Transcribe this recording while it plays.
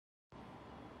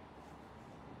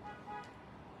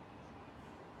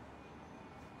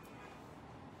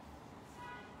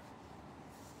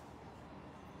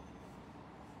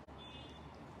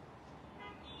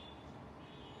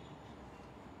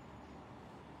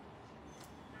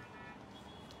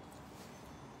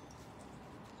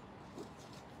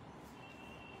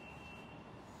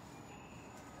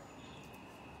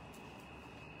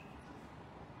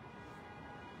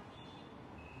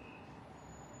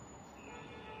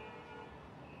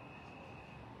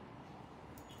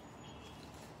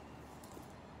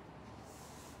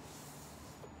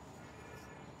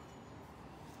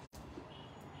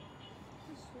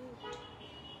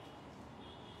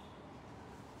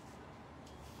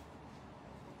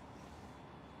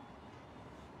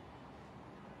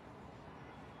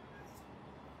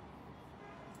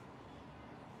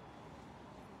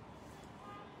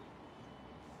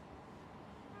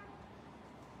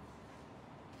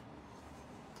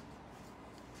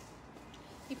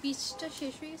এই পিচটা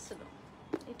শেষ হয়ে গেছিল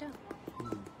এটা।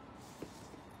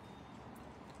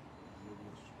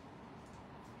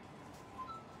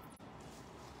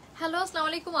 হ্যালো আসসালামু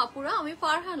আলাইকুম আপুরা, আমি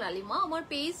ফারহান আলিমা। আমার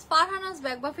পেজ ফারহানাস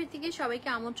ব্যাগ বাফেট থেকে সবাইকে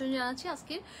আমন্ত্রণ জানাচ্ছি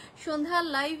আজকে সন্ধ্যার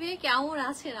লাইভে। কেমন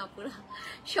আছেন আপুরা?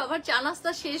 সবার চা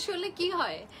নাস্তা শেষ হলে কি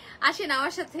হয়, আসেন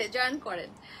আমার সাথে জয়েন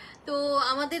করেন। তো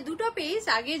আমাদের দুটো পেজ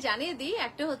আগে জানিয়ে দিই,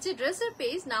 একটা হচ্ছে ড্রেসের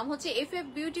পেজ, নাম হচ্ছে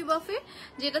ffabeauty বাফে,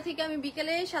 যেটা থেকে আমি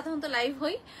বিকেলে সাধারণত লাইভ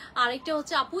হই। আর একটা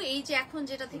হচ্ছে আপু এই যে এখন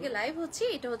যেটা থেকে লাইভ হচ্ছে,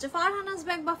 এটা হচ্ছে ফারহানাস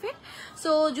ব্যাগ বাফে।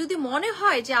 সো যদি মনে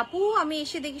হয় যে আপু আমি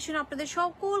এসে দেখে শুনে আপনাদের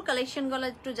সকল কালেকশনগুলো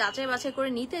একটু যাচাই বাছাই করে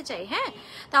নিতে চাই, হ্যাঁ,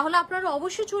 তাহলে আপনারা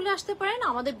অবশ্যই চলে আসতে পারেন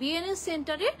আমাদের বিএনএস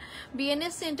সেন্টারে।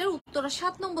 বিএনএস সেন্টার উত্তরা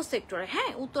 7 নম্বর সেক্টরে,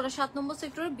 হ্যাঁ, উত্তরা 7 নম্বর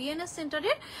সেক্টরে বিএনএস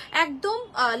সেন্টারের একদম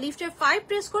লিফটের 5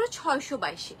 প্রেস করে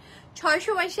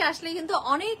 622 আসলে কিন্তু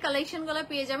অনেক কালেকশন গুলো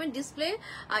পেয়ে যাবেন। ডিসপ্লে,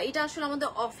 এটা আসলে আমাদের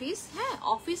অফিস, হ্যাঁ,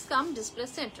 অফিস কাম ডিসপ্লে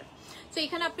সেন্টার। তো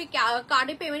এখানে আপনি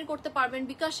কার্ডে পেমেন্ট করতে পারবেন,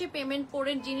 বিকাশে পেমেন্ট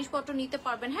করে জিনিসপত্র নিতে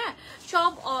পারবেন, হ্যাঁ।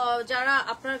 সব যারা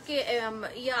আপনাকে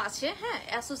ইয়া আছে, হ্যাঁ,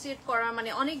 অ্যাসোসিয়েট করা মানে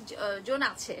অনেক জন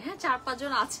আছে, হ্যাঁ, 4-5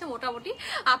 জন আছে মোটামুটি,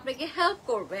 আপনাকে হেল্প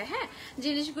করবে, হ্যাঁ,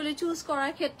 জিনিসগুলি চুজ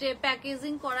করার ক্ষেত্রে,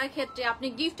 প্যাকেজিং করার ক্ষেত্রে। আপনি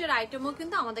গিফটের আইটেমও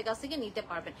কিন্তু আমাদের কাছ থেকে নিতে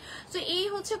পারবেন। তো এই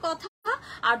হচ্ছে কথা।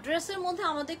 আর ড্রেসের মধ্যে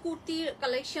আমাদের কুর্তির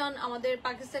কালেকশন, আমাদের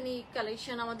পাকিস্তানি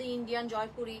কালেকশন, আমাদের ইন্ডিয়ান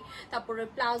জয়পুরি, তারপরে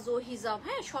প্লাজো, হিজাব,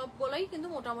 হ্যাঁ, সবগুলোই কিন্তু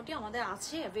মোটামুটি আমাদের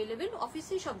আছে অ্যাভেলেবেল,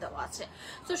 অফিসেই সব দেওয়া আছে।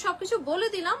 তো সবকিছু বলে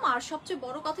দিলাম। আর সবচেয়ে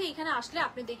বড় কথা, এখানে আসলে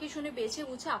আপনি দেখে শুনে বেছে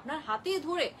বুঝে আপনার হাতে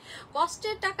ধরে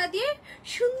কষ্টের টাকা দিয়ে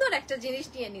সুন্দর একটা জিনিস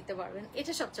নিয়ে নিতে পারবেন,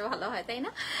 এটা সবচেয়ে ভালো হয়, তাই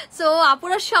না? সো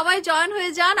আপুরা সবাই জয়েন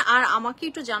হয়ে যান। আর আমাকে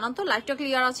একটু জানান তো লাইভটা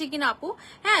ক্লিয়ার আছে কিনা আপু।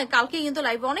 হ্যাঁ, কালকে কিন্তু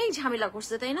লাইভ অনেক ঝামেলা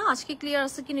করছে, তাই না? আজকে ক্লিয়ার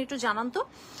আছে কিনা একটু জানান তো।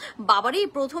 বাবারই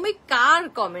প্রথমে কার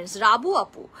কমেন্টস? রাবু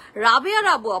আপু, রাবেয়া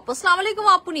রাবু আপু, আসসালামু আলাইকুম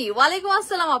আপনি। ওয়ালাইকুম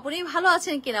আসসালাম আপনি, ভালো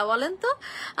আছেন কিনা বলেন তো।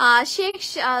 শেখ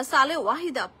সালে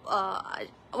ওয়াহিদ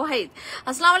ওয়াহিদ,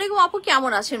 আসসালামু আলাইকুম আপু,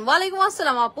 কেমন আছেন? ওয়ালাইকুম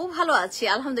আসসালাম আপু, ভালো আছি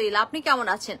আলহামদুলিল্লাহ, আপনি কেমন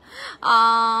আছেন?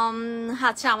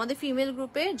 আচ্ছা, আমাদের ফিমেল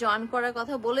গ্রুপে জয়েন করার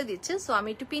কথা বলে দিচ্ছে, সো আমি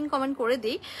একটু পিন কমেন্ট করে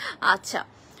দিই। আচ্ছা,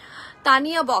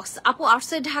 তানিয়া বক্স আপু,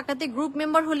 আউটসাইড ঢাকাতে গ্রুপ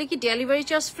মেম্বার হলে কি ডেলিভারি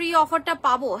চার্জ ফ্রি অফারটা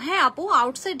পাবো? হ্যাঁ আপু,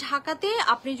 আউটসাইড ঢাকাতে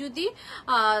আপনি যদি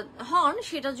হন,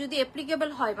 সেটা যদি অ্যাপ্লিকেবল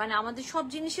হয়, মানে আমাদের সব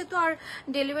জিনিসে তো আর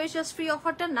ডেলিভারি চার্জ ফ্রি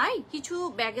অফারটা নাই, কিছু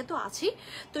ব্যাগে তো আছে,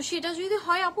 তো সেটা যদি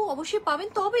হয় আপু অবশ্যই পাবেন।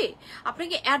 তবে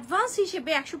আপনাকে অ্যাডভান্স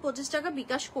হিসেবে 125 টাকা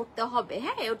বিকাশ করতে হবে,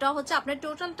 হ্যাঁ, ওটা হচ্ছে আপনার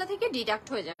টোটালটা থেকে ডিডাক্ট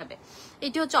হয়ে যাবে।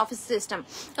 এটা হচ্ছে অফিস সিস্টেম,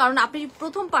 কারণ আপনি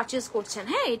প্রথম পারচেস করছেন,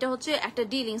 হ্যাঁ, এটা হচ্ছে একটা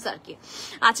ডিলিংস আর কি।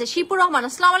 আচ্ছা, শিপুর রহমান,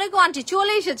 আসসালামু আলাইকুম আন্টি,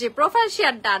 চলে এসেছে, প্রোফাইল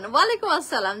শেয়ার ডান। ওয়ালাইকুম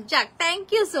আসসালাম, যাক, thank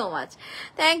you so much,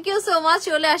 thank you so much,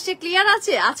 চলে আসছে, ক্লিয়ার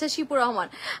আছে। আচ্ছা শিপুর রহমান,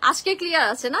 আজকে ক্লিয়ার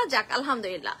আছে না? যাক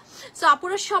আলহামদুলিল্লাহ। সো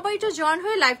আপুরা সবাই তো জয়েন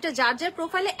হয়ে লাইভটা যার যার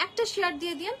প্রোফাইলে একটা শেয়ার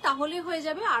দিয়ে দিন, তাহলে হয়ে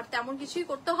যাবে, আর তেমন কিছুই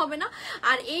করতে হবে না।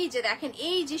 আর এই যে দেখেন,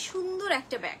 এই যে সুন্দর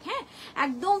একটা ব্যাগ, হ্যাঁ,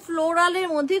 একদম ফ্লোরালের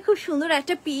মধ্যে খুব সুন্দর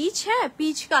একটা পিচ, হ্যাঁ,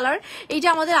 পিচ কালার। এইটা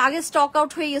আমাদের আগে স্টক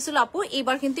আউট হয়ে গেছিল আপু,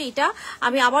 এবার কিন্তু এটা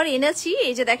আমি আবার এনেছি।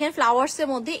 এই যে দেখেন ফ্লাওয়ার্স এর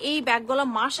মধ্যে এই ব্যাগগুলো,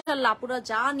 মাশাআল্লাহ আপুরা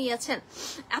যা নিয়েছেন,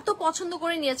 এত পছন্দ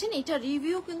করে নিয়েছেন। এটা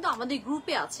রিভিউ কিন্তু আমাদের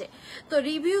গ্রুপে আছে, তো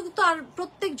রিভিউ তো আর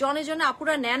প্রত্যেক জনে জনে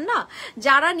আপুরা নেন না,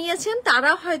 যারা নিয়েছেন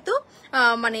তারা হয়তো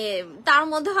মানে তার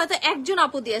মধ্যে হয়তো একজন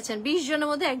আপু দিয়েছেন, 20 জনের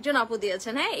মধ্যে একজন আপু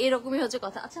দিয়েছেন, হ্যাঁ, এরকমই হচ্ছে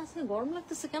কথা। আচ্ছা, আজকে গরম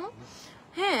লাগতেছে কেন?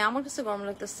 হ্যাঁ, আমার কাছে গরম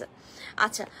লাগতেছে।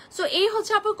 আচ্ছা, সো এই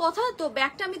হচ্ছে আপুর কথা। তো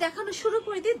ব্যাগটা আমি দেখানো শুরু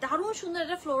করে দিই। দারুণ সুন্দর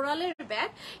একটা ফ্লোরালের ব্যাগ।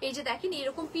 এই যে দেখেন,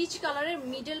 এরকম পিচ কালারের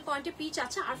মিডল পয়েন্টে পিচ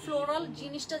আছে, আর ফ্লোরাল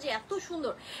জিনিসটা যে এত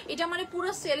সুন্দর, এটা মানে পুরো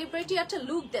সেলিব্রিটি একটা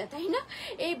লুক দেয়, তাই না?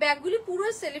 এই ব্যাগগুলি পুরো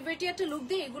সেলিব্রিটি একটা লুক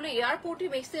দেয়। এগুলো এয়ারপোর্টে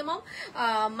ম্যাক্সিমাম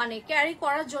মানে ক্যারি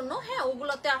করার জন্য, হ্যাঁ,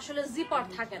 ওগুলোতে আসলে জিপার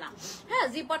থাকে না, হ্যাঁ,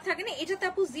 জিপার থাকে না। এটাতে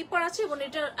আপু জিপার আছে, এবং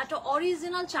এটা একটা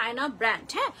অরিজিনাল চায়না ব্র্যান্ড,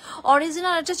 হ্যাঁ,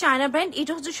 অরিজিনাল একটা চায়না ব্র্যান্ড।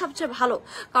 এটা হচ্ছে সবচেয়ে ভালো,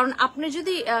 কারণ আপনি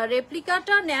যদি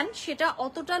রেপ্লিকাটা নেন সেটা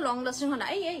অতটা লং লাস্টিং হয় না।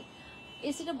 এই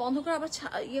এসিটা বন্ধ করে আবার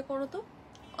ইয়ে করো তো,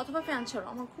 অথবা ফ্যান ছাড়ো,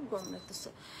 আমার খুব গরম লাগতেছে,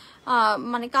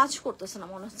 মানে কাজ করতেছে না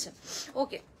মনে হচ্ছে।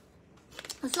 ওকে,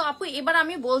 সো আপু এবার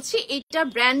আমি বলছি এইটার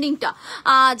ব্র্যান্ডিংটা।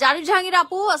 জারিফ জাহাঙ্গীর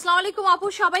আপু, আসসালামু আলাইকুম আপু,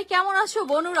 সবাই কেমন আছো?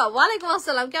 বনুরা, ওয়ালাইকুম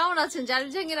আসসালাম, কেমন আছেন? জারিফ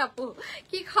জাহাঙ্গীর আপু,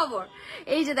 কি খবর?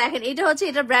 এই যে দেখেন, এটা হচ্ছে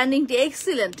এটা ব্র্যান্ডিংটা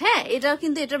এক্সিলেন্ট, হ্যাঁ, এটা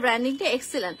কিন্তু এটা ব্র্যান্ডিংটা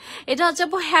এক্সিলেন্ট। এটা হচ্ছে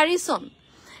আপু হ্যারিসন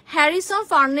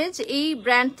ফার্নেজ, এই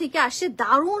ব্র্যান্ড থেকে আসে।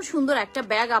 দারুণ সুন্দর একটা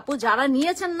ব্যাগ আপু, যারা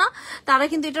নিয়েছেন না তারা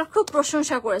কিন্তু এটার খুব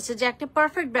প্রশংসা করেছে যে একটা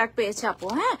পারফেক্ট ব্যাগ পেয়েছে আপু,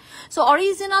 হ্যাঁ। সো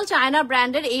অরিজিনাল চায়না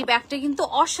ব্র্যান্ডের এই ব্যাগটা কিন্তু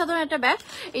অসাধারণ একটা ব্যাগ।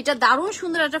 এটা দারুণ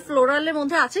সুন্দর একটা ফ্লোরালের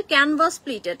মধ্যে আছে, ক্যানভাস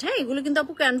প্লিটেড, হ্যাঁ, এগুলো কিন্তু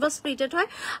আপু ক্যানভাস প্লিটেড হয়।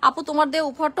 আপু তোমার দেওয়া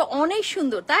উপহারটা অনেক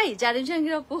সুন্দর, তাই জারিফ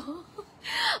জাহাঙ্গীর আপু?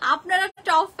 আপনারা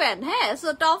টপ ফ্যান, হ্যাঁ, সো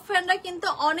টপ ফ্যানরা কিন্তু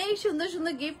অনেক সুন্দর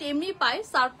সুন্দর গিফট এমনি পায়,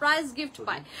 সারপ্রাইজ গিফট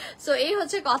পায়। সো এই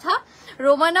হচ্ছে কথা।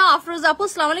 রোমানা আফরোজ আপু,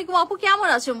 আসসালামু আলাইকুম আপু, কেমন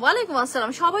আছেন? ওয়ালাইকুম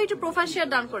আসসালাম। সবাই একটু প্রোফাইল শেয়ার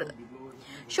ডান করে দেন,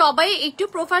 সবাই একটু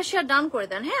প্রোফাইল শেয়ার ডান করে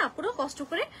দেন। হ্যাঁ, আপুরা কষ্ট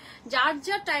করে যার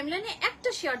যার টাইমলাইনে একটা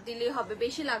শেয়ার দিলেই হবে,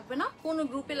 বেশি লাগবে না, কোনো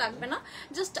গ্রুপে লাগবে না,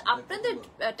 জাস্ট আপনাদের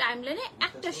টাইমলাইনে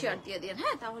একটা শেয়ার দিয়ে দিন,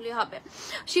 হ্যাঁ, তাহলে হবে।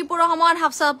 শিপুর রহমান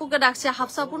হাফসা আপুকে ডাকছে।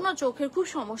 হাফসা আপুর না চোখের খুব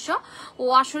সমস্যা, ও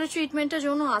আসলে ট্রিটমেন্টের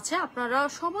জন্য আছে। আপনারা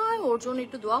সবাই ওর জন্য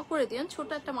একটু দোয়া করে দিন। ছোট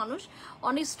একটা মানুষ,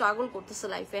 অনেক স্ট্রাগল করতেছে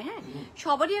লাইফে। হ্যাঁ,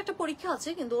 সবারই একটা পরীক্ষা আছে,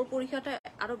 কিন্তু ওর পরীক্ষাটা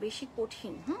আরো বেশি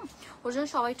কঠিন। ওর জন্য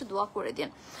সবাই একটু দোয়া করে দিন।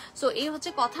 সো এই হচ্ছে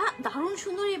কথা। দারুণ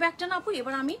সুন্দর এই ব্যাগটা না আপু।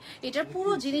 এবার আমি এটার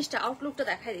পুরো জিনিসটা আউটলুকটা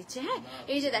দেখাই দিচ্ছি। হ্যাঁ,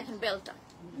 এই যে দেখেন বেল্টটা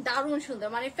দারুণ সুন্দর,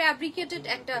 মানে ফ্যাব্রিকেটেড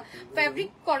একটা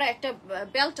ফ্যাব্রিক করা একটা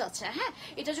বেল্ট আছে। হ্যাঁ,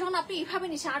 এটা যখন আপনি এইভাবে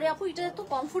নিচ্ছেন, আরে আপু এটা এত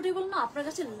কমফোর্টেবল না আপনার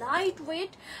কাছে, লাইট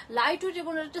ওয়েট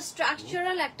এবং একটা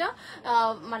স্ট্রাকচারাল একটা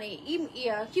মানে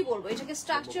কি বলবো, এটাকে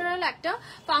স্ট্রাকচারাল একটা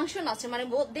ফাংশন আছে, মানে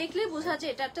দেখলে বোঝা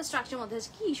যায় এটা একটা স্ট্রাকচার মধ্যে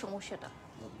আছে। কি সমস্যাটা?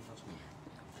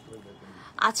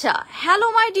 আচ্ছা, হ্যালো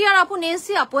মাই ডিয়ার আপু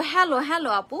নেসি আপু, হ্যালো হ্যালো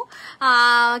আপু,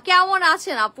 কেমন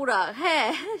আছেন আপুরা? হ্যাঁ,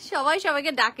 সবাই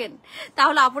সবাইকে ডাকেন,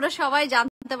 তাহলে আপুরা সবাই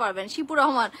জানতে পারবেন। শিপুর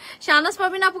রহমান, শাহনাজ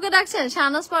পারভিন আপুকে ডাকছেন?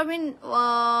 শাহনাজ পারভিন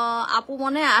আপু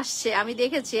মনে আসছে, আমি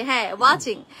দেখেছি। হ্যাঁ,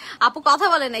 ওয়াচিং আপু, কথা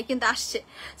বলে নাই কিন্তু আসছে।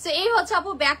 তো এই হচ্ছে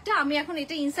আপু ব্যাগটা। আমি এখন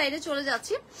এটা ইনসাইডে চলে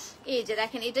যাচ্ছি। এই যে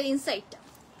দেখেন, এটা ইনসাইডটা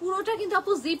পুরোটা কিন্তু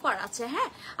আপু জিপার আছে। হ্যাঁ,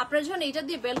 আপনারা যখন এটা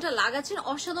দিয়ে বেল্টটা লাগাচ্ছেন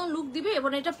অসাধারণ লুক দিবে। এবং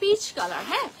এটা পিচ কালার।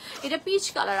 হ্যাঁ, এটা পিচ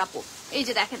কালার আপু। এই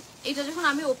যে দেখেন, এটা যখন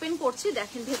আমি ওপেন করছি,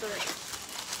 দেখেন ভেতরে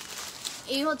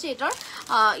এই হচ্ছে এটার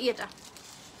ইয়েটা।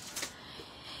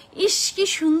 ইস কি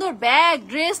সুন্দর ব্যাগ,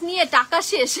 ড্রেস নিয়ে টাকা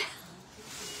শেষ।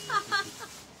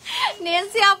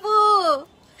 নেন্সি আপু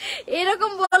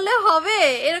এরকম বললে হবে,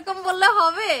 এরকম বললে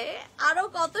হবে। আরো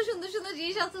কত সুন্দর সুন্দর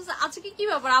জিনিস আছে। আজকে কি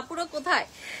ব্যাপার, আপুরা কোথায়?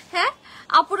 হ্যাঁ,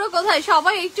 আপুরা কোথায়?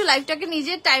 সবাই একটু লাইভটাকে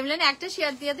নিজের টাইমলাইনে একটা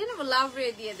শেয়ার দিয়ে দিন এবং লাভ রে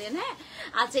দিয়ে দেন। হ্যাঁ,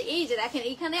 আচ্ছা, এই যে দেখেন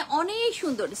এখানে অনেক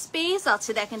সুন্দর স্পেস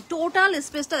আছে। দেখেন টোটাল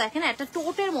স্পেসটা দেখেন, একটা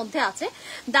টোটের মধ্যে আছে।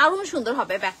 দারুণ সুন্দর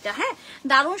হবে ব্যাগটা। হ্যাঁ,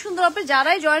 দারুণ সুন্দর হবে।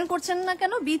 যারাই জয়েন করছেন না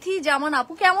কেন, বিথি জামান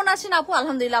আপু কেমন আছেন? আপু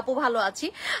আলহামদুলিল্লাহ আপু ভালো আছি,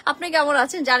 আপনি কেমন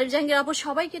আছেন? জারিফ জাহাঙ্গীর আপু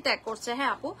সবাইকে ট্যাগ করছে।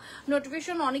 হ্যাঁ আপু,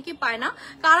 নোটিফিকেশন অনেকেই পায় না,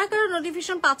 কারা কারা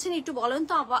নোটিফিকেশন পাচ্ছেন একটু বলেন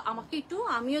তো আমাকে একটু,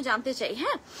 আমিও জানতে চাই।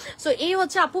 হ্যাঁ, সো এই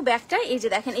হচ্ছে আপু ব্যাগটা। এই যে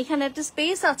দেখেন এখানে একটা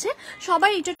স্পেস আছে,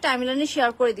 সবাই একটু টাইমলাইনে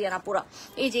শেয়ার করে দিয়ে না পুরা।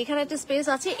 এই যে এখানে একটা স্পেস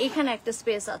আছে, এখানে একটা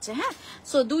স্পেস আছে। হ্যাঁ,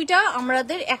 সো দুইটা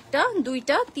আমাদের, একটা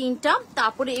দুইটা তিনটা,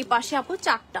 তারপরে এই পাশে আপু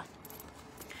চারটা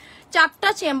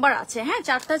চেম্বার আছে। হ্যাঁ,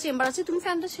 চারটা চেম্বার আছে। তুমি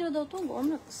ফ্যানটা ছেড়ে দাও তো, গরম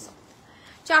লাগছে।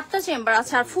 চারটা চেম্বার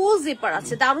আছে আর ফুল জিপার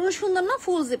আছে। দারুণ সুন্দর না,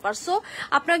 ফুল জিপার। সো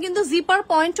আপনারা কিন্তু জিপার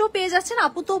পয়েন্টও পেয়ে যাচ্ছেন।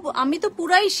 আপু তো আমি তো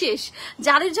পুরাই শেষ।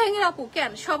 জারিফ জাহাঙ্গীর আপু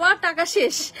কেন, সবার টাকা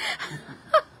শেষ?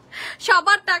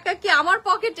 সবার টাকা কি আমার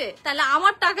পকেটে? তাহলে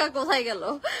আমার টাকা কোথায় গেল?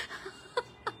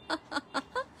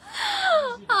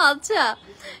 আচ্ছা,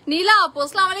 নীলা আপু,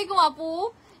 আসসালামু আলাইকুম আপু।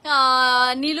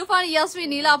 নীলুফার ইয়াসমিন,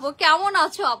 নীলা আপু কেমন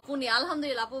আছো? আপু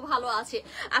আলহামদুলিল্লাহ আপু ভালো আছে।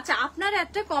 আচ্ছা, আপনার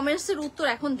একটা কমেন্টস এর উত্তর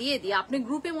এখন দিয়ে দিই। আপনি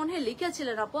গ্রুপে মনে হয়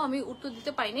লিখেছিলেন আপু, আমি উত্তর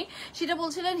দিতে পারিনি। সেটা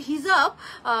বলছিলেন হিজাব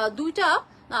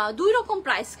দুই রকম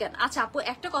প্রাইস কেন? আচ্ছা আপু,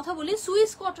 একটা কথা বলি,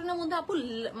 সুইস কটনের মধ্যে আপু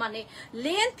মানে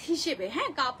লেন্থ হিসেবে, হ্যাঁ,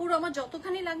 কাপড় আমার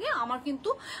যতখানি লাগে আমার কিন্তু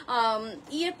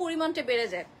ইয়ের পরিমাণটা বেড়ে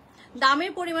যায়,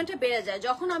 দামের পরিমাণটা বেড়ে যায়।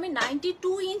 যখন আমি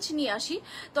 92 ইঞ্চ নিয়ে আসি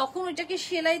তখন ওইটাকে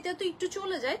সেলাইতে তো একটু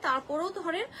চলে যায়, তারপরেও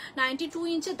ধরেন 92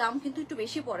 ইঞ্চের দাম কিন্তু একটু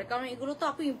বেশি পড়ে, কারণ এগুলো তো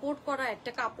আপু ইম্পোর্ট করা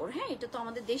একটা কাপড়। হ্যাঁ, এটা তো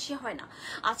আমাদের দেশে হয় না।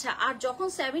 আচ্ছা, আর যখন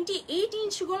 78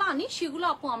 ইঞ্চগুলো আনি সেগুলো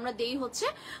আপু আমরা দেই হচ্ছে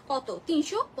কত,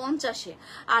 350-এ।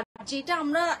 আর যেটা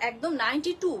আমরা একদম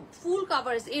 92 ফুল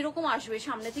কাভারেজ এরকম আসবে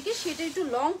সামনে থেকে, সেটা একটু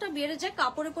লংটা বেড়ে যায়,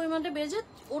 কাপড়ের পরিমাণটা বেড়ে যায়,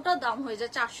 ওটার দাম হয়ে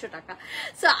যায় 400 টাকা।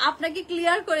 সো আপনাকে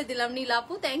ক্লিয়ার করে দিলাম নীলা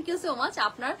আপু, থ্যাংক ইউ সো মাচ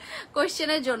আপনার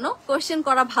কোয়েশ্চেনের জন্য। কোয়েশ্চেন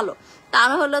করা ভালো, তা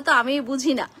না হলে তো আমি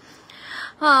বুঝি না,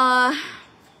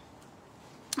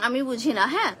 আমি বুঝি না।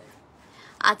 হ্যাঁ,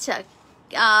 আচ্ছা,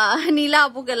 নীলা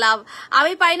আপুকে লাভ।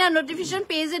 আমি পাই না নোটিফিকেশন,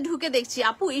 পেজে ঢুকে দেখছি।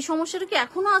 আপু এই সমস্যাটা কি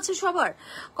এখনো আছে সবার?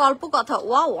 কল্প কথা,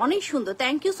 ওয়াও অনেক সুন্দর,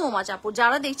 থ্যাংক ইউ সো মাচ আপু।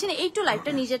 যারা দেখছেন একটু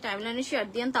লাইভটা নিজের টাইমলাইনে শেয়ার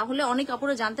দিন, তাহলে অনেক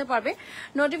আপুরা জানতে পারবে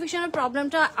নোটিফিকেশনের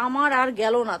প্রবলেমটা আমার আর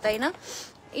গেল না, তাই না?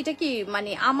 এটা কি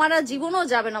মানে আমার আর জীবনও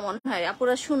যাবে না মনে হয়,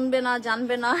 আপুরা শুনবে না,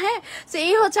 জানবে না। হ্যাঁ, তো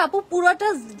এই হচ্ছে আপু পুরাটা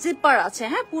জিপার আছে।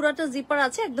 হ্যাঁ, পুরাটা জিপার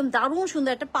আছে, একদম দারুণ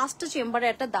সুন্দর একটা 5টা চেম্বারে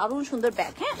একটা দারুণ সুন্দর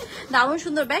ব্যাগ। হ্যাঁ, দারুণ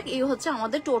সুন্দর ব্যাগ। এই হচ্ছে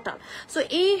আমাদের টোটাল। সো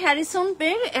এই হ্যারিসন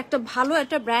পের একটা ভালো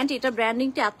একটা ব্র্যান্ড, এটা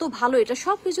ব্র্যান্ডিংটা এত ভালো, এটা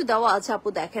সবকিছু দেওয়া আছে আপু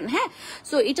দেখেন। হ্যাঁ,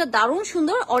 সো এটা দারুণ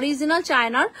সুন্দর, অরিজিনাল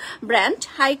চায়নার ব্র্যান্ড,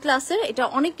 হাই ক্লাসের। এটা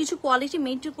অনেক কিছু কোয়ালিটি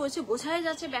মেনটেন করেছে, বোঝাই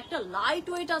যাচ্ছে ব্যাগটা লাইট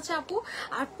ওয়েট আছে আপু।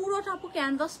 আর পুরোটা আপু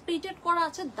ক্যানভাস প্রিন্টেড করা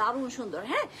আছে, আছে, দারুণ সুন্দর।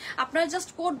 হ্যাঁ, আপনারা জাস্ট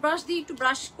কোট ব্রাশ দিয়ে একটু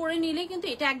ব্রাশ করে নিলে কিন্তু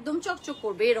এটা একদম চকচক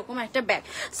করবে। এরকম একটা ব্যাগ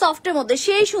সফটের মধ্যে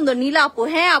সেই সুন্দর। নীলা আপু,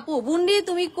 হ্যাঁ আপু বুন্ডি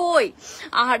তুমি কই?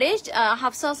 আহারে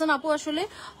হাফসা হাসান আপু আসলে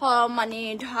মানে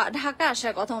ঢাকা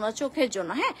আসার কথা ওনার চোখের জন্য।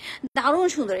 হ্যাঁ, দারুণ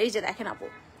সুন্দর। এই যে দেখেন আপু,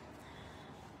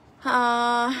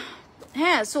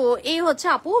 হ্যাঁ সো এই হচ্ছে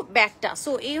আপু ব্যাগটা।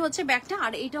 সো এই হচ্ছে ব্যাগটা,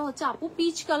 আর এইটা হচ্ছে আপু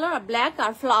পিচ কালার আর ব্ল্যাক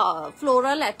আর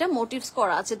ফ্লোরাল একটা মোটিভস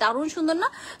করা আছে, দারুণ সুন্দর না?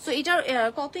 সো এটার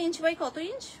কত ইঞ্চ বাই কত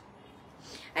ইঞ্চ?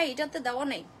 এটাতে দেওয়া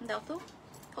নেই, দাও তো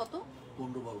কত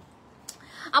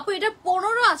আপু। এটা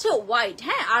 15 আছে ওয়াইড,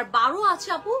 হ্যাঁ, আর 12 আছে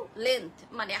আপু লেন্থ,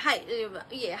 মানে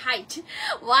হাইট।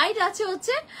 ওয়াইড আছে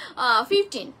হচ্ছে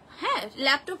 15, হ্যাঁ,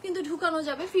 ল্যাপটপ কিন্তু ঢুকানো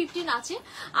যাবে। 15 আছে,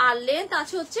 আর লেন্থ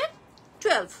আছে হচ্ছে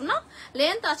 12 না,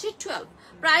 লেন্থ আছে 12।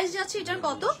 প্রাইস যাচ্ছে এটার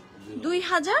কত?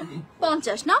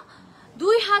 2050 না,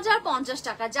 2050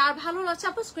 টাকা। যার ভালো লাগছে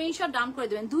আপু স্ক্রিনশট ডাউন করে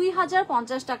দেবেন।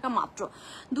 2050 টাকা মাত্র,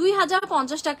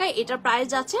 2050 টাকায় এটার প্রাইস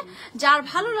আছে। যার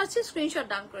ভালো লাগছে স্ক্রিনশট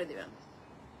ডাউন করে দিবেন।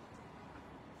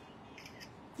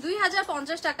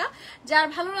 2050 টাকা, যার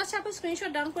ভালো লাগছে আপনি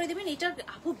স্ক্রিনশট ডাউন করে দিবেন। এটার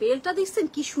আপু বেলটা দেখছেন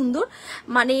কি সুন্দর,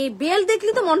 মানে বেল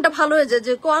দেখলে তো মনটা ভালো হয়ে যায়,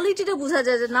 যে কোয়ালিটিটা বোঝা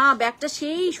যায় যে না ব্যাগটা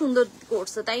সেই সুন্দর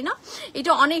করছে, তাই না?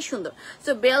 এটা অনেক সুন্দর।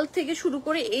 সো বেল থেকে শুরু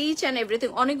করে এইচ অ্যান্ড এভরিথিং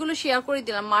অনেকগুলো শেয়ার করে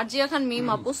দিলাম। মার্জিয়া খান মিম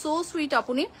আপু, সো সুইট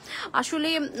আপনি। আসলে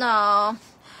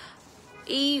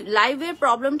এই লাইভের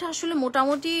প্রবলেমটা আসলে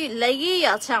মোটামুটি লেগেই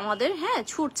আছে আমাদের, হ্যাঁ,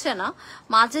 ছুটছে না,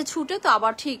 মাঝে ছুটে তো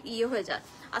আবার ঠিক হয়ে যায়।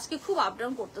 আজকে খুব আপ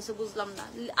ডাউন করতেছে, বুঝলাম না।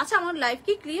 আচ্ছা, আমার লাইভ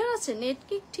কি ক্লিয়ার আছে? নেট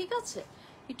কি ঠিক আছে?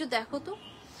 একটু দেখো তো।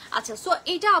 আচ্ছা, সো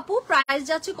এটা আপু প্রাইস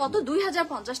যাচ্ছে কত?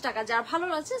 2050 টাকা। যার ভালো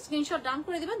লাগছে স্ক্রিনশট ডাউন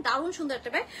করে দিবেন। দারুণ সুন্দর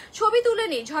একটা ব্যাগ, ছবি তুলে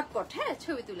নিই ঝটপট। হ্যাঁ,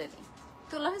 ছবি তুলে নিই,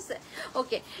 তোলা হয়েছে?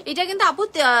 ওকে, এটা কিন্তু আপু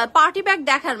পার্টি ব্যাগ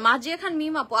দেখান, মাজিয়া খান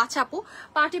মিম আপু। আচ্ছা আপু,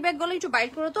 পার্টি ব্যাগ গুলো একটু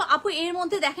বাইট করো তো আপু। এর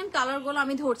মধ্যে দেখেন কালার গুলো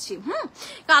আমি ধরছি,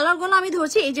 কালার গুলো আমি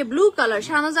ধরছি। এই যে ব্লু কালার,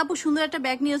 শাহনাজ আপু সুন্দর একটা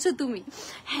ব্যাগ নিয়েছো তুমি।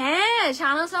 হ্যাঁ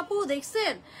শাহনাজ আপু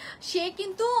দেখছেন, সে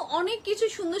কিন্তু অনেক কিছু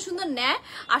সুন্দর সুন্দর নেয়।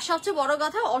 আর সবচেয়ে বড়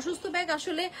কথা, অসুস্থ ব্যাগ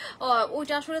আসলে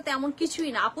ওইটা আসলে তেমন কিছুই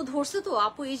না। আপু ধরছে তো,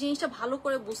 আপু এই জিনিসটা ভালো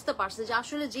করে বুঝতে পারছে যে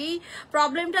আসলে যেই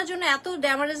প্রবলেমটার জন্য এত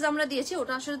ড্যামারেজ আমরা দিয়েছি,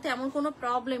 ওটা আসলে তেমন কোনো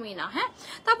প্রবলেমই না। হ্যাঁ,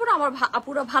 তারপর আমার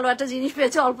আপুরা ভালো একটা জিনিস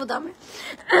পেয়েছে অল্প দামে,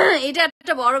 এটা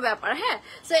একটা বড় ব্যাপার। হ্যাঁ,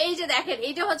 তো এই যে দেখেন,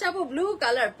 এটা হচ্ছে আপু ব্লু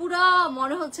কালার, পুরা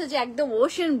মনে হচ্ছে যে একদম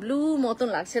ওশেন ব্লু মতন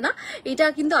লাগছে না? এটা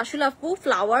কিন্তু আসলে আপু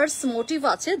ফ্লাওয়ার্স মোটিভ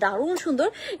আছে, দারুণ সুন্দর।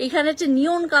 এখানে একটা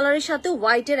নিয়ন কালারের সাথে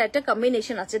হোয়াইটের একটা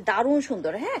কম্বিনেশন আছে, দারুণ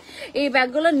সুন্দর। হ্যাঁ, এই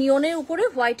ব্যাগগুলো নিয়নের উপরে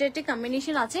হোয়াইটের একটা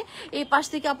কম্বিনেশন আছে। এই পাশ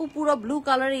থেকে আপু পুরো ব্লু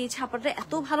কালারের এই ছাপাটা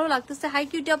এত ভালো লাগতেছে। হাই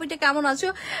কিউটি আপু, এটা কেমন আছো?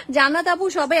 জান্নাত আপু,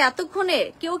 সবাই এতক্ষণে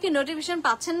কেউ কি নোটিফিকেশন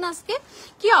পাচ্ছেন না আজকে?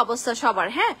 কি অবস্থা সবার?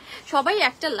 হ্যাঁ, সবাই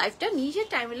একটা লাইভটা নিজের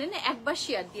টাইমলাইনে একবার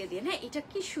শেয়ার দিয়ে দিন। হ্যাঁ, এটা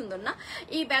কি সুন্দর না?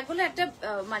 এই ব্যাগগুলো একটা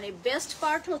মানে বেস্ট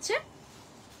পার্ট হচ্ছে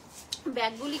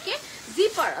ব্যাগগুলিকে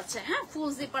জিপার আছে, হ্যাঁ, ফুল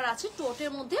জিপার আছে।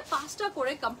 টোটের মধ্যে 5টা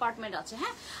করে কম্পার্টমেন্ট আছে।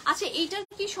 হ্যাঁ, আচ্ছা এইটার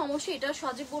কি সমস্যা? এটা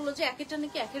সজীব বললো যে একটা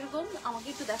নাকি একরকম, আমাকে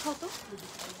একটু দেখাও তো।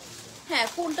 হ্যাঁ,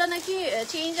 কোনটা নাকি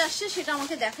চেঞ্জ আসছে সেটা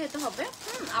আমাকে দেখাইতে হবে।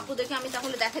 আপু দেখে আমি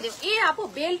তাহলে দেখাই দেব। আপু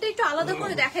বেল্টটা একটু আলাদা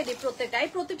করে দেখাই দিই প্রত্যেকটা। এই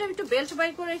প্রত্যেকটা একটু বেল্ট বাই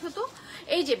করে রেখো তো।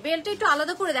 এই যে বেল্টটা একটু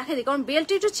আলাদা করে দেখাই দিই, কারণ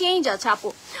বেল্টটা একটু চেঞ্জ আছে।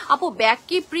 আপু ব্যাগ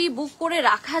কি প্রি বুক করে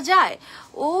রাখা যায়?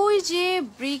 ওই যে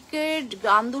ব্রিকেড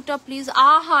গান্দুটা প্লিজ।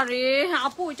 আহারে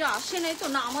আপু, এটা আসে নাই তো?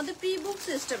 না, আমাদের প্রি বুক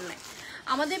সিস্টেম নাই।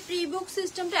 আমাদের প্রি বুক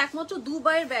সিস্টেমটা একমাত্র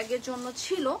দুবাইয়ের ব্যাগের জন্য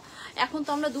ছিল। এখন তো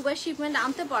আমরা দুবাই শিপমেন্ট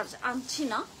আনছি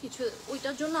না কিছু,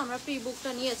 ওইটার জন্য আমরা প্রি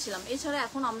বুকটা নিয়েছিলাম। এছাড়া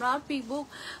এখন আমরা আর প্রি বুক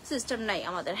সিস্টেম নাই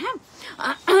আমাদের। হ্যাঁ,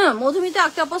 মধুমিতা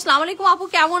আক্তার আপু, আসসালামু আলাইকুম আপু,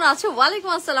 কেমন আছো?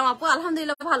 ওয়ালাইকুম আসসালাম আপু,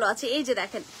 আলহামদুলিল্লাহ ভালো আছে। এই যে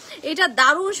দেখেন, এটা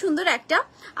দারুণ সুন্দর একটা।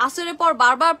 আসরের পর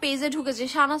বারবার পেজে ঢুকেছে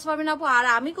শাহনাজ পারভিন আপু। আর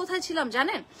আমি কোথায় ছিলাম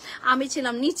জানেন? আমি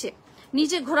ছিলাম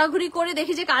নিচে ঘোরাঘুরি করে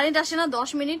দেখি যে কারেন্ট আসে না 10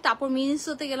 মিনিট। তারপর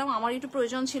মিনিসোতে গেলাম, আমার একটু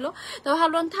প্রয়োজন ছিল, তো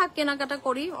ভাবলাম থাক কেনাকাটা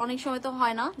করি। অনেক সময় তো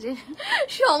হয় না যে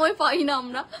সময় পাই না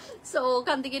আমরা, সো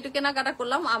ওখান থেকে একটু কেনাকাটা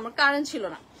করলাম। আমার কারেন্ট ছিল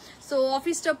না, সো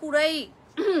অফিসটা পুরাই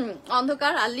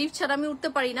অন্ধকার, আর লিফট ছাড়া আমি উঠতে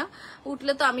পারি না,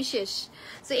 উঠলে তো আমি শেষ।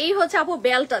 তো এই হচ্ছে আপু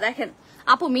বেলটা দেখেন।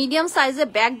 আপু মিডিয়াম সাইজের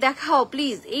ব্যাগ দেখাও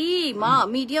প্লিজ। এই মা,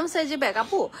 মিডিয়াম সাইজের ব্যাগ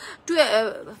আপু।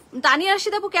 তানিয়া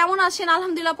রাশিদ আপু কেমন আছেন?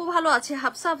 আলহামদুলিল্লাহ আপু ভালো আছে।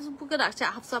 হাফসা আপুকে রাখছে,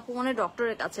 হাফসা আপু মানে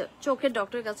ডক্টরের কাছে, চোখের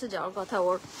ডক্টরের কাছে যাওয়ার কথা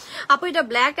ওর। আপু এটা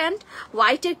ব্ল্যাক অ্যান্ড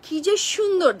হোয়াইটের কি যে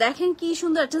সুন্দর, দেখেন কি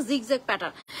সুন্দর একটা জিগজ্যাগ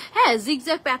প্যাটার্ন। হ্যাঁ,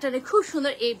 জিগজ্যাগ প্যাটার্নে খুব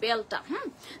সুন্দর এই বেলটা।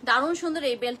 দারুণ সুন্দর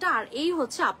এই বেলটা। আর এই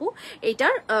হচ্ছে আপু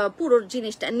এটার পুরো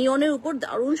জিনিসটা নিয়নের উপর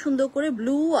দারুণ সুন্দর করে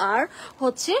ব্লু, আর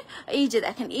হচ্ছে এই যে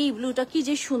দেখেন এই ব্লুটা কি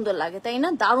যে সুন্দর লাগে, তাই না?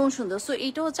 দারুণ সুন্দর। সো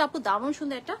এইটা হচ্ছে আপু দারুণ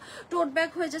সুন্দর একটা টোট ব্যাগ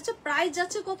হয়ে যাচ্ছে। প্রাইস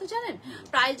যাচ্ছে কত জানেন?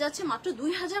 প্রাইস যাচ্ছে মাত্র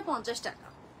 2050 টাকা।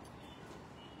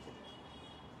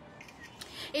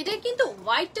 এটা কিন্তু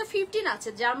হোয়াইটটা 15 আছে,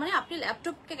 যার মানে আপনি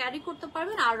ল্যাপটপকে ক্যারি করতে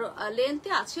পারবেন। আর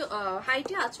লেন্থে আছে,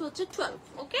 হাইটে আছে হচ্ছে 12।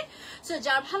 ওকে, সো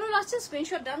যার ভালো লাগছে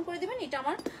স্ক্রিনশট ডাউন করে দিবেন। এটা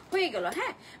আমার হয়ে গেল।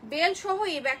 হ্যাঁ, বেল সহ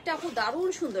এই ব্যাগটা আপু দারুণ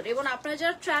সুন্দর। এবং আপনারা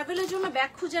যারা ট্রাভেলের জন্য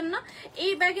ব্যাগ খুঁজেন না,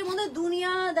 এই ব্যাগের মধ্যে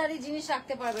দুনিয়াদারি জিনিস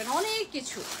রাখতে পারবেন, অনেক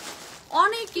কিছু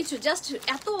অনেক কিছু। জাস্ট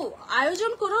এত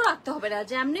আয়োজন করেও রাখতে হবে না,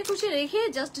 যেমনি খুশি রেখে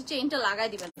জাস্ট চেইনটা লাগাই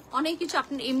দিবেন, অনেক কিছু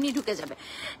আপনার এমনি ঢুকে যাবে।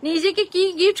 নিজেকে কি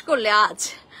গিফট করলে আজ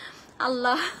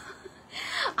আল্লাহ,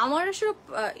 আমার আসলে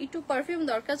একটু পারফিউম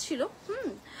দরকার ছিল।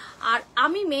 আর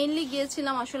আমি মেইনলি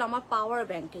গিয়েছিলাম আসলে আমার পাওয়ার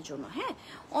ব্যাংকের জন্য। হ্যাঁ,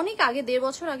 অনেক আগে, 1.5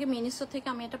 বছর আগে মিনিসো থেকে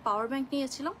আমি একটা পাওয়ার ব্যাংক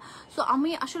নিয়েছিলাম। সো আমি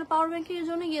আসলে পাওয়ার ব্যাংকের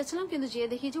জন্য গিয়েছিলাম, কিন্তু যেয়ে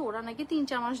দেখি যে ওরা নাকি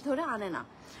 3-4 মাস ধরে আনে না।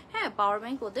 হ্যাঁ, পাওয়ার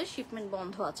ব্যাংক ওদের শিপমেন্ট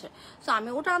বন্ধ আছে। সো আমি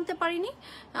ওটা আনতে পারিনি।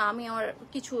 আমি আমার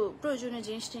কিছু প্রয়োজনীয়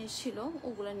জিনিস ছিল,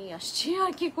 ওগুলো নিয়ে আসছি।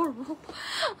 আর কি করবো।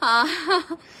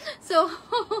 সো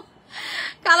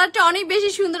কালারটা অনেক বেশি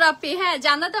সুন্দর আপনি। হ্যাঁ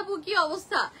জান্নাত আপু, কি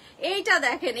অবস্থা? এইটা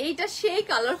দেখেন, এইটা সেই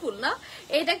কালারফুল না,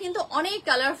 এটা কিন্তু অনেক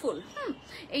কালারফুল।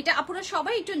 এইটা আপনারা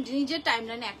সবাই একটু নিজের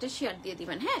টাইমলাইনে একটা শেয়ার দিয়ে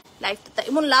দিবেন। হ্যাঁ, লাইকটা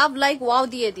এবং লাভ লাইক ওয়াও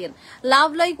দিয়ে দিন, লাভ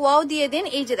লাইক ওয়াও দিয়ে দিন।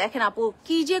 এই যে দেখেন আপু,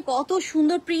 কি যে কত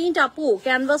সুন্দর প্রিন্ট আপু,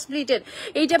 ক্যানভাস প্রিন্টেড।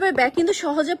 এই টাইপের ব্যাগ কিন্তু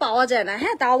সহজে পাওয়া যায় না।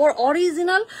 হ্যাঁ, তাও আবার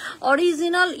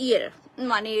অরিজিনাল ইয়ের,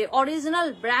 মানে অরিজিনাল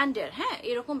ব্র্যান্ডের। হ্যাঁ,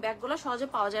 এরকম ব্যাগগুলো সহজে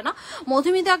পাওয়া যায় না।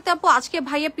 মধুমিতা আক্তার আপু, আজকে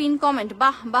ভাইয়া পিন কমেন্ট,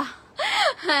 বাহ বাহ।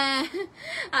 হ্যাঁ,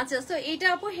 আচ্ছা, তো এটা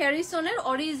আপু হ্যারিসনের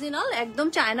অরিজিনাল একদম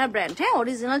চায়না ব্র্যান্ড। হ্যাঁ,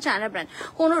 অরিজিনাল চায়না ব্র্যান্ড,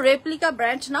 কোনো রেপ্লিকা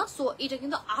ব্র্যান্ড না। সো এটা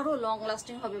কিন্তু আরো লং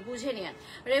লাস্টিং হবে, বুঝে নিন।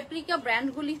 রেপ্লিকা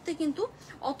ব্র্যান্ডগুলিতে কিন্তু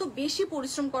অত বেশি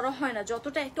পরিশ্রম করা হয় না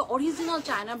যতটা একটা অরিজিনাল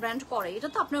চায়না ব্র্যান্ড করে। এটা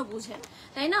তো আপনারা বুঝেন,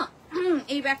 তাই না?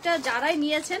 এই ব্যাগটা যারাই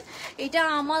নিয়েছেন, এটা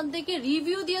আমাদেরকে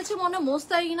রিভিউ দিয়েছে মনে হয়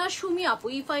মোস্তারিনা সুমি আপু,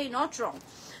 if I not wrong.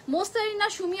 মোস্তারিনা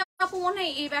Sumi আপু মনে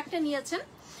হয় এই ব্যাগটা নিয়েছেন,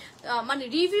 মানে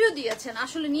রিভিউ দিয়েছেন।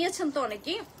 আসলে নিয়েছেন তো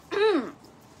অনেকেই।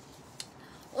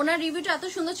 ওনার রিভিউটা এত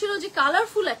সুন্দর ছিল যে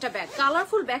কালারফুল একটা ব্যাগ।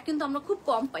 কালারফুল ব্যাগ কিন্তু আমরা খুব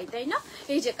কম পাই, তাই না?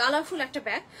 এই যে কালারফুল একটা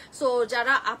ব্যাগ। সো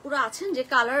যারা আপুরা আছেন যে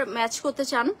কালার ম্যাচ করতে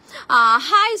চান,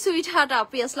 হাই সুইট হার্ট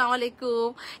আপু, আসসালামু আলাইকুম,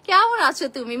 কেমন আছো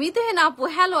তুমি? মিতেহেন আপু,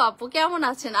 হ্যালো আপু, কেমন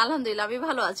আছেন? আলহামদুলিল্লাহ, আমি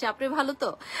ভালো আছি, আপনি ভালো তো?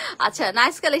 আচ্ছা,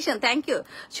 নাইস কালেকশন, থ্যাংক ইউ।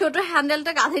 ছোট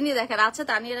হ্যান্ডেলটা কাঁধে নিয়ে দেখেন। আচ্ছা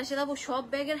তানিয়া রাশিদ আপু, সব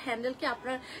ব্যাগের হ্যান্ডেল কি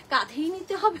আপনার কাঁধেই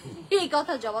নিতে হবে? এই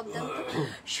কথা জবাব দেন তো।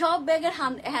 সব ব্যাগের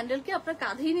হ্যান্ডেল কি আপনার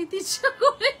কাঁধেই নিতে ইচ্ছা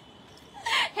করে?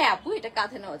 হ্যাঁ আপু, এটা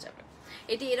কাঁধে নেওয়া যাবে।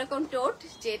 এটি এরকম টোট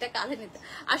যে এটা কাঁধে নিতে,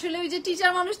 আসলে ওই যে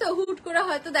টিচার মানুষ তো হুট করে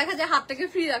হয়তো দেখা যায় হাতটাকে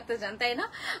ফ্রি রাখতে চান, তাই না?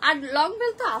 আর লং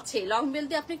বেল তো আছে, লং বেল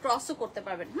দিয়ে আপনি ক্রসও করতে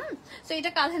পারবেন। তো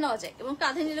এটা কাঁধে নেওয়া যায়, এবং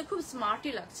কাঁধে নিলে খুব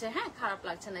স্মার্টই লাগছে। হ্যাঁ, খারাপ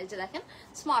লাগছে না। এই যে দেখেন,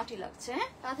 স্মার্টই লাগছে। হ্যাঁ,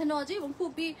 কাঁধে নেওয়া যায়, এবং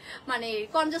খুবই মানে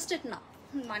কনজাস্টেড না,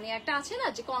 মানে একটা আছে না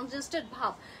যে কনজাস্টেড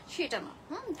ভাব, সেটা না।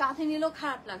 কাঁধে নিলেও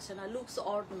খারাপ লাগছে না, লুকস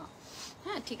অড না।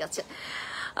 হ্যাঁ, ঠিক আছে।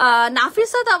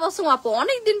 নাফিসা তাবাসুম আপু,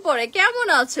 অনেকদিন পরে কেমন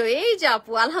আছো? এই যে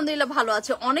আপু, আলহামদুলিল্লাহ ভালো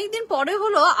আছো। অনেকদিন পরে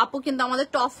হলো আপু কিন্তু আমাদের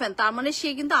টপ ফ্যান, তার মানে সে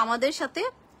কিন্তু আমাদের সাথে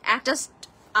অ্যাটাচড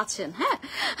আছেন। হ্যাঁ,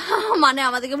 মানে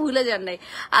আমাদেরকে ভুলে যান নাই।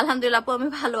 আলহামদুলিল্লাহ আপু, আমি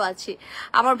ভালো আছি।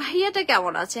 আমার ভাইয়াটা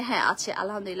কেমন আছে? হ্যাঁ আছে,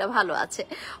 আলহামদুলিল্লাহ ভালো আছে।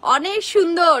 অনেক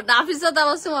সুন্দর নাফিসা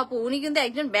তাবাসুম আপু, উনি কিন্তু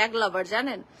একজন ব্যাগ লাভার,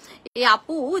 জানেন? এই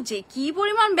আপু যে কি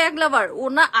পরিমাণ ব্যাগ লাভার,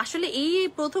 ওনা আসলে এই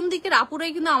প্রথম দিকের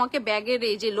আপুরাই কিন্তু আমাকে ব্যাগের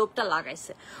এই যে লোভটা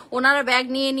লাগাইছে। ওনারা ব্যাগ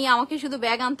নিয়ে নিয়ে আমাকে শুধু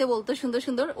ব্যাগ আনতে বলতো সুন্দর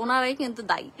সুন্দর, ওনারাই কিন্তু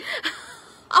দায়ী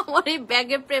আমার এই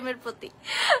ব্যাগের প্রেমের প্রতি।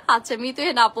 আচ্ছা,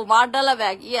 মিতুহেন আপু, মারডালা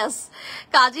ব্যাগ, ইয়েস।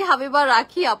 কাজী হাবিবা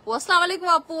রাখি আপু, আসসালামু আলাইকুম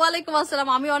আপু। ওয়ালাইকুম আসসালাম।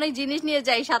 আমি অনেক জিনিস নিয়ে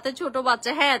যাই, সাথে ছোট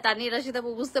বাচ্চা। হ্যাঁ, তানিয়া রাশিদ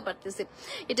আপু, বুঝতে পারতেছি।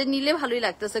 এটা নিলে ভালোই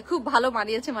লাগতেছে, খুব ভালো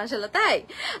মানিয়েছে মাশাআল্লাহ, তাই?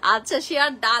 আচ্ছা, share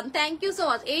done, thank you so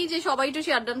much. এই যে সবাই একটু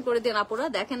শেয়ার ডান করে দেন আপুরা।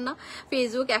 দেখেন না,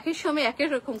 ফেসবুক একের সময় একের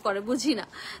রকম করে, বুঝি না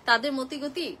তাদের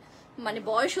মতিগতি। মানে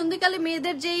বয়স সন্ধিকালে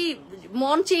মেয়েদের যেই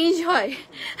মন চেঞ্জ হয়,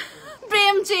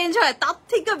 প্রেম চেঞ্জ হয়, তার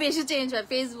থেকে বেশি চেঞ্জ হয়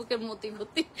ফেসবুকের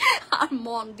মতিগতি আর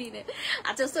মন দিনে।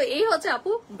 আচ্ছা, তো এই হচ্ছে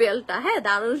আপু বেল্টটা। হ্যাঁ,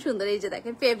 দারুণ সুন্দর। এই যে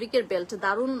দেখেন, ফেব্রিকের বেল্ট,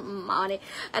 দারুণ, মানে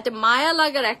একটা মায়া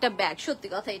লাগার একটা ব্যাগ। সত্যি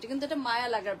কথা, এটা কিন্তু একটা মায়া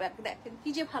লাগার ব্যাগ। দেখেন কি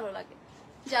যে ভালো লাগে,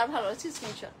 যার ভালো লাগছে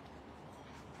স্ক্রিনশট।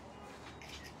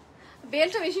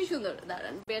 বেল্টটা বেশি সুন্দর।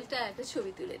 দাঁড়ান, বেল্টটা একটা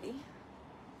ছবি তুলে দিই।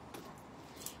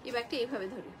 এই ব্যাগটা এইভাবে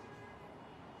ধরি,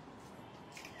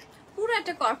 পুরো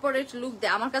একটা কর্পোরেট লুক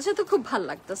দেয়, আমার কাছে তো খুব ভালো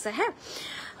লাগতেছে। হ্যাঁ,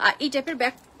 এই টাইপের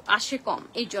ব্যাগ আসে কম,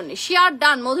 এই জন্য শেয়ার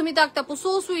ডান। মধুমিতা আক্তার আপু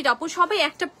সো সুইট আপু, সবাই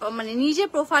একটা মানে নিজে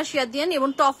প্রোফাইল শেয়ার দেন এবং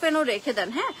টপ ফ্যানও রেখে দেন,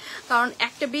 হ্যাঁ, কারণ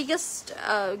একটা বিগেস্ট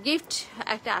গিফট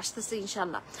একটা আসতেছে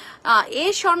ইনশাল্লাহ।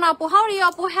 এই স্বর্ণা আপু হাউ আর ইউ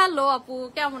আপু, হ্যালো আপু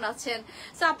কেমন আছেন?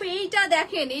 সো আপু এইটা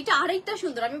দেখেন, এইটা আরেকটা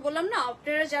সুন্দর, আমি বললাম না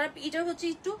আপনারা যারা, এটা হচ্ছে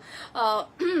একটু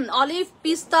অলিভ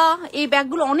পিস্তা, এই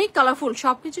ব্যাগগুলো অনেক কালারফুল,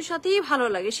 সবকিছুর সাথেই ভালো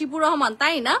লাগে। শিবুর রহমান,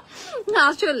 তাই না?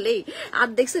 আসলেই। আর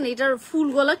দেখছেন এটার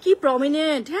ফুলগুলা কি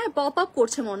প্রমিনেন্ট, হ্যাঁ, পপ আপ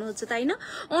করছে মনে হচ্ছে, তাই না?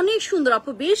 অনেক সুন্দর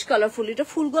আপু, বেশ কালারফুল। এটা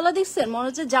ফুলগুলা দেখছেন, মনে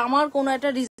হচ্ছে জামার কোনো একটা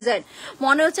ডিজাইন,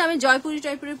 মনে হচ্ছে আমি জয়পুরি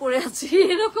টয়পুরি পরে আছি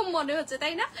এরকম মনে হচ্ছে,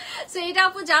 তাই না? তো এটা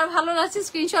আপু যার ভালো লাগছে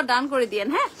স্ক্রিনশট ডান করে দিয়েন,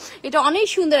 হ্যাঁ। এটা অনেক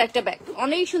সুন্দর একটা ব্যাগ,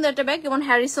 অনেক সুন্দর একটা ব্যাগ এবং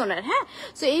হ্যারিসনের, হ্যাঁ।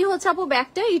 তো এই হচ্ছে আপু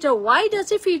ব্যাগটা, এটা ওয়াইড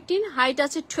আছে 15, হাইট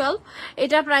আছে 12,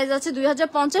 এটা প্রাইস আছে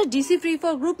 2050, DC free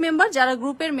for group member, যারা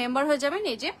গ্রুপের মেম্বার হয়ে যাবেন।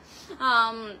 এই যে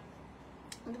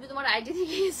তুমি তোমার আইডি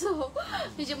থেকে এসো,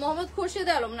 এই যে মোহাম্মদ খোরশেদ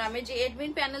আলম নামে যে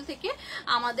এডমিন প্যানেল থেকে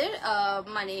আমাদের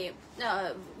মানে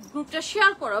গ্রুপটা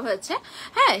শেয়ার করা হয়েছে,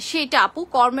 হ্যাঁ, সেটা আপু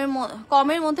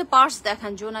কমের মধ্যে পার্স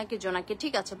দেখান জোনাকে,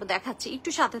 ঠিক আছে আপু দেখাচ্ছি, একটু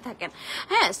সাথে থাকেন,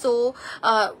 হ্যাঁ। সো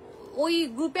ওই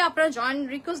গ্রুপে আপনারা জয়েন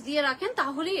রিকোয়েস্ট দিয়ে রাখেন,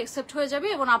 তাহলেই অ্যাকসেপ্ট হয়ে যাবে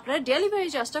এবং আপনারা ডেলিভারি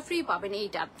চার্জটা ফ্রি পাবেন।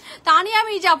 এইটা তা নিয়ে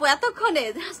আমি যাবো এতক্ষণে।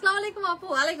 আসসালামু আলাইকুম আপু।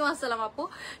 ওয়ালাইকুম আসসালাম আপু,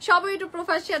 সবাই একটু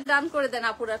প্রোফাইল শেয়ার ডান করে দেন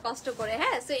আপুরা কষ্ট করে,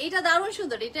 হ্যাঁ। সো এটা দারুণ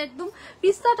সুন্দর, এটা একদম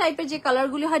পিস্তা টাইপের যে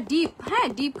কালারগুলি হয় ডিপ, হ্যাঁ,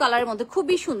 ডিপ কালারের মধ্যে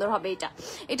খুবই সুন্দর হবে এটা।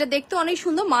 এটা দেখতে অনেক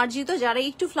সুন্দর, মার্জিত, যারা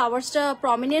একটু ফ্লাওয়ার্সটা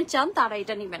প্রমিনেন্ট চান তারা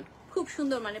এটা নেবেন। খুব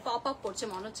সুন্দর, মানে পপ আপ করছে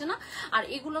মনে হচ্ছে না? আর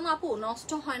এগুলো না আপু নষ্ট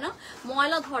হয় না,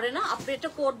 ময়লা ধরে না, আপনি এটা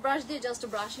কোট ব্রাশ দিয়ে জাস্ট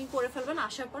ব্রাশিং করে ফেলবেন,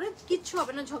 আসার পরে কিচ্ছু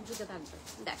হবে না, ঝকঝকে থাকবে।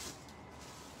 দেখেন,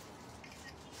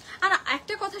 আর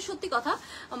একটা কথা, সত্যি কথা,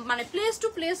 মানে প্লেস টু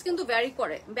প্লেস কিন্তু ভ্যারি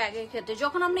করে ব্যাগের ক্ষেত্রে।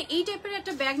 যখন আপনি এই টাইপের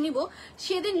একটা ব্যাগ নিব,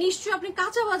 সেদিন নিশ্চয়ই আপনি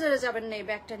কাঁচা বাজারে যাবেন না এই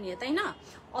ব্যাগটা নিয়ে, তাই না?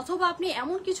 অথবা আপনি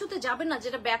এমন কিছুতে যাবেন না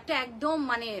যেটা ব্যাগটা একদম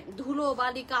মানে ধুলো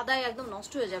বালি কাদায় একদম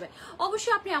নষ্ট হয়ে যাবে।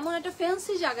 অবশ্যই আপনি এমন একটা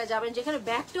ফ্যান্সি জায়গায় যাবেন যেখানে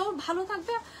ব্যাগটাও ভালো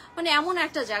থাকবে, মানে এমন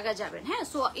একটা জায়গায় যাবেন, হ্যাঁ।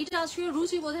 সো এটা আসলে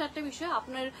রুচি বোধের একটা বিষয়,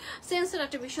 আপনার সেন্সের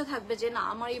একটা বিষয় থাকবে যে না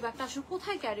আমার এই ব্যাগটা আসলে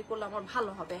কোথায় ক্যারি করলে আমার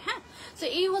ভালো হবে, হ্যাঁ। সো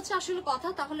এই হচ্ছে আসলে কথা।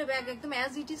 তাহলে ব্যাগ একদম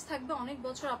অ্যাজ ইট ইজ থাকবে, অনেক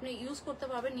বছর আপনি ইউজ করতে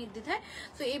পারবেন নির্দ্বিধায়।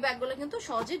 তো এই ব্যাগগুলো কিন্তু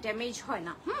সহজে ড্যামেজ হয়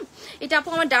না। এটা আপু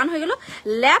আমার ডান হয়ে গেল।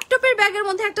 ল্যাপটপের ব্যাগের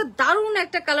মধ্যে একটা দারুণ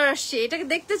একটা কালার আসছে, এটাকে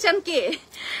দেখতে চান কে?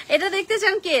 এটা দেখতে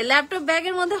চান কে? ল্যাপটপ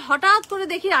ব্যাগের মধ্যে হঠাৎ করে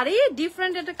দেখি আরে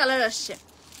ডিফারেন্ট একটা কালার আসছে,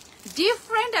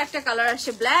 ডিফারেন্ট একটা কালার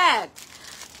আসছে, ব্ল্যাক।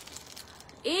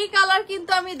 এই কালার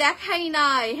কিন্তু আমি দেখাই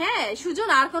নাই, হ্যাঁ। সুজন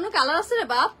আর কোনো কালার আছে রে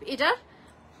বাপ এটার?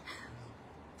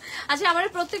 আচ্ছা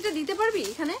আমার প্রত্যেকটা দিতে পারবি,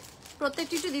 এখানে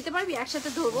প্রত্যেকটা একটু দিতে পারবি, একসাথে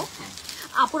ধরবো,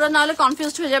 আপুরা নাহলে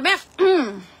কনফিউজড হয়ে যাবে।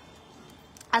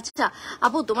 আচ্ছা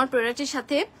আপু তোমার প্রোডাক্টের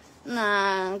সাথে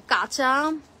কাঁচা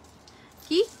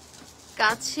কি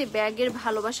কাছে ব্যাগের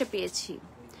ভালোবাসা পেয়েছি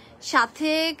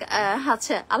সাথে,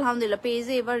 আচ্ছা আলহামদুলিল্লাহ,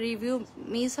 পেজে এবার রিভিউ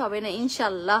মিস হবে না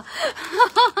ইনশাল্লাহ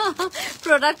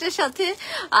প্রোডাক্টের সাথে।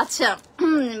 আচ্ছা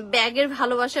ব্যাগের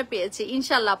ভালোবাসা পেয়েছি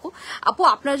ইনশাল্লাহ। আপু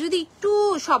আপনারা যদি একটু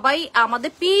সবাই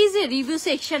আমাদের পেজে রিভিউ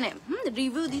সেকশনে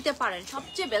রিভিউ দিতে পারেন,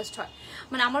 সবচেয়ে বেস্ট হয়।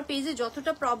 মানে আমার পেজে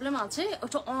যতটা প্রবলেম আছে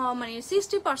ওটা মানে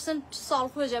 60%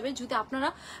 সলভ হয়ে যাবে যদি আপনারা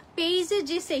পেজে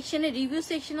যে সেকশনে রিভিউ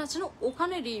সেকশন আছে না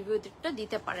ওখানে রিভিউটা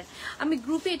দিতে পারেন। আমি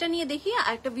গ্রুপে এটা নিয়ে দেখি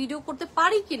একটা ভিডিও করতে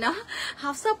পারি কিনা,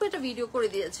 হাফসা আপু একটা ভিডিও করে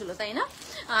দিয়েছিল, তাই না?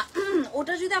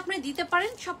 ওটা যদি আপনি দিতে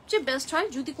পারেন সবচেয়ে বেস্ট হয়।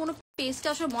 যদি কোনো পেজটা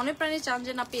আসলে মনে প্রাণে চান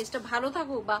যে না পেজটা ভালো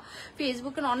থাকুক বা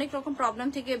ফেসবুকের অনেক রকম প্রবলেম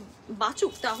থেকে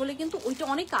বাঁচুক, তাহলে কিন্তু ওইটা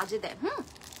অনেক কাজে দেয়।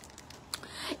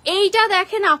 এইটা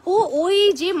দেখেন আপু, ওই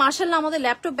যে মার্শাল্লাহ আমাদের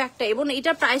ল্যাপটপ ব্যাগটা, এবং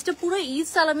এটার প্রাইসটা পুরো ঈদ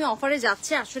সালামি অফারে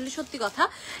যাচ্ছে। আসলে সত্যি কথা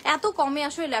এত কমে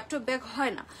আসলে ল্যাপটপ ব্যাগ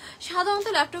হয় না। সাধারণত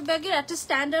ল্যাপটপ ব্যাগের একটা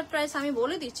স্ট্যান্ডার্ড প্রাইস আমি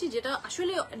বলে দিচ্ছি, যেটা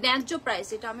আসলে ন্যায্য প্রাইস,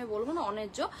 এটা আমি বলবো না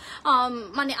অন্যায্য,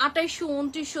 মানে 2800,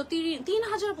 2900,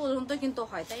 3000 পর্যন্ত কিন্তু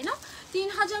হয়, তাই না?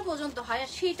 3000 পর্যন্ত হয়,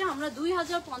 আর সেটা আমরা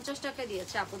 2050 টাকা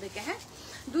দিয়েছি আপনাদেরকে, হ্যাঁ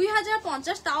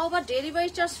 2050, তাও আবার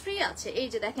ডেলিভারি চার্জ ফ্রি আছে। এই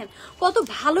যে দেখেন কত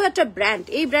ভালো একটা ব্র্যান্ড,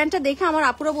 এই ব্র্যান্ডটা দেখে আমার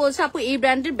আপুরা বলছে আপু এই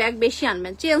ব্র্যান্ডের ব্যাগ বেশি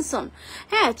আনবেন। চেনসন,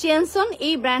 হ্যাঁ চেনসন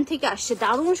এই ব্র্যান্ড থেকে আসছে,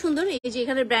 দারুণ সুন্দর। এই যে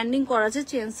এখানে ব্র্যান্ডিং করা আছে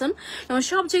চেনসন, এবং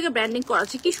সব জায়গায় ব্র্যান্ডিং করা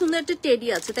আছে, কি সুন্দর একটা টেডি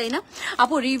আছে, তাই না?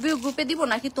 আপু রিভিউ গ্রুপে দিব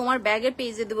নাকি তোমার ব্যাগের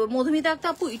পেজে দেবো? মধুমিতা আক্তার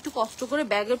আপু একটু কষ্ট করে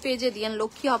ব্যাগের পেজে দিয়েন,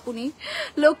 লক্ষ্মী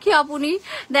আপুনি।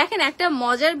 দেখেন একটা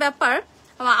মজার ব্যাপার,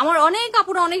 আমার অনেক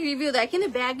আপুরা অনেক রিভিউ দেয়, কিন্তু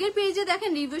ব্যাগের পেজে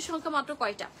দেখেন রিভিউ সংখ্যা মাত্র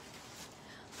কয়টা,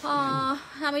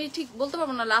 আমি ঠিক বলতে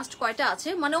পারবো না লাস্ট কয়টা আছে।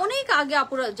 মানে অনেক আগে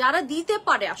আপুরা যারা দিতে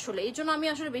পারে আসলে, এই জন্য আমি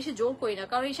আসলে বেশি জোর করি না,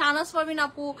 কারণ এই শাহনাজ পারভিন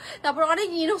আপু, তারপর অনেক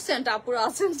ইনোসেন্ট আপুরা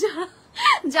আছেন যারা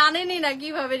জানেনই না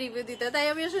কিভাবে রিভিউ দিতে, তাই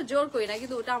আমি আসলে জোর করি না,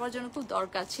 কিন্তু ওটা আমার জন্য খুব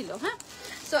দরকার ছিল, হ্যাঁ।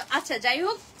 তো আচ্ছা যাই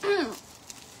হোক,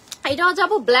 এটাও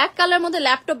যাবো ব্ল্যাক কালার মধ্যে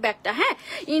ল্যাপটপ ব্যাগটা, হ্যাঁ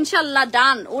ইনশাল্লাহ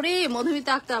ডান। ওরে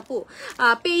মধুমিতা আক্তার আপু,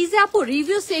 পেজে আপু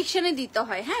রিভিউ সেকশনে দিতে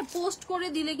হয়, হ্যাঁ পোস্ট করে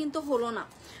দিলে কিন্তু হলো না।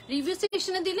 রিভিউ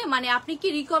সেকশনে দিলে মানে আপনি কি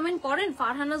রিকমেন্ড করেন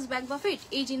ফারহানাস ব্যাগ বাফেট,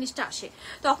 এই জিনিসটা আসে।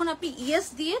 তখন আপনি ইয়েস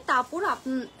দিয়ে তারপর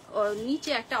আপনি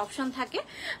নিচে একটা অপশন থাকে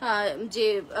যে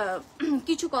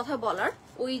কিছু কথা বলার,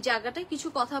 ওই জায়গাটায় কিছু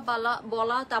কথা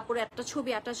বলা তারপরে একটা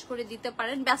ছবি অ্যাটাচ করে দিতে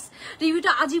পারেন, ব্যাস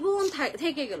রিভিউটা আজীবন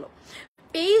থেকে গেল।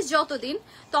 পেজ যতদিন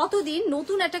ততদিন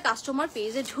নতুন একটা কাস্টমার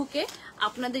পেজে ঢুকে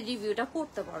আপনাদের রিভিউটা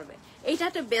পড়তে পারবে। এইটা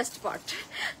একটা বেস্ট পার্ট,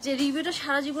 যে রিভিউটা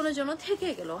সারা জীবনের জন্য থেকে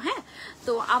গেল, হ্যাঁ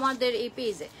তো আমাদের এই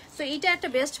পেজে। তো এইটা একটা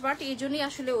বেস্ট পার্ট, এই জন্যই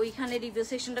আসলে ওইখানে রিভিউ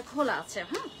সেকশনটা খোলা আছে।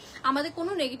 হ্যাঁ আমাদের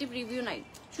কোনো নেগেটিভ রিভিউ নাই,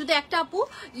 শুধু একটা আপু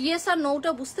ইয়েস আর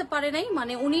নোটা বুঝতে পারে নাই,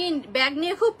 মানে উনি ব্যাগ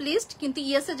নিয়ে খুব প্লিজড কিন্তু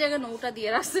ইয়েস এর জায়গায় নোটা দিয়ে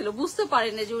রাখছিল, বুঝতে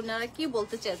পারেন যে উনারা কি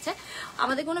বলতে চেয়েছে।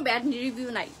 আমাদের কোনো ব্যাড রিভিউ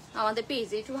নাই আমাদের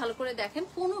পেজে, একটু ভালো করে দেখেন,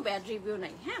 কোনো ব্যাড রিভিউ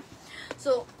নাই। হ্যাঁ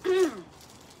সো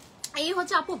এই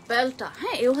হচ্ছে আপু বেলটা,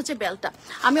 হ্যাঁ এই হচ্ছে বেলটা।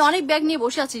 আমি অনেক ব্যাগ নিয়ে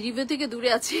বসে আছি, রিভিউ থেকে দূরে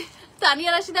আছি।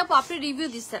 তানিয়া রাশিদ আপু আপনি রিভিউ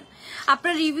দিচ্ছেন,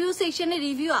 আপনার রিভিউ সেকশনে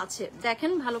রিভিউ আছে,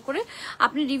 দেখেন ভালো করে,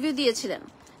 আপনি রিভিউ দিয়েছিলেন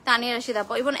তানিয়া রাশিদ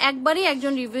আপু, এবং একবারই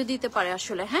একজন রিভিউ দিতে পারে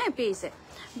আসলে, হ্যাঁ পেজে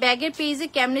ব্যাগের পেজে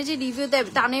কেমনে যে রিভিউ দেয়।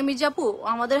 তানিয়া মির্জা আপু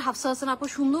আমাদের হাফসা হাসান আপু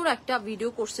সুন্দর একটা ভিডিও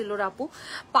করছিল আপু,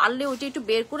 পারলে ওটা একটু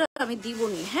বের করে আমি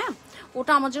দিবনি, হ্যাঁ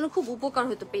ওটা আমার জন্য খুব উপকার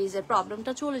হতো, পেজের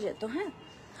প্রবলেমটা চলে যেত। হ্যাঁ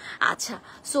আচ্ছা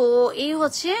সো এই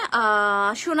হচ্ছে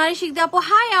সোনারি শিখদে আপু,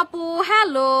 হাই আপু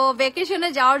হ্যালো, ভ্যাকেশনে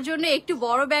যাওয়ার জন্য একটু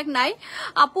বড় ব্যাগ নাই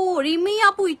আপু। রিমি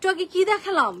আপু একটু আগে কি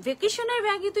দেখালাম, ভ্যাকেশনের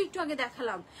ব্যাগই তো একটু আগে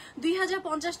দেখালাম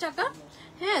 2050 টাকা,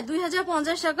 হ্যাঁ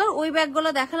 2050 টাকার ওই ব্যাগগুলো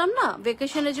দেখালাম না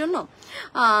ভ্যাকেশনের জন্য।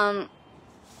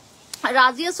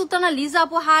 রাজিয়া সুলতানা লিজা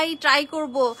আপু হাই, ট্রাই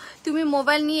করব, তুমি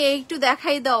মোবাইল নিয়ে একটু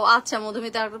দেখাই দাও। আচ্ছা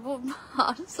মধুমিতা আপু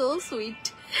সো সুইট,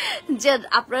 যে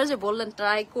আপনারা যে বললেন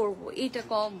ট্রাই করব, এইটা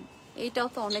কম, এইটাও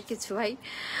তো অনেক কিছু ভাই।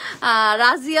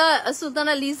 রাজিয়া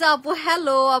সুলতানা লিজা আপু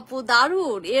হ্যালো আপু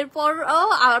দারুন, এরপর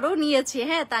আরো নিয়েছি,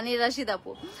 হ্যাঁ তানির রাশিদ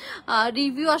আপু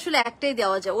রিভিউ আসলে একটাই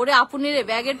দেওয়া যায়, ওরে আপুনের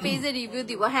ব্যাগের পেজে রিভিউ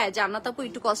দিব। হ্যাঁ জান্নাত আপু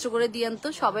একটু কষ্ট করে দিয়েন তো,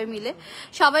 সবাই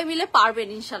মিলে পারবেন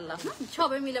ইনশাল্লাহ,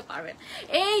 সবাই মিলে পারবেন।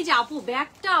 এই যে আপু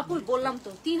ব্যাগটা আপু বললাম তো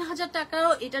 3000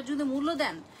 টাকারও এটার যদি মূল্য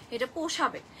দেন এটা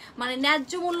পোষাবে, মানে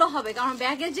ন্যায্য মূল্য হবে, কারণ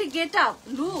ব্যাগের যে গেট আপ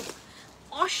লুক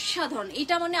অসাধারণ,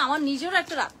 এটা মানে আমার নিজেরও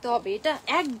একটা রাখতে হবে, এটা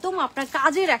একদম আপনার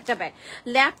কাজের একটা ব্যাগ।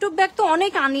 ল্যাপটপ ব্যাগ তো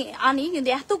অনেক আনি কিন্তু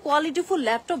এত কোয়ালিটিফুল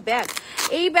ল্যাপটপ ব্যাগ,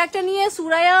 এই ব্যাগটা নিয়ে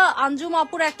সুরাইয়া আঞ্জুম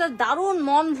আপুর একটা দারুণ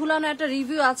মন ভুলানো একটা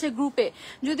রিভিউ আছে গ্রুপে,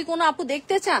 যদি কোনো আপু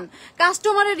দেখতে চান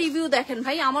কাস্টমারের রিভিউ দেখেন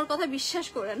ভাই, আমার কথা বিশ্বাস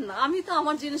করেন না, আমি তো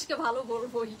আমার জিনিসকে ভালো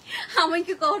বলবোই, আমি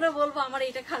কি কখনো বলবো আমার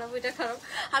এটা খারাপ এটা খারাপ,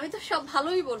 আমি তো সব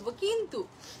ভালোই বলবো, কিন্তু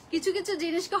কিছু কিছু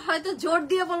জিনিসকে হয়তো জোর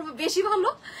দিয়ে বলবো বেশি ভালো,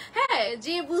 হ্যাঁ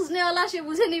যে বুঝনেওয়ালা সে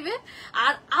বুঝে নিবে।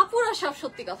 আর আপুরা সব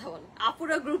সত্যি কথা বলে,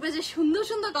 আপুরা গ্রুপে যে সুন্দর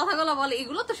সুন্দর কথাগুলো বলে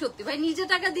এগুলো তো সত্যি ভাই, নিজে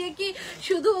টাকা দিয়ে কি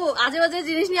শুধু আজে বাজে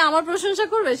জিনিস নিয়ে আমার প্রশংসা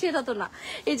করবে সেটা তো না।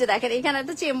 এই যে দেখেন এখানে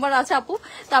একটা চেম্বার আছে আপু,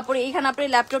 তারপরে এখানে আপনি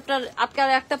ল্যাপটপটা আটকা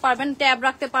রাখতে পারবেন, ট্যাব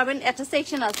রাখতে পারবেন, একটা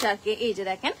সেকশন আছে আর কি, এই যে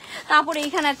দেখেন, তারপরে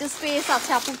এখানে একটা স্পেস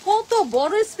আছে আপু, কত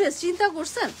বড় স্পেস চিন্তা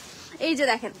করছেন, এই যে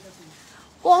দেখেন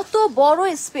কত বড়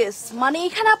স্পেস, মানে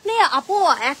এখানে আপনি আপু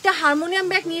একটা হারমোনিয়াম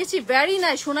ব্যাগ নিয়েছি, ভেরি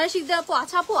নাইস সোনার শিখতে আপু।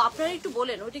 আচ্ছা আপু আপনারা একটু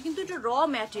বলেন, ওটা কিন্তু একটু র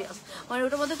ম্যাটেরিয়ালস, মানে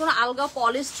ওটার মধ্যে কোনো আলগা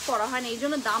পলিশ করা হয় না, এই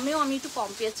জন্য দামেও আমি একটু কম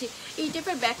পেয়েছি। এই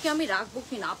টাইপের ব্যাগকে আমি রাখবো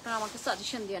কিনা আপনারা আমাকে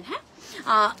সাজেশন দিন। হ্যাঁ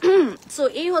সো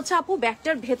এই হচ্ছে আপু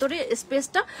ব্যাগটার ভেতরে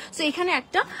স্পেসটা, সো এখানে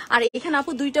একটা আর এখানে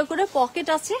আপু দুইটা করে পকেট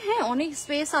আছে, হ্যাঁ অনেক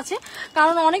স্পেস আছে,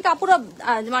 কারণ অনেক আপুরা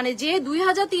মানে যে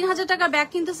 2000-3000 টাকার ব্যাগ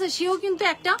কিনতেছে সেও কিন্তু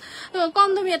একটা কম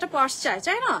দামি একটা পার্স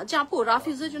চায় না, যে আপু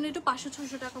রাফিজের জন্য একটু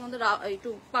 500-600 টাকার মধ্যে একটু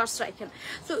পার্স রাখেন,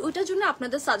 তো ওইটার জন্য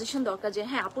আপনাদের সাজেশন দরকার, যে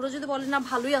হ্যাঁ আপুরা যদি বলেন না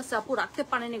ভালোই আছে আপু রাখতে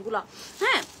পারেন এগুলা,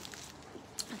 হ্যাঁ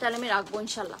তাহলে আমি রাখবো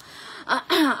ইনশাল্লাহ।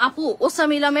 আপু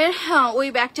ওসামিলামের ওই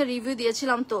ব্যাগটা রিভিউ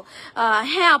দিয়েছিলাম তো,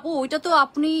 হ্যাঁ আপু ওইটা তো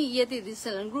আপনি ইয়েতে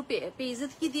দিয়েছিলেন গ্রুপে, পেজে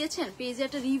কি দিয়েছেন, পেজে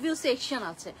একটা রিভিউ সেকশন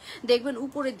আছে দেখবেন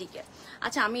উপরের দিকে।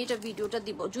 আচ্ছা আমি এটা ভিডিওটা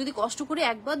দিব, যদি কষ্ট করে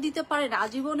একবার দিতে পারেন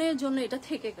আজীবনের জন্য এটা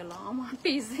থেকে গেল আমার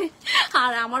পেজে,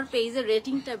 আর আমার পেজের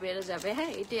রেটিংটা বেড়ে যাবে,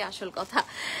 হ্যাঁ এটাই আসল কথা।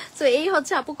 তো এই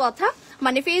হচ্ছে আপু কথা,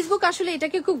 মানে ফেসবুক আসলে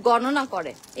এটাকে খুব গণনা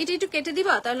করে, এটা একটু কেটে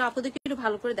দিবা তাহলে আপুদেরকে একটু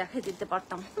ভালো করে দেখাই দিতে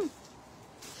পারতাম।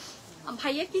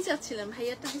 ভাইয়া কি চাচ্ছিলেন,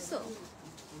 ভাইয়াটা দিছো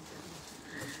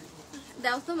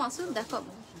দাও তো মাসুদ দেখো।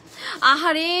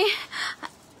 আহারে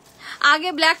আগে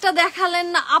ব্ল্যাকটা দেখালেন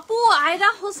না আপু, আয়রা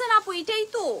হোসেন আপু এটাই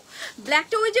তো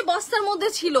ব্ল্যাকটা ওই যে বস্তার মধ্যে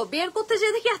ছিল, বের করতে যে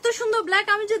দেখি এত সুন্দর ব্ল্যাক,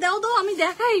 আমি যে দাও আমি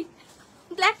দেখাই,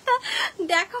 ব্ল্যাকটা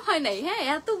দেখা হয় নাই। হ্যাঁ,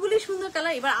 এতগুলি সুন্দর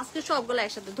কালার। এবার আজকে সবগুলো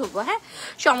একসাথে ধরবো। হ্যাঁ,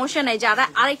 সমস্যা নাই। যারা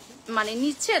আরেক মানে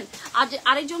নিচ্ছেন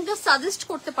আরেকজনকে সাজেস্ট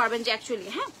করতে পারবেন যে অ্যাকচুয়ালি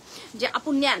হ্যাঁ যে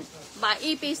আপু নেন বা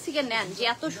এই পেজ থেকে নেন যে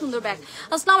এত সুন্দর ব্যাগ।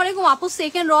 আসসালামু আলাইকুম আপু,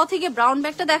 সেকেন্ড র থেকে ব্রাউন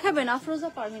ব্যাগটা দেখাবেন আফরোজা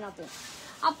পারমিন আপু?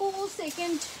 আপু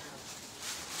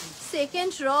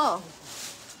সেকেন্ড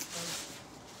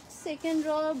র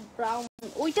ব্রাউন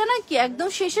ওইটা নাকি একদম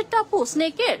শেষেরটা আপু?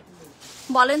 স্নেকের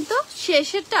বলেন তো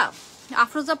শেষেরটা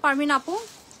আফরোজা পারমিন আপু?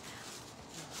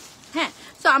 হ্যাঁ,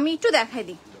 তো আমি একটু দেখাই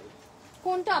দিই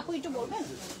কোনটা আপু একটু বলবেন।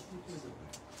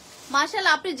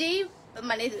 মাশাআল্লাহ, আপনি যেই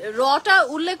মানে রটা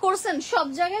উল্লেখ করছেন সব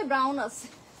জায়গায় ব্রাউন আছে,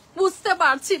 বুঝতে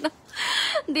পারছি না।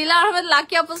 দিলা আহমেদ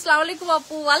লাকি আপু, আসসালামু আলাইকুম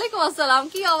আপু। ওয়ালাইকুম আসসালাম,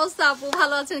 কি অবস্থা আপু,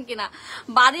 ভালো আছেন কিনা?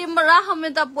 বারিমরা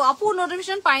আহমেদ আপু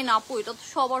নোটিফিকেশন পাই না আপু, এটা তো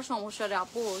সবার সমস্যা রে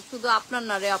আপু, শুধু আপনার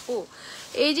না রে আপু।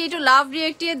 এই যে একটু লাভ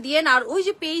রিয়েক্ট দিয়েন, আর ওই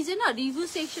যে পেজে না রিভিউ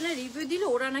সেকশনে রিভিউ দিলে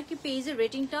ওরা নাকি পেজের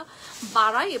রেটিংটা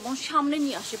বাড়ায় এবং সামনে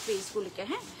নিয়ে আসে পেজগুলিকে।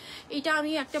 হ্যাঁ, এটা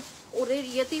আমি একটা ওদের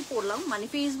ইয়েতেই পড়লাম, মানে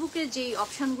ফেসবুকের যে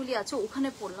অপশনগুলি আছে ওখানে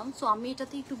পড়লাম। সো আমি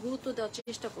এটাতে একটু গুরুত্ব দেওয়ার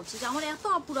চেষ্টা করছি যে আমার এত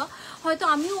আপুরা হয়তো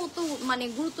আমিও অত মানে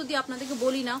গুরুত্ব দিয়ে আপনাদেরকে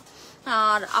বলি না,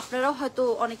 আর আপনারাও হয়তো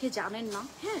অনেকে জানেন না।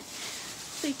 হ্যাঁ,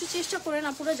 তো একটু চেষ্টা করেন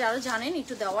আপুরা যারা জানেন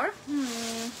একটু দেওয়ার।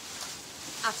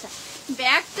 আচ্ছা,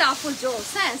 ব্যাগটা আপু জোস।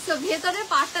 হ্যাঁ, সো ভেতরের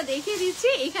পার্টটা দেখিয়ে দিচ্ছি।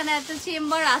 এখানে একটা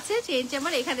চেম্বার আছে, চেইন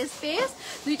চেম্বার, এখানে স্পেস,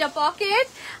 দুইটা পকেট,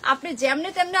 আপনি যেমনে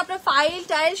তেমনি আপনার ফাইল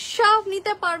টাইল সব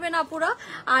নিতে পারবেন আপুরা।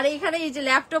 আর এখানে এই যে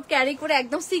ল্যাপটপ ক্যারি করে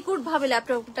একদম সিকিউর ভাবে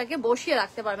ল্যাপটপটাকে বসিয়ে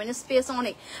রাখতে পারবেন, স্পেস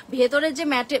অনেক। ভেতরে যে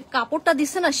ম্যাটে কাপড়টা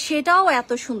দিচ্ছে না সেটাও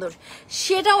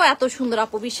এত সুন্দর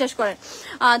আপু, বিশ্বাস করেন।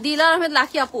 দিলা আহমেদ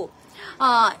লাকি আপু,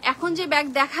 এখন যে ব্যাগ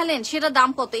দেখালেন সেটা দাম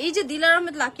কত? এই যে দিলার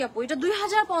আহমেদ লাকি আপু, এটা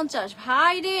 2050।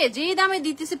 ভাই রে, যেই দামে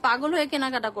দিতেছি পাগল হয়ে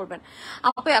কেনাকাটা করবেন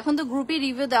আপু। এখন তো গ্রুপে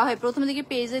রিভিউ দেওয়া হয়, প্রথম দিকে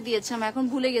পেজে দিয়েছিলাম, এখন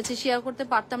ভুলে গেছি, শেয়ার করতে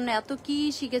পারতাম না। এত কি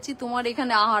শিখেছি তোমার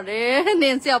এখানে। আহারে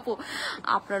নেন্সি আপু,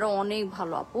 আপনারা অনেক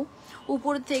ভালো আপু।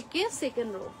 উপর থেকে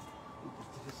সেকেন্ড রো,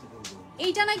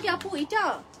 এইটা নাকি আপু? এটা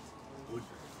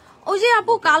ওই যে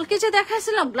আপু কালকে যে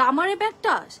দেখাইছিলাম গ্ল্যামারের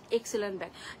ব্যাগটা, এক্সেলেন্ট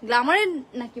ব্যাগ। গ্ল্যামারের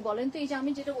নাকি বলেন তো? এই যে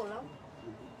আমি যেটা বললাম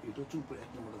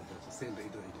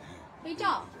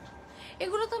এটা,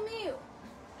 এগুলো তো আমি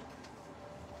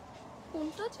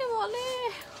কোনটা যে বলে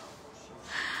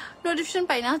নোটিফিকেশন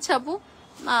পাই না। আচ্ছা আপু,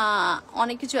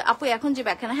 অনেক কিছু আপু এখন যে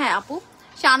ব্যাখ্যা। হ্যাঁ আপু,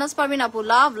 শাহনাজ পারভিন আপু,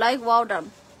 love like wow done,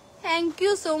 thank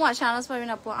you so much Shahnaz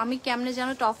Parvin আপু। আমি কেমনে যেন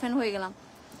টপ ফ্যান হয়ে গেলাম।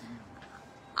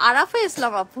 আরাফা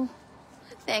ইসলাম আপু,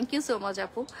 থ্যাংক ইউ সো মাচ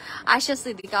আপু। আয়শা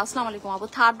সিদ্দিকা, আসসালামু আলাইকুম আপু।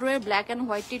 থার্ড রো এর ব্ল্যাক এন্ড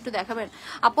হোয়াইট একটু দেখাবেন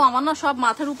আপু? আমার না সব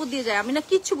মাথার উপর দিয়ে যায়, আমি না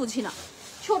কিচ্ছু বুঝি না।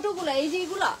 ছোটগুলা, এই যে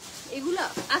এগুলা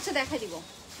আচ্ছা দেখা দিব।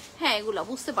 হ্যাঁ, এগুলা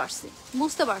বুঝতে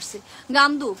পারছি।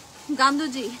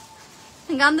 গান্ধুজি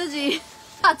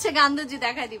আচ্ছা, গান্ধুজি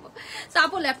দেখাই দিব।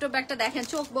 আপু ল্যাপটপ ব্যাগটা দেখেন,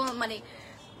 চোখ মানে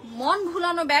মন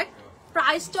ভুলানো ব্যাগ,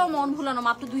 প্রাইসটাও মন ভুলানো,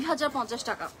 মাত্র 2050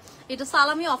 টাকা। এটা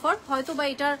সালামি অফার, হয়তো বা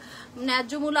এটার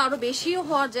ন্যায্য মূল্য আরো বেশিও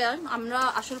হওয়া যায়, আমরা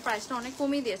আসলে প্রাইসটা অনেক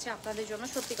কমিয়ে দিয়েছি আপনাদের জন্য,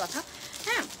 সত্যি কথা।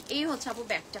 হ্যাঁ, এই হচ্ছে আপু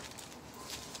ব্যাগটা।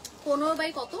 15 বাই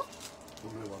কত?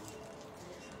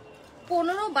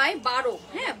 15x12।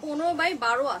 হ্যাঁ,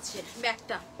 15x12 আছে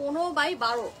ব্যাগটা,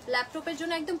 15x12। ল্যাপটপের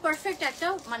জন্য একদম পারফেক্ট একটা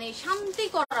মানে শান্তি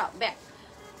করা ব্যাগ।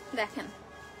 দেখেন,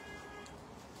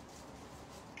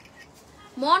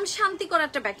 মন শান্তি করা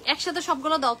একটা ব্যাগ। একসাথে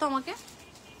সবগুলো দাও তো আমাকে,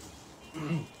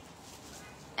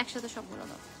 একসাথে সবগুলো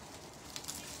দাও।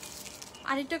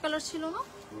 আরেকটা কালার ছিল না,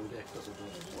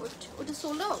 ওটা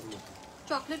সোলো,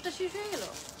 চকলেটটা শেষ হয়ে গেল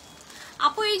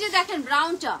আপু। এই যে দেখেন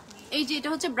ব্রাউনটা, এই যে এটা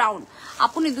হচ্ছে ব্রাউন।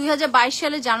 আপনি 2022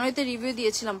 সালে জানুয়ারিতে রিভিউ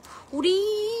দিয়েছিলাম। উড়ি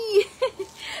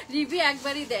রিভিউ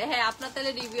একবারই দেয়। হ্যাঁ, আপনার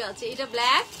তাহলে রিভিউ আছে। এটা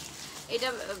ব্ল্যাক, এটা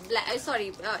সরি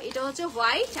এটা হচ্ছে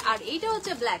হোয়াইট, আর এইটা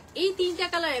হচ্ছে ব্ল্যাক। এই তিনটা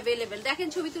কালার অ্যাভেলেবেল। দেখেন,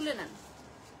 ছবি তুলে নেন।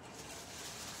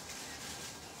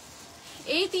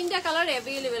 এই তিনটা কালার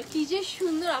অ্যাভেলেবেল। কি যে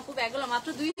সুন্দর আপু ব্যাগগুলো, মাত্র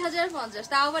 2050,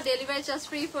 তাও আবার delivery charge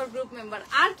free for group member.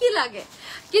 আর কি লাগে?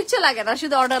 কিচ্ছু লাগে না,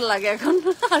 শুধু অর্ডার লাগে এখন,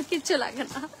 আর কিচ্ছু লাগে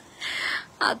না।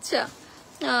 আচ্ছা,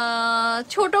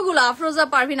 ছোটগুলো আফরোজা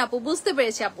পারভিন আপু, বুঝতে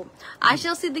পেরেছি আপু।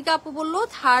 আয়শা সিদ্দিকা আপু বললো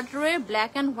থার্ড রো এর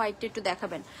ব্ল্যাক এন্ড হোয়াইট একটু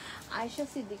দেখাবেন। আয়শা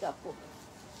সিদ্দিকা আপু,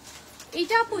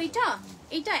 এইটা আপু,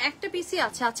 এইটা একটা পিসি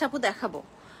আছে। আচ্ছা আপু দেখাবো।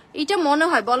 এটা মনে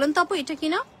হয়, বলেন তো আপু এটা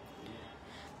কিনা?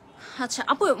 আচ্ছা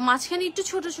আপু, মাঝখানে একটু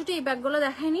ছোট ছোট এই ব্যাগগুলো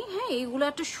দেখায়নি। হ্যাঁ, এইগুলো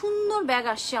একটা সুন্দর ব্যাগ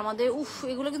আসছে আমাদের। উফ,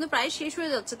 এগুলো কিন্তু প্রায় শেষ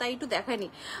হয়ে যাচ্ছে, তাই একটু দেখায়নি।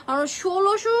 আর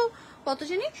 1600 কত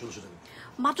জানি,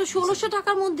 মাত্র 1600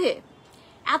 টাকার মধ্যে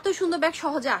এত সুন্দর ব্যাগ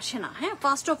সহজে আসে না। হ্যাঁ,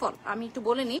 ফার্স্ট অফ অল আমি একটু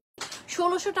বলে নিই,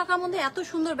 1600 টাকার মধ্যে এত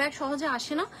সুন্দর ব্যাগ সহজে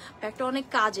আসে না। ব্যাগটা অনেক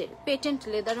কাজের, পেটেন্ট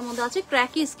লেদারের মধ্যে আছে,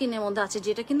 ক্র্যাকি স্কিনের মধ্যে আছে,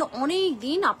 যেটা কিন্তু অনেক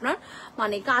দিন আপনার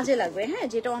মানে কাজে লাগবে। হ্যাঁ,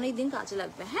 যেটা অনেক দিন কাজে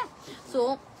লাগবে। হ্যাঁ, সো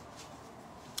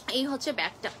এই হচ্ছে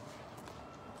ব্যাগটা।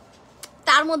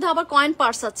 তার মধ্যে আবার কয়েন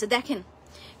পার্স আছে, দেখেন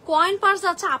কয়েন পার্স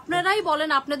আছে। আপনারাই বলেন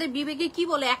আপনাদের বিবেকে কি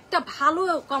বলে একটা ভালো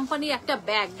কোম্পানির একটা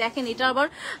ব্যাগ। দেখেন এটা আবার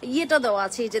ইয়েটা দেওয়া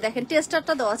আছে, এই যে দেখেন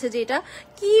টেস্টারটা দেওয়া আছে যে এটা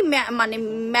কি মানে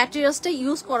ম্যাটেরিয়ালসটা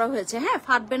ইউজ করা হয়েছে। হ্যাঁ,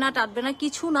 ফাটবে না টাটবে না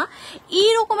কিছু না,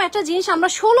 এইরকম একটা জিনিস আমরা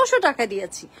 1600 টাকা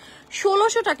দিয়েছি।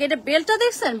 1600 টাকা। এটা বেলটা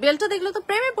দেখছেন, বেলটা দেখলে তো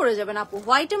প্রেমে পড়ে যাবেন আপু।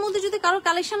 হোয়াইটের মধ্যে যদি কারোর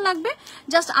কালেকশন লাগবে,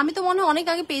 জাস্ট আমি তো মনে হয় অনেক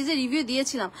আগে পেজে রিভিউ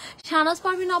দিয়েছিলাম। শাহনাজ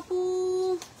পারভিন আপু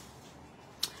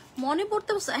মনে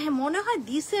পড়তে, হ্যাঁ মনে হয়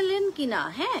দিছিলেন কিনা।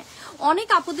 হ্যাঁ, অনেক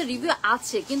আপুদের রিভিউ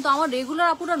আছে, কিন্তু আমার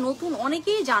রেগুলার আপুরা নতুন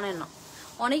অনেকেই জানেন না,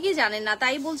 অনেকেই জানেন না।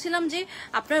 তাই বলছিলাম যে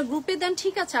আপনার গ্রুপে দেন,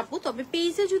 ঠিক আছে আপু, তবে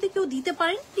পেজে যদি কেউ দিতে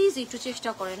পারেন প্লিজ একটু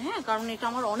চেষ্টা করেন। হ্যাঁ, কারণ এটা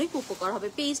আমার অনেক উপকার হবে,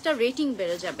 পেজটা রেটিং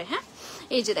বেড়ে যাবে। হ্যাঁ,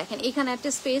 এই যে দেখেন এখানে একটা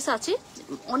স্পেস আছে,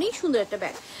 অনেক সুন্দর একটা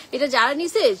ব্যাগ। এটা যারা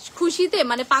নিছে খুশিতে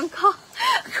মানে পাংখা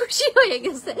খুশি হয়ে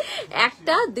গেছে।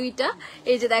 একটা দুইটা,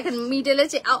 এই যে দেখেন মিডলে।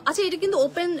 আচ্ছা, এটা কিন্তু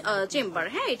ওপেন চেম্বার।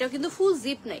 হ্যাঁ, এটা কিন্তু ফুল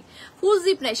জিপ নাই, ফুল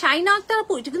জিপ নাই। শাইনা আক্তার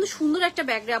আপু, এটা কিন্তু সুন্দর একটা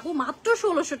ব্যাগ রে আপু, মাত্র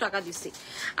 1600 টাকা দিচ্ছি।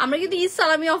 আমরা কিন্তু ঈদ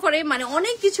সালামি অফারে মানে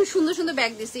অনেক কিছু সুন্দর সুন্দর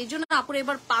ব্যাগ দিচ্ছি, এই জন্য আপুর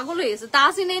এবার পাগল হয়ে গেছে।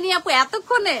 তাহসিন এনি আপু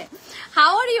এতক্ষণে,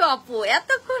 হাউ আর ইউ আপু,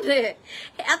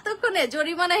 এতক্ষণে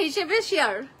জরিমানা হিসেবে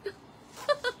শেয়ার।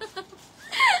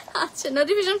 আচ্ছা,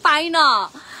 নোটিফিকেশন পাই না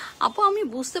আপু, আমি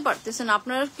বুঝতে পারতেছি না।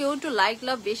 আপনারা কেউ একটু লাইক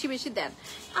লাভ বেশি বেশি দেন,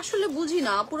 আসলে বুঝি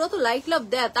না। আপুরা তো লাইক লাভ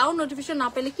দেয়, তাও নোটিফিকেশন না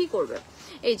পেলে কি করবে।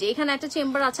 এই যে এখানে একটা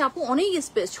চেম্বার আছে আপু, অনেক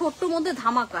স্পেস, ছোট্ট মধ্যে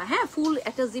ধামাকা। হ্যাঁ, ফুল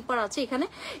একটা জিপার আছে এখানে।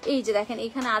 এই যে দেখেন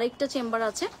এখানে আরেকটা চেম্বার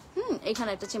আছে। এখানে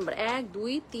একটা চেম্বার, 1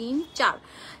 2 3 4,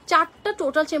 চারটা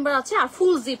টোটাল চেম্বার আছে, আর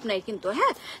ফুল জিপ নাই কিন্তু।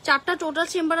 হ্যাঁ, চারটা টোটাল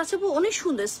চেম্বার আছে। অনেক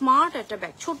সুন্দর স্মার্ট একটা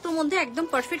ব্যাগ, ছোট্ট মধ্যে একদম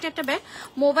পারফেক্ট একটা ব্যাগ।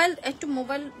 মোবাইল, একটু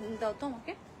মোবাইল দাও তো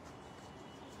আমাকে,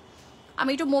 আমি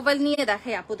একটু মোবাইল নিয়ে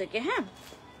দেখাই আপুদেরকে। হ্যাঁ,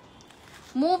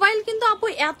 মোবাইল কিন্তু আপু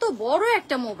এত বড়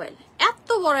একটা মোবাইল, এত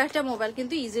বড় একটা মোবাইল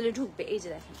কিন্তু ইজিলি ঢুকবে। এই যে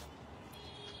দেখেন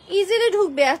ইজিলি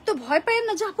ঢুকবে, এত ভয় পাই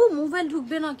না যে আপু মোবাইল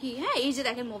ঢুকবে নাকি। হ্যাঁ, এই যে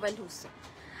দেখেন মোবাইল ঢুকছে,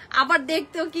 আবার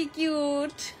দেখতেও কি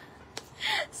কিউট।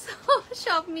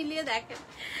 সব মিলিয়ে দেখেন।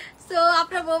 তো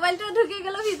আপনার মোবাইলটা ঢুকে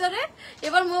গেল ভিতরে,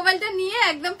 এবার মোবাইলটা নিয়ে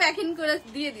একদম প্যাকিং করে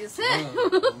দিয়ে দিয়েছে।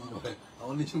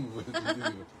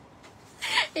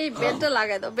 এই বেলটা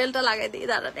লাগাই দাও, বেলটা লাগাই দিই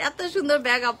দাঁড়ান। এত সুন্দর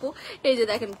ব্যাগ আপু, এই যে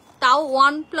দেখেন, তাও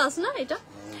OnePlus না এটা।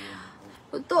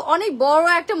 তো অনেক বড়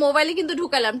একটা মোবাইলে কিন্তু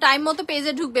ঢুকালাম, টাইম মতো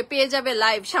পেজে ঢুকবে, পেয়ে যাবে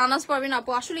লাইভ। শাহনাজ পারবেন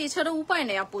আপু, আসলে এছাড়া উপায়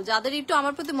নেই আপু, যাদের একটু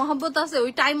আমার প্রতি মহব্বত আছে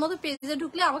ওই টাইম মতো পেজে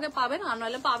ঢুকলে আমাকে পাবেন, আর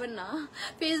নইলে পাবেন না।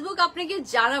 ফেসবুক আপনাকে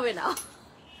জানাবে না,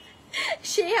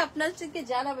 সে আপনাকে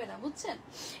জানাবে না, বুঝছেন।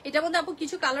 এটার মধ্যে আপু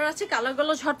কিছু কালার আছে, কালার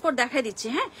গুলো ঝটপট দেখাই দিচ্ছি।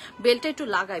 হ্যাঁ, বেলটা একটু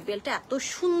লাগাই, বেলটা এত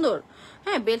সুন্দর।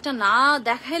 হ্যাঁ, বেলটা না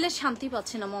দেখাইলে শান্তি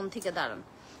পাচ্ছি না মন থেকে, দাঁড়ান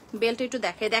বেলটা একটু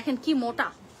দেখাই। দেখেন কি মোটা,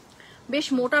 বেশ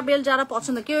মোটা বেল, যারা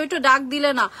পছন্দ। কেউ একটু ডাক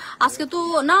দিলে না আজকে তো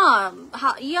না,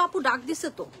 ইয়ে আপু ডাক দিছে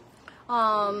তো,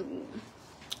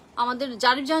 আমাদের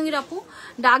জারিফ জাহাঙ্গীর আপু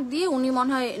ডাক দিয়ে, উনি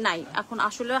মনে হয় নাই এখন।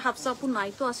 আসলে হাফসা আপু নাই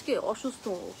তো, আজকে অসুস্থ,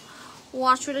 ও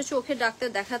আসলে চোখে ডাক্তার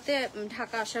দেখাতে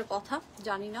ঢাকা আসার কথা,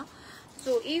 জানি না।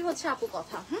 তো এই হচ্ছে আপু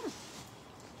কথা।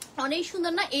 অনেক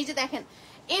সুন্দর না, এই যে দেখেন।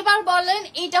 এবার বলেন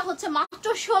এটা হচ্ছে মাত্র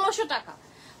 1600 টাকা,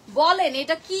 বলেন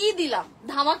এটা কি দিলাম,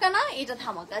 ধামাকা না? এটা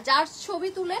ধামাকা। যার ছবি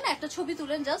তুলেন, একটা ছবি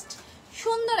তুলেন, জাস্ট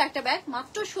সুন্দর একটা ব্যাগ,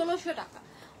 মাত্র 1600 টাকা।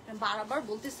 বারবার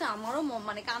বলতেছে, আমারও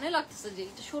মানে কানে লাগতেছে যে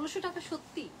এটা 1600 টাকা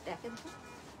সত্যি। দেখেন তো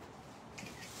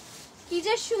কি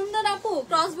যে সুন্দর আপু,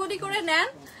 ক্রস বডি করে নেন,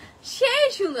 সেই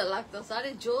সুন্দর লাগতেছে।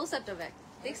 আরে জোস একটা ব্যাগ,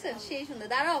 দেখছেন সেই সুন্দর।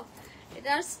 দাঁড়াও,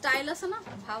 এটার স্টাইল আছে না,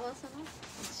 ভাব আছে না,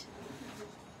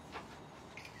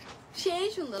 সেই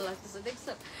সুন্দর লাগতেছে,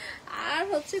 দেখছেন। আর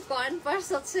হচ্ছে কয়েন পার্স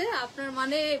আছে আপনার,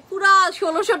 মানে পুরা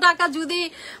 1600 টাকা। যদি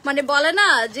মানে বলে না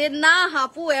যে না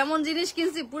হাপু এমন জিনিস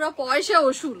কিনছি পুরা পয়সা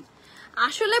ওসুল,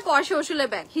 আসলে পয়সা ওসুলে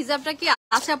ব্যাগ। হিজাবটা কি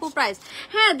আছে আপু প্রাইস?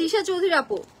 হ্যাঁ, দিশা চৌধুরী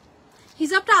আপু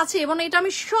হিসাবটা আছে, এবং এটা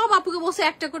আমি সব আপুকে বসে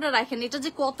একটা করে রাখেন। এটা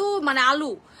যে কত মানে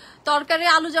আলু, তরকারি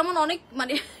আলু যেমন অনেক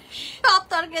মানে সব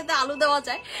তরকারিতে আলু দেওয়া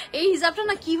যায়, এই হিসাবটা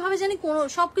না কিভাবে জানি কোনো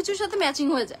সবকিছুর সাথে ম্যাচিং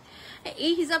হয়ে যায়।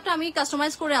 এই হিসাবটা আমি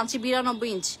কাস্টমাইজ করে আনছি, 92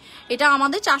 ইঞ্চ। এটা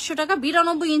আমাদের 400 টাকা,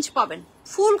 92 ইঞ্চ পাবেন,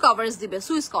 ফুল কভারেজ দিবে,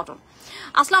 সুইস কটন।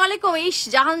 আসসালামু আলাইকুম। এই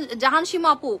জাহান সীমা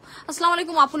আপু, আসসালামু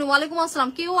আলাইকুম। আপনি ওয়ালাইকুম আসসালাম।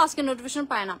 কেউ আজকে নোটিফিকেশন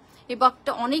পায় না। এই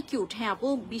বাগটা অনেক কিউট। হ্যাঁ আপু,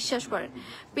 বিশ্বাস করেন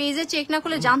পেজে চেক না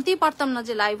করলে জানতেই পারতাম না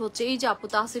যে লাইভ হচ্ছে। এই যে আপু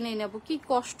তাহসিন এই আপু, কি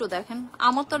কষ্ট দেখেন,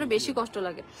 আমার তো আরো বেশি কষ্ট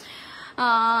লাগে।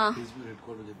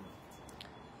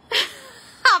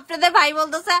 আপনাদের ভাই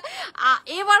বলতেছে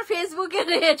এবার ফেসবুকের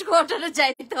হেডকোয়ার্টারে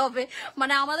যাইতে হবে,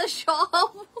 মানে আমাদের সব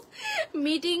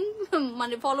মিটিং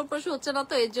মানে ফলপ্রসূ হচ্ছে না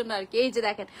তো এর জন্য আর কি। এই যে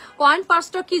দেখেন কয়েন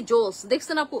পার্সটা কি জোস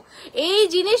দেখছেন আপু, এই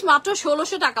জিনিস মাত্র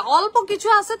 1600 টাকা। অল্প কিছু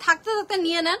আছে, থাকতে থাকতে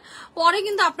নিয়ে নেন, পরে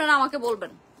কিন্তু আপনারা আমাকে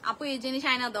বলবেন আপু এই জিনিস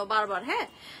আইনা দাও বারবার। হ্যাঁ,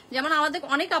 যেমন আমাদের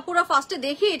অনেক আপুরা ফার্স্টে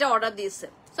দেখি এটা অর্ডার দিয়েছে।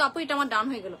 তো আপু এটা আমার ডান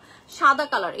হয়ে গেল। সাদা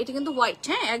কালার, এটা কিন্তু হোয়াইট,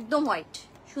 হ্যাঁ একদম হোয়াইট,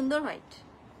 সুন্দর হোয়াইট।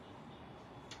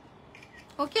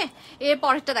 ওকে, এর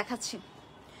পরেরটা দেখাচ্ছি।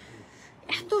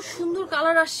 এত সুন্দর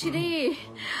কালার আসছে রে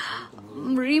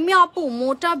রিমি আপু।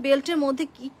 মোটা বেল্টের মধ্যে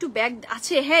একটু ব্যাগ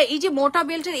আছে, হ্যাঁ এই যে মোটা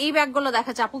বেল্টের এই ব্যাগগুলো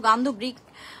দেখাচ্ছে আপু। গান্ধু ব্রিক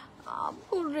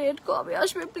আপু, রেড কবে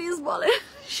আসবে প্লিজ বলে।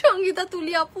 সঙ্গীতা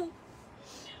তুলি আপু,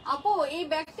 আপু এই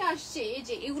ব্যাগটা আসছে, এই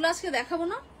যে এগুলো আজকে দেখাবো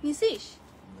না, নিছিস?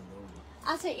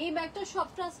 আচ্ছা এই ব্যাগটা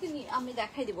সবটা আজকে আমি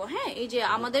দেখাই দিব। হ্যাঁ, এই যে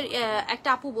আমাদের একটা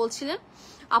আপু বলছিলেন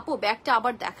আপু ব্যাগটা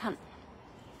আবার দেখান।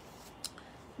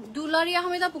 দুলারি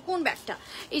আহমেদ আপু কোন ব্যাগটা?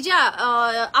 এই যে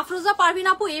আফরোজা পারভিন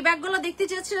আপু এই ব্যাগগুলো দেখতে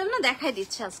চাচ্ছিলেন না, দেখাই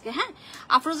দিচ্ছে আজকে। হ্যাঁ,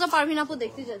 আফরোজা পারভিন আপু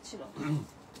দেখতে চাচ্ছিল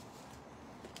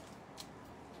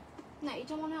না,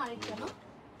 এটা মনে হয় আরেকটা না।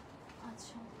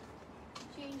 আচ্ছা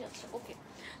চেঞ্জ আছে, ওকে।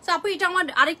 আপু এটা আমার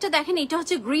আরেকটা দেখেন, এটা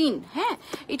হচ্ছে গ্রিন। হ্যাঁ,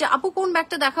 এটা আপু কোন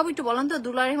ব্যাগটা দেখাবো একটু বলেন তো?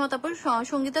 দুলার রহমত আপু,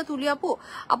 সঙ্গীতা তুলি আপু।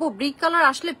 আপু ব্রিক কালার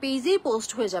আসলে পেজেই পোস্ট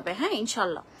হয়ে যাবে, হ্যাঁ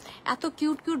ইনশাল্লাহ। এত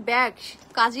কিউট কিউট ব্যাগ,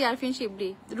 কাজী আরফিন শিবলি,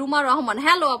 রুমা রহমান,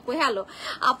 হ্যালো আপু, হ্যালো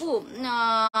আপু।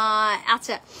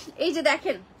 আচ্ছা এই যে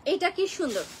দেখেন এইটা কি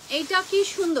সুন্দর, এইটা কি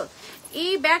সুন্দর।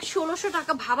 এই ব্যাগ 1600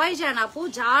 টাকা, ভাবাই যায় না আপু।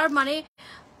 যার মানে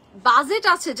বাজেট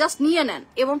আছে জাস্ট নিয়ে নেন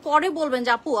এবং পরে বলবেন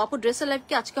যে আপু ড্রেসের লাইভ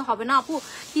কি আজকে হবে না? আপু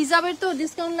হিজাবের তো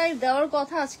ডিসকাউন্ট লাইভ দেওয়ার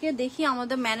কথা, আজকে দেখি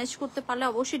আমাদের ম্যানেজ করতে পারলে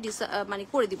অবশ্যই মানে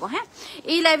করে দিব। হ্যাঁ,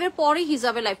 এই লাইভের পরে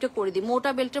হিজাবের লাইভটা করে দিই।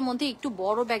 মোটা বেল্টের মধ্যে একটু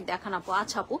বড় ব্যাগ দেখান আপু।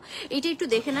 আচ্ছা আপু এটা একটু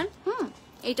দেখে নেন।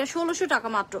 এটা 1600 টাকা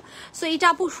মাত্র। সো এটা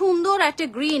আপু সুন্দর একটা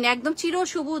গ্রিন, একদম চির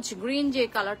সবুজ গ্রিন যে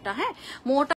কালারটা, হ্যাঁ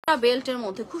মোটা বেল্টের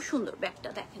মধ্যে খুব সুন্দর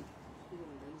ব্যাগটা দেখেন।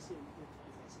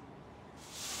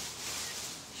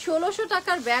 1600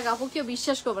 টাকার ব্যাগ আপু কেউ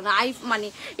বিশ্বাস করবে না। মানে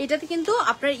এটাতে কিন্তু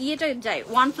আপনার ইয়েটা যায়,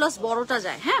 OnePlus বড়টা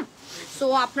যায়। হ্যাঁ, সো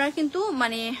আপনার কিন্তু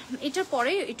মানে এটার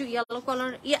পরে একটু ইয়েলো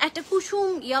কালার, একটা কুসুম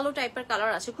ইয়েলো টাইপের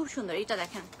কালার আছে, খুব সুন্দর। এটা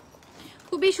দেখেন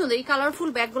খুবই সুন্দর। এই কালারফুল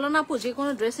ব্যাগগুলো না আপু যে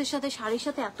কোনো ড্রেসের সাথে শাড়ির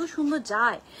সাথে এত সুন্দর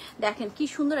যায়। দেখেন কি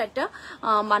সুন্দর একটা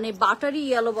মানে বাটারি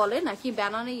ইয়েলো বলে নাকি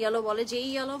ব্যানানা ইয়েলো বলে, যেই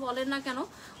ইয়েলো বলেন না কেন,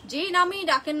 যেই নামেই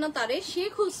ডাকেন না তারে, সে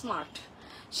খুব স্মার্ট,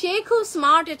 সে খুব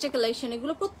স্মার্ট একটা কালেকশন।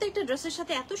 এগুলো প্রত্যেকটা ড্রেসের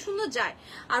সাথে এত সুন্দর যায়।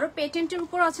 আরো পেটেন্টের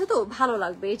উপর আছে তো ভালো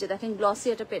লাগবে। এই যে দেখেন গ্লসি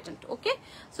একটা পেটেন্ট, ওকে।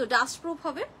 সো ডাস্ট প্রুফ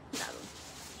হবে, দারুন,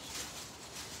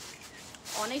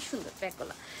 অনেক সুন্দর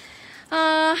ব্যাগগুলো।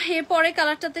 এরপরে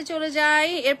কালারটাতে চলে যাই।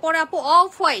 এরপরে আপু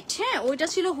অফ হোয়াইট, হ্যাঁ ওইটা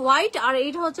ছিল হোয়াইট আর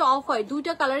এইটা হচ্ছে অফ হোয়াইট,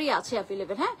 দুইটা কালারই আছে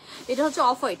অ্যাভেলেবেল। হ্যাঁ, এটা হচ্ছে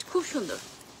অফ হোয়াইট, খুব সুন্দর।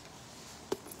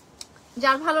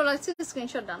 যার ভালো লাগছে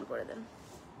স্ক্রিনশট ডান করে দেন।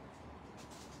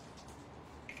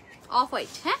 অফ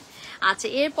হোয়াইট, হ্যাঁ আচ্ছা।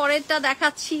 এরপরেরটা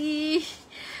দেখাচ্ছি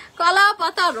কলা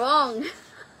পাতা রং।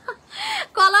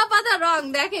 কলা পাতা রং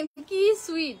দেখেন কি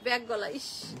সুইট ব্যাগ গলা। ইস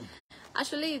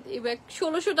আসলে এই ব্যাগ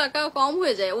 1600 টাকা কম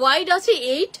হয়ে যায়। ওয়াইড আছে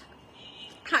 8,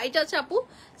 হাইট আছে আপু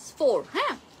 4।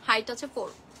 হ্যাঁ, হাইট আছে 4।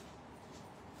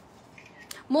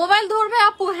 মোবাইল ধরবে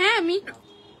আপু? হ্যাঁ আমি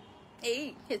এই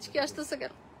হেঁচকি আসতেছে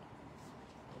কেন?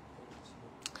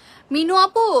 মিনু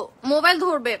আপু মোবাইল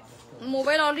ধরবে,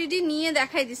 মোবাইল অলরেডি নিয়ে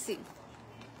দেখাই দিছি।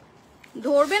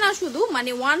 ধরবে না শুধু,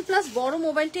 মানে OnePlus বড়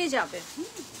মোবাইলটাই যাবে।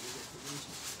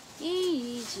 এই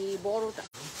যে বড়টা,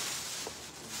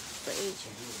 এই যে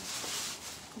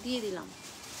দিয়ে দিলাম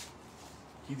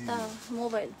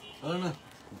মোবাইল,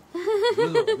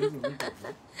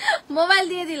 মোবাইল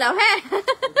দিয়ে দিলাম। হ্যাঁ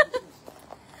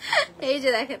এই যে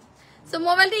দেখেন, তো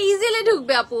মোবাইলটা ইজিলি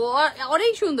ঢুকবে আপু,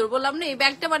 অনেক সুন্দর বললাম না। এই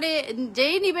ব্যাগটা মানে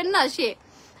যেই নিবেন না সে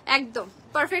একদম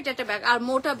পারফেক্ট একটা ব্যাগ, আর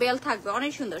মোটা বেল থাকবে,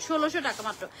 অনেক সুন্দর। 1600 টাকা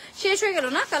মাত্র। শেষ হয়ে গেল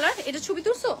না কালার? এটা ছবি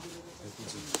তুলছো?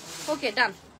 ওকে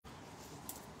ডান।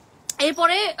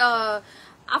 এরপরে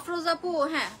আফরোজা আপু,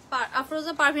 হ্যাঁ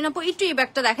আফরোজা পারভিন আপু একটু এই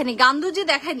ব্যাগটা দেখেনি, গান্ধুজি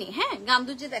দেখেনি। হ্যাঁ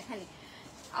গান্ধুজি দেখেনি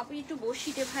আপু, একটু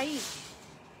বসিতে ভাই,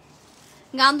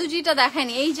 গান্ধুজিটা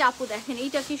দেখেনি। এই যে আপু দেখেন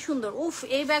এইটা কি সুন্দর। উফ,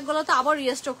 এই ব্যাগগুলো তো আবার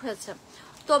রিস্টক হয়েছে,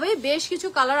 তবে বেশ কিছু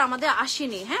কালার আমাদের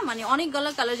আসেনি। হ্যাঁ মানে অনেকগুলো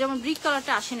কালার, যেমন ব্রিক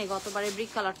কালারটা আসেনি গতবারে,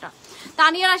 ব্রিক কালারটা।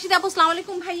 তানিয়া রাশিদ আপু আসসালামু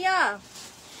আলাইকুম ভাইয়া,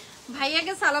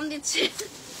 ভাইয়াকে সালাম দিচ্ছে।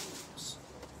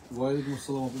 ওয়ালাইকুম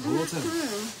আসসালাম আপু, ভালো আছেন?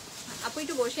 আপু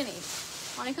একটু বসে নেই,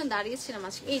 অনেকক্ষণ দাঁড়িয়েছিলাম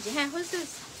আজকে। এই যে হ্যাঁ হয়েছে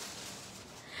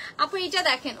আপু, এইটা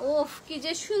দেখেন, ওফ কি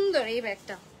যে সুন্দর এই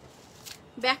ব্যাগটা,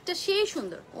 ব্যাগটা সেই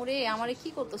সুন্দর। ওরে আমারে কি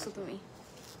করতেছো তুমি?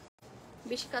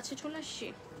 বেশি কাছে চলে আসছি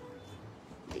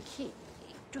দেখি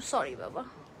একটু, সরি বাবা।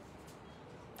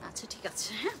 আচ্ছা ঠিক আছে।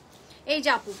 হ্যাঁ এই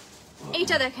যে আপু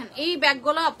এইটা দেখেন, এই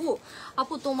ব্যাগগুলো আপু,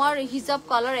 আপু তোমার হিজাব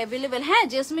কালার অ্যাভেলেবেল। হ্যাঁ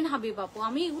জেসমিন হাবিব আপু,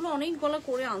 আমি এগুলো অনেক গলা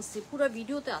করে আনছি, পুরো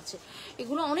ভিডিওতে আছে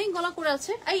এগুলো, অনেক গলা করে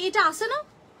আছে। এই এটা আছে না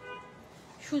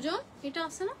সুজন, এটা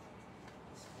আছে না?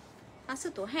 আছে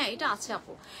তো, হ্যাঁ এটা আছে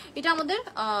আপু। এটা আমাদের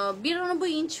 92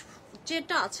 ইঞ্চ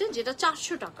যেটা আছে, যেটা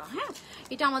 400 টাকা। হ্যাঁ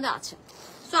এটা আমাদের আছে।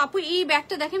 তো আপু এই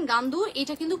ব্যাগটা দেখেন গান্দুর,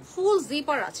 এটা কিন্তু ফুল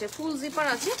জিপার আছে, ফুল জিপার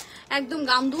আছে একদম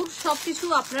গান্দুর, সবকিছু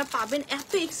আপনারা পাবেন।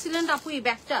 এত এক্সিলেন্ট আপু এই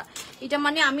ব্যাগটা, এটা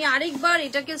মানে আমি আরেকবার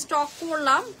এটাকে স্টক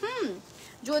করলাম।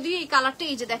 যদি এই কালারটা,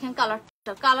 এই যে দেখেন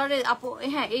কালারটা, কালারে আপু,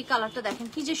 হ্যাঁ এই কালারটা দেখেন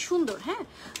কি যে সুন্দর। হ্যাঁ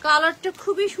কালারটা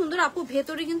খুবই সুন্দর আপু।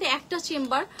 ভেতরে কিন্তু একটা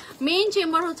চেম্বার, মেইন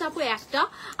চেম্বার হচ্ছে আপু একটা,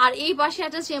 আর এই পাশে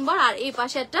একটা চেম্বার, আর এই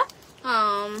পাশে একটা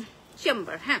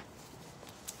চেম্বার। হ্যাঁ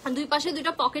দুই পাশে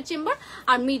দুইটা পকেট চেম্বার,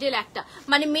 আর মিডল একটা,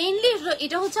 মানে মেইনলি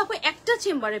এটা হচ্ছে আপু একটা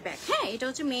চেম্বারের ব্যাগ। হ্যাঁ এটা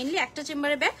হচ্ছে মেইনলি একটা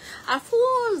চেম্বারের ব্যাগ, আর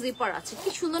ফুল জিপার আছে। কি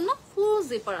সুন্দর না, ফুল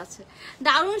জিপার আছে,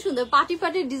 দারুণ সুন্দর। পার্টি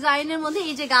পার্টি ডিজাইনের মধ্যে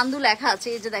এই যে গান্দু লেখা আছে,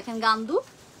 এই যে দেখেন গান্দু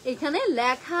এখানে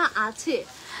লেখা আছে।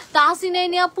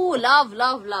 তাহসিনাইনি আপু লাভ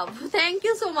লাভ লাভ, থ্যাংক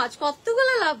ইউ সো মাচ,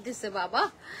 কতগুলো লাভ দিছে বাবা।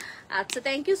 আচ্ছা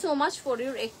thank you so much for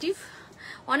your active,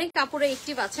 অনেক আপুরা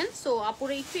অ্যাক্টিভ আছেন। সো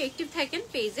আপুরা একটু অ্যাক্টিভ থাকেন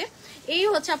পেজে। এই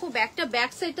হচ্ছে আপু ব্যাগটা,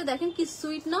 ব্যাক সাইডটা দেখেন কি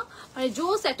সুইট না, মানে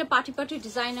জোস একটা পার্টি পার্টি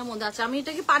ডিজাইনের মধ্যে আছে। আমি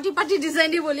এটাকে পার্টি পার্টি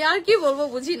ডিজাইনই বলি, আর কি বলবো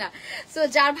বুঝি না। সো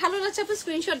যার ভালো লাগছে আপু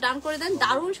স্ক্রিনশট ডান করে দেন।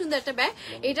 দারুণ সুন্দর একটা ব্যাগ।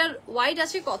 এটার ওয়াইড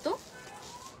আছে কত,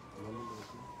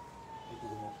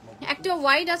 একটা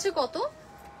ওয়াইড আছে কত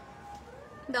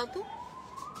দাও তো।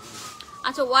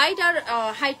 আচ্ছা ওয়াইড আর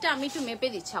হাইটটা আমি একটু মেপে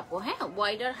দিচ্ছি আপু। হ্যাঁ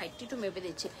ওয়াইড আর হাইটটা একটু মেপে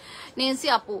দিচ্ছি। নেন্সি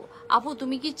আপু, আপু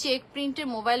তুমি কি চেক প্রিন্টের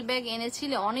মোবাইল ব্যাগ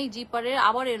এনেছিলে? অনেক জিপারের,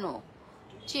 আবার এনো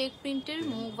চেক প্রিন্টের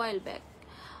মোবাইল ব্যাগ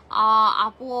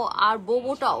আপু, আর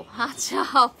বোবোটাও। আচ্ছা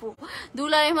আপু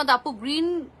দুলার আহমদ আপু, গ্রিন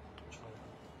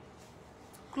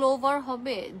ক্লোভার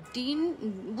হবে, ডিন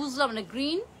বুঝলাম না,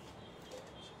 গ্রিন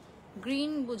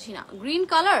গ্রিন বুঝি না, গ্রিন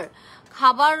কালার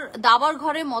খাবার দাবার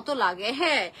ঘরের মতো লাগে।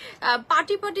 হ্যাঁ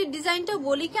পার্টি পার্টির ডিজাইনটা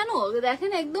বলি কেন,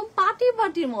 দেখেন একদম পার্টি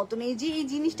পার্টির মতন, এই যে এই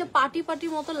জিনিসটা পার্টি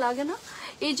পার্টির মতো লাগে না,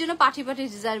 এই জন্য পার্টি পার্টির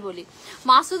ডিজাইন বলি।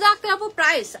 মাসুদা আক্তার আপু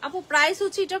প্রাইস, আপু প্রাইস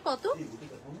হচ্ছে এটা কত,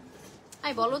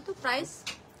 আই বলো তো প্রাইস।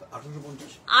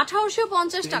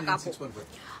 1850 টাকা আপু।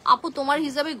 আপু তোমার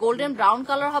হিসাবে গোল্ডেন ব্রাউন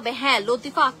কালার হবে। হ্যাঁ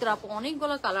লতিফা আক্তার আপু,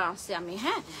 অনেকগুলো কালার আসছে আমি।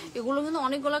 হ্যাঁ এগুলো কিন্তু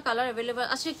অনেকগুলো কালার অ্যাভেলেবেল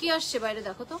আছে। কি আসছে বাইরে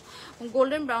দেখো তো,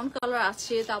 গোল্ডেন ব্রাউন কালার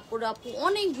আছে, তারপরে আপু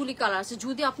অনেকগুলি কালার আছে।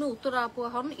 যদি আপনি উত্তরা আপু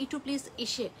হন একটু প্লিজ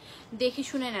এসে দেখে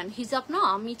শুনে নেন হিজাব না,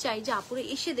 আমি চাই যে আপুরে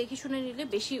এসে দেখে শুনে নিলে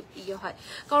বেশি ইয়ে হয়,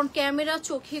 কারণ ক্যামেরা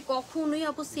চোখে কখনোই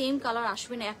আপু সেম কালার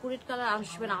আসবে না, অ্যাকুরেট কালার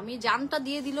আসবে না। আমি জানটা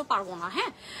দিয়ে দিলেও পারবো না।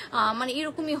 হ্যাঁ মানে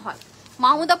এরকমই হয়।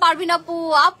 মাহমুদা পারবিন আপু,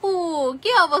 আপু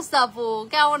কি অবস্থা আপু,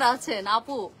 কেমন আছেন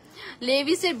আপু?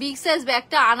 লেভিসের বিগ সাইজ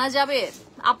ব্যাগটা আনা যাবে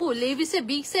আপু? লেভিসের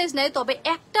বিগ সাইজ নেই, তবে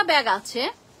একটা ব্যাগ আছে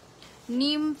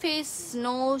নিমফেস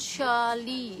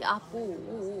নোশালি আপু,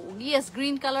 ইয়েস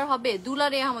গ্রিন কালার হবে।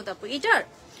 দুলারে আহমদ আপু এটার,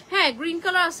 হ্যাঁ গ্রিন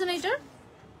কালার আছে না এটার,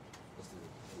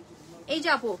 এই যে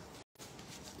আপু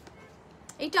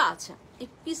এটা আছে, এই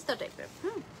পিস্তা টাইপের।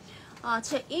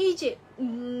 আচ্ছা এই যে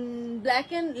ব্ল্যাক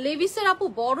এন্ড লেভিসের আপু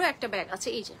বড় একটা ব্যাগ আছে,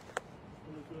 এই যে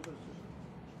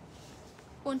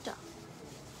কোনটা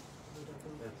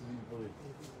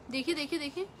দেখি দেখি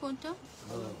দেখি কোনটা,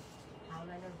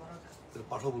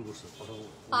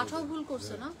 পাঠাও ভুল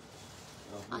করছে না।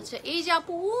 আচ্ছা এই যে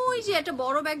আপু ওই যে একটা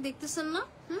বড় ব্যাগ দেখতেছেন না,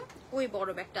 ওই বড়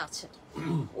ব্যাগটা আছে।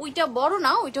 ওইটা বড়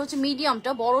না, ওইটা হচ্ছে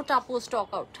মিডিয়ামটা, বড়টা আপু স্টক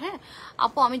আউট। হ্যাঁ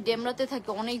আপু আমি ডেমরাতে থাকি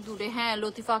অনেক দূরে। হ্যাঁ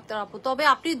লতিফা আক্তার আপু, তবে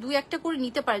আপনি দুই একটা করে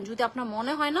নিতে পারেন যদি আপনার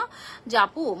মনে হয় না যে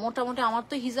আপু মোটামুটি আমার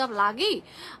তো হিজাব লাগেই,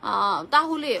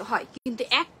 তাহলে হয়, কিন্তু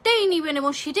একটাই নিবেন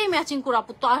এবং সেটাই ম্যাচিং করে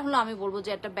আপু, তাহলে আমি বলবো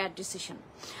যে একটা ব্যাড ডিসিশন।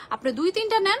 আপনি দুই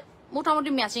তিনটা নেন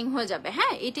মোটামুটি ম্যাচিং হয়ে যাবে।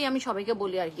 হ্যাঁ এটাই আমি সবাইকে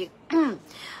বলি আর কি।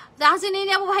 তাহসিন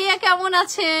আপু ভাইয়া কেমন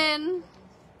আছেন?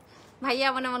 ভাইয়া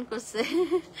এমন এমন করছে।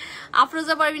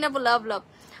 আফরোজা পারবিন আপু লাভ লাভ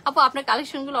আপু, আপনার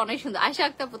কালেকশন গুলো অনেক সুন্দর। আয়সা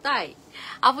আক্তার আপু তাই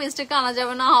আপু স্টেকে আনা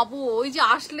যাবে না আপু? ওই যে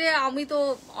আসলে আমি তো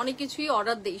অনেক কিছুই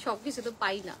অর্ডার দিই, সবকিছু তো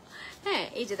পাই না। হ্যাঁ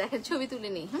এই যে দেখেন ছবি তুলে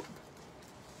নিই।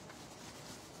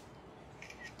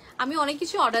 আমি অনেক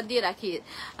কিছু অর্ডার দিয়ে রাখি,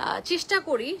 চেষ্টা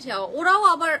করি। ওরাও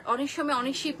আবার অনেক সময়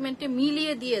অনেক শিপমেন্টে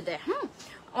মিলিয়ে দিয়ে দেয়।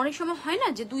 অনেক সময় হয় না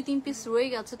যে 2-3 পিস রয়ে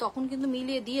গেছে, তখন কিন্তু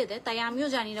মিলিয়ে দিয়ে দেয়, তাই আমিও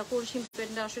জানি না কোন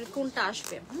শিপমেন্টে আসলে কোনটা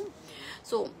আসবে।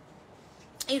 সো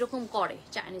এইরকম করে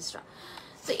চাইনিজরা।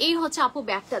 তো এই হচ্ছে আপু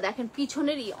ব্যাগটা দেখেন,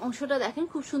 পিছনের এই অংশটা দেখেন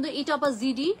খুব সুন্দর। এটা আবার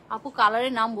জিডি আপু,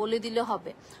 কালারের নাম বলে দিলে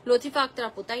হবে। লতিফা আক্তার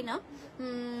আপু তাই না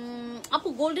আপু?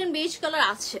 গোল্ডেন বেজ কালার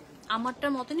আছে,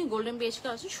 আমারটার মতনই গোল্ডেন বেজ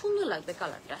কালার আছে, সুন্দর লাগবে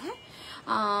কালারটা। হ্যাঁ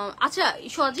আচ্ছা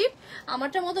সজীব,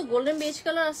 আমারটার মতো গোল্ডেন বেজ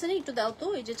কালার আছে না, একটু দাও তো।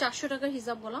 এই যে 400 টাকার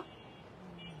হিসাব বলা,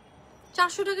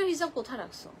 400 টাকার হিসাব কোথায়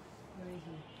রাখছো?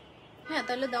 হ্যাঁ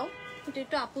তাহলে দাও এটা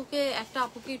একটু আপুকে, একটা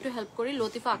আপুকে একটু হেল্প করি,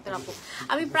 লতিফা আক্তার আপু।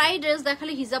 আমি প্রায় ড্রেস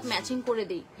দেখালে হিজাব ম্যাচিং করে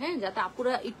দিই, হ্যাঁ, যাতে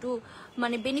আপুরা একটু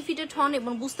মানে বেনিফিটেড হন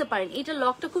এবং বুঝতে পারেন। এটা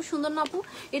লকটা খুব সুন্দর না আপু,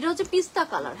 এটা হচ্ছে পিস্তা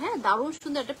কালার, হ্যাঁ দারুণ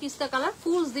সুন্দর একটা পিস্তা কালার,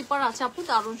 ফুল জিপার আছে আপু,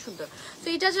 দারুণ সুন্দর। তো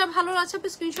এটা যা ভালো আছে আপু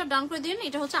স্ক্রিনশট ডাউন করে দিন।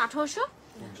 এটা হচ্ছে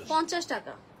 1850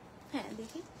 টাকা। হ্যাঁ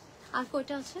দেখি আর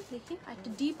কয়টা আছে দেখি, একটা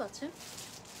ডিপ আছে,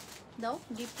 দাও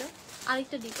ডিপটা,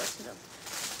 আরেকটা ডিপ আছে দাও,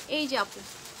 এই যে আপু,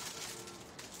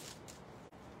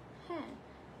 হ্যাঁ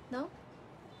দাও।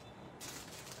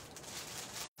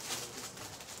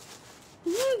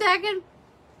 দেখেন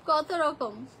কত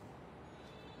রকম,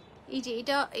 এই যে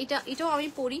এটাও আমি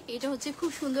পরি। এটা হচ্ছে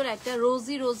খুব সুন্দর একটা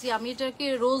রোজি রোজি, আমি এটাকে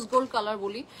রোজ গোল্ড কালার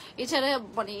বলি। এছাড়া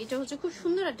মানে এটা হচ্ছে খুব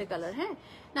সুন্দর একটা কালার, হ্যাঁ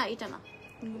না এটা না,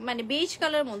 মানে বেজ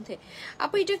কালার মধ্যে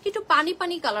আপু। এটা কি একটু পানি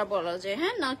পানি কালার বলা যায়,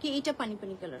 হ্যাঁ নাকি এটা পানি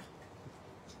পানি কালার?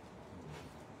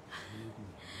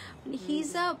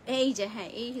 হিজাব, এই যে হ্যাঁ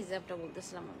এই হিজাবটা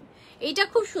বলতেছিলাম আমি। এইটা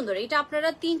খুব সুন্দর, এটা আপনারা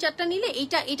 3-4টা নিলে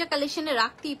এটা কালেকশনে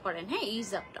রাখতেই পারেন, হ্যাঁ এই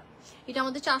হিজাবটা। এটা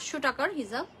আমাদের 400 টাকার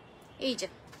হিজাব। এই যে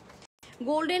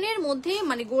গোল্ডেনের মধ্যে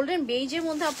মানে গোল্ডেন বেজের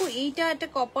মধ্যে আপু, এইটা একটা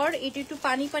কপার, এটা একটু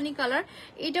পানি পানি কালার,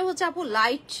 এটা হচ্ছে আপু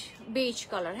লাইট বেজ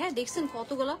কালার, হ্যাঁ দেখছেন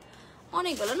কতগুলা,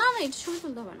 অনেকগুলো, না না এটা ছবি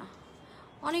তুলতে হবে না,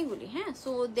 অনেকগুলি, হ্যাঁ।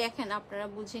 সো দেখেন আপনারা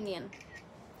বুঝে নিয়েন।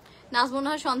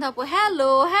 নাজমুনা সন্ধ্যা আপু,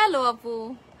 হ্যালো হ্যালো আপু।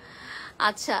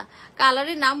 আচ্ছা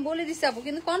কালারের নাম বলে দিচ্ছে আপু,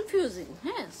 কিন্তু কনফিউজিং,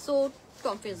 হ্যাঁ সো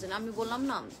কনফিউজিং, আমি বললাম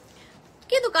না,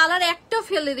 কিন্তু কালার একটা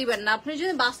ফেলে দিবেন না। আপনি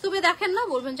যদি বাস্তবে দেখেন না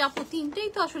বলবেন যে আপু তিনটেই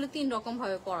তো আসলে 3 রকম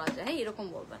ভাবে পরা যায়, হ্যাঁ এরকম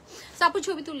বলবেন। আপু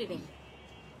ছবি তুলি নেই,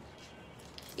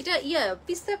 এটা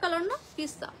পিস্তা কালার না,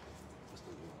 পিস্তা,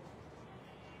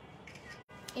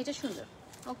 এটা সুন্দর,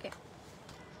 ওকে।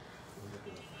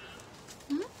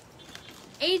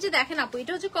 এই যে দেখেন আপু,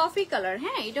 এটা হচ্ছে কফি কালার,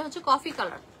 হ্যাঁ এটা হচ্ছে কফি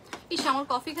কালার। ইস আমার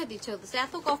কফি খাইতে ইচ্ছে হতেছে,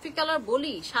 এত কফি কালার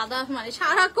বলি, সাদা মানে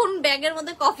সারাক্ষণ ব্যাগের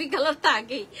মধ্যে কফি কালার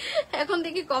থাকেই, এখন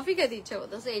দেখি কফি খাইতে ইচ্ছে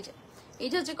হতেছে। এই যে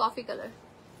এইটা হচ্ছে কফি কালার,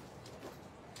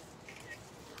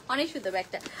 অনেক সুন্দর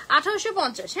ব্যাগটা।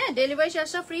 1850, হ্যাঁ ডেলিভারি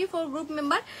চার্জটা ফ্রি ফর গ্রুপ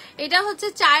মেম্বার। এটা হচ্ছে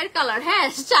চায়ের কালার, হ্যাঁ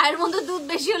চায়ের মধ্যে দুধ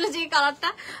বেশি হলে যে কালারটা,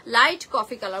 লাইট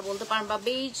কফি কালার বলতে পারেন, বা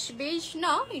বেজ বেজ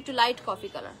না একটু লাইট কফি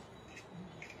কালার,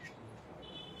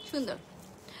 সুন্দর।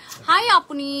 হাই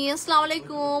আপনি, আসসালামু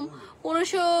আলাইকুম।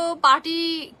 1500 পার্টি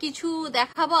কিছু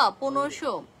দেখাবা?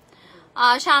 1500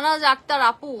 শাহনাজ আক্তার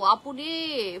আপু রে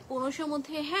 1500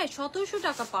 মধ্যে, হ্যাঁ 1700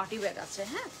 টাকা পার্টি ব্যাগ আছে,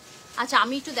 হ্যাঁ আচ্ছা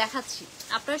আমি একটু দেখাচ্ছি,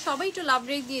 আপনারা সবাই একটু লাভ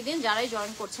রেক দিয়ে দিন যারাই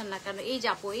জয়েন করছেন না কেন। এই যে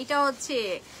আপু এটা হচ্ছে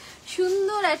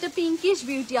সুন্দর একটা পিঙ্কিশ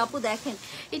বিউটি আপু, দেখেন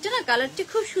এটা না কালারটা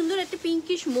খুব সুন্দর, একটা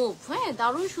পিঙ্কিশ মুভ, হ্যাঁ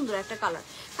দারুণ সুন্দর একটা কালার,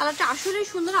 কালারটা আসলে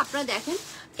সুন্দর। আপনারা দেখেন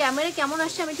ক্যামেরা কেমন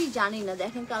আসছে আমি ঠিক জানি না,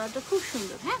 দেখেন কালারটা খুব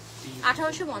সুন্দর, হ্যাঁ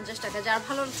 1850 টাকা। যার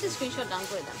ভালো লাগছে স্ক্রিনশট ডাউন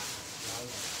করে দেন।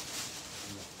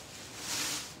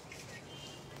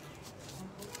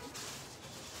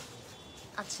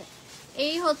 আচ্ছা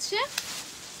এই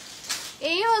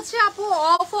হচ্ছে আপু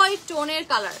অফ হোয়াইট টোনের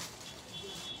কালার,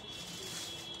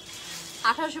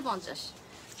 1850,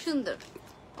 সুন্দর।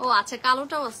 ও আচ্ছা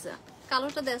কালোটাও আছে,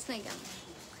 কালোটা দেখ নাই কেন,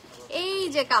 এই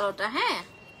যে কালোটা, হ্যাঁ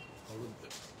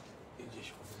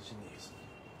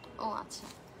ও আচ্ছা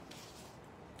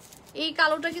এই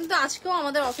কালোটা কিন্তু আজকেও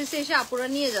আমাদের অফিসে এসে আপুরা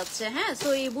নিয়ে যাচ্ছে, হ্যাঁ সো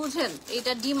এই বুঝেন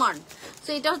এটা ডিমান্ড। সো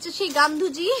এটা হচ্ছে সেই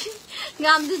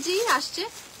গান্ধুজি আসছে,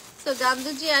 তো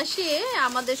গান্ধুজি আসে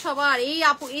আমাদের সবার, এই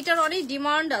আপু এটার অনেক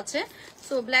ডিমান্ড আছে।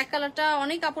 সো ব্ল্যাক কালারটা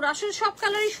অনেক আপুর, আসলে সব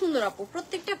কালারই সুন্দর আপু,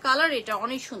 প্রত্যেকটা কালার এটা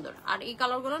অনেক সুন্দর। আর এই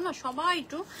কালারগুলো না সবাই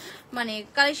একটু মানে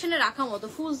কালেকশনে রাখার মতো,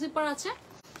 ফুল জিপার আছে,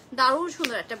 দারুণ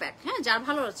সুন্দর একটা ব্যাগ, হ্যাঁ যার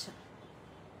ভালো আছে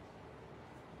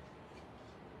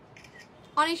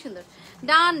অনেক সুন্দর।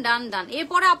 ডান ডান ডান।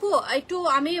 এরপরে আপু একটু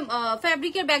আমি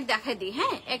ফ্যাব্রিকের ব্যাগ দেখাই দিই,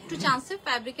 হ্যাঁ একটু চান্সে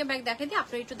ফ্যাব্রিকের ব্যাগ দেখাই দিই,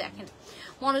 আপনারা একটু দেখেন,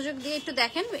 মনোযোগ দিয়ে একটু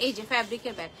দেখেন। এই যে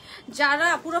ফ্যাব্রিকের ব্যাগ, যারা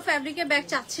পুরো ফ্যাব্রিকের ব্যাগ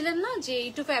চাচ্ছিলেন না যে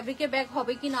একটু ফ্যাব্রিকের ব্যাগ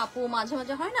হবে কিনা আপু, মাঝে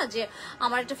মাঝে হয় না যে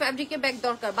আমার একটা ফ্যাব্রিকের ব্যাগ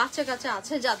দরকার, বাচ্চা কাচ্চা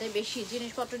আছে যাদের বেশি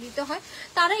জিনিসপত্র দিতে হয়,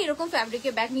 তারা এরকম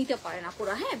ফ্যাব্রিকের ব্যাগ নিতে পারেন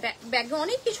আপুরা, হ্যাঁ ব্যাগে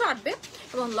অনেক কিছু আসবে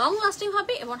এবং লং লাস্টিং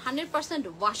হবে এবং 100%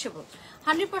 ওয়াশেবল,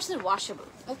 100% ওয়াশেবল,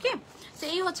 ওকে। তো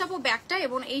এই হচ্ছে আপু ব্যাগটা,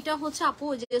 এবং এইটা হচ্ছে আপু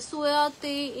যে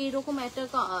সোয়াতে এইরকম একটা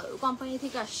কোম্পানি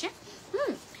থেকে আসছে,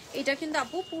 এটা কিন্তু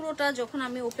আপু পুরোটা যখন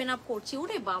আমি ওপেন আপ করছি,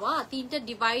 ওরে বাবা 3টা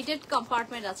ডিভাইডেড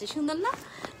কম্পার্টমেন্ট আছে, সুন্দর না,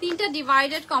 3টা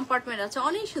ডিভাইডেড কম্পার্টমেন্ট আছে,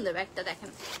 অনেক সুন্দর ব্যাগটা, দেখেন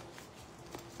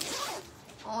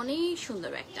অনেক সুন্দর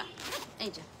ব্যাগটা।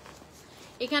 এই যে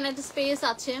এখানে একটা স্পেস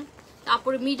আছে,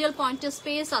 তারপরে মিডল পয়েন্টে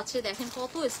স্পেস আছে, দেখেন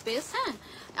কত স্পেস, হ্যাঁ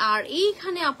আর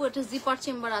এইখানে আপু একটা জিপার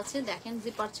চেম্বার আছে, দেখেন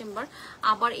জিপার চেম্বার,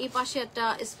 আবার এই পাশে একটা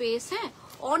স্পেস, হ্যাঁ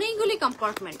অনেকগুলি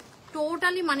কম্পার্টমেন্ট,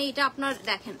 টোটালি মানে এটা আপনার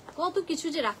দেখেন কত কিছু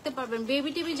যে রাখতে পারবেন,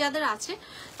 বেবি টেবি যাদের আছে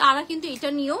তারা কিন্তু এটা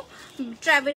নিয়েও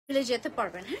ট্রাভেলে যেতে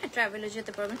পারবেন। হ্যাঁ, ট্রাভেলে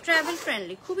যেতে পারবেন, ট্রাভেল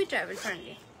ফ্রেন্ডলি, খুবই ট্রাভেল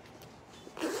ফ্রেন্ডলি।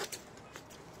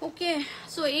 ওকে,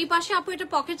 সো এই পাশে আপু এটা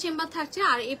পকেট চেম্বার থাকছে,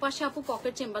 আর এই পাশে আপু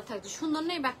পকেট চেম্বার থাকছে। সুন্দর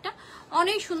না এই ব্যাগটা?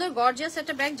 অনেক সুন্দর গর্জিয়াস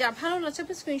একটা ব্যাগ। যা ভালো লাগছে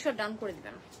আপনি স্ক্রিনশট ডান করে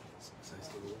দিবেন।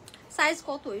 সাইজ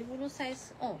কত এগুলো সাইজ?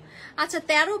 ও আচ্ছা,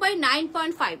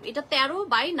 13/9.5। এটা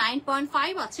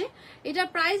 13/9.5 আছে। এটার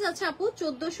প্রাইস আছে আপু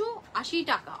 1480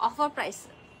 টাকা অফার প্রাইস।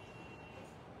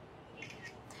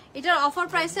 এটার অফার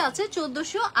প্রাইসে আছে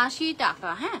 1480 টাকা।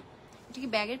 হ্যাঁ, এটা কি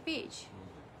ব্যাগের পেজ?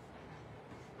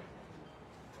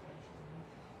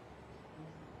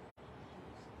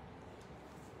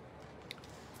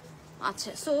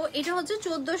 আচ্ছা, সো এটা হচ্ছে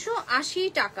 1480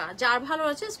 টাকা। যার ভালো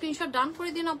আছে স্ক্রিনশট ডান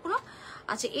করে দিন আপনারা।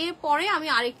 আচ্ছা, এরপরে আমি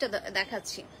আরেকটা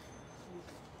দেখাচ্ছি।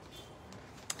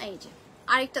 এই যে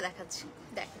আরেকটা দেখাচ্ছি,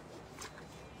 দেখেন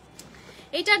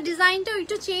এটার ডিজাইনটা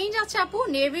একটু চেঞ্জ আছে আপু,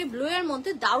 নেভি ব্লু এর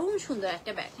মধ্যে দারুণ সুন্দর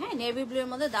একটা ব্যাগ। হ্যাঁ, নেভি ব্লু এর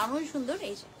মধ্যে দারুণ সুন্দর।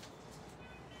 এই যে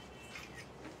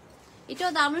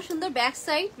এটাও দারুণ সুন্দর। ব্যাক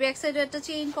সাইডে একটা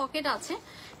চেইন পকেট আছে।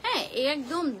 হ্যাঁ,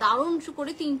 একদম দারুণ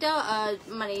করে তিনটা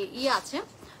মানে আছে,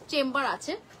 চেম্বার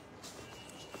আছে,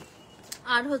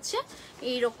 আর হচ্ছে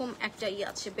এইরকম একটা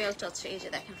আছে, বেল্ট আছে। এই যে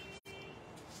দেখেন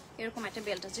এরকম একটা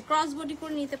বেল্ট আছে, ক্রস বডি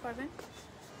করে নিতে পারবেন,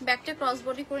 ব্যাগটা ক্রস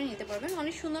বডি করে নিতে পারবেন।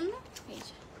 অনেক সুন্দর না? এই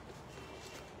যে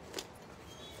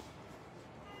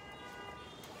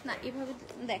না এভাবে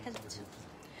দেখা যাচ্ছে।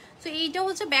 তো এইটা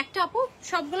হচ্ছে ব্যাগটা আপু।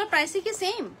 সবগুলো প্রাইসই কি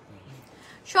সেম?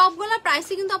 সবগুলা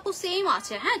প্রাইসই কিন্তু আপু সেম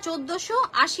আছে। হ্যাঁ,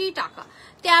 1480 টাকা,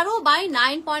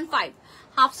 13/9.5।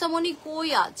 হাফসামনি কই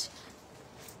আজ?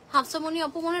 হাফসামনি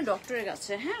আপু মনে ডক্টরের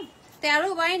কাছে। হ্যাঁ,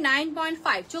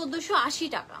 13/9.5, 1480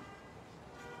 টাকা।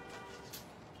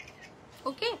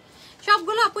 ওকে,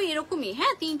 সবগুলো আপু এরকমই।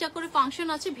 হ্যাঁ, তিনটা করে ফাংশন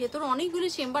আছে, ভেতরে অনেকগুলো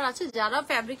চেম্বার আছে। যারা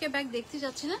ফ্যাব্রিকের ব্যাগ দেখতে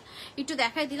যাচ্ছিলেন একটু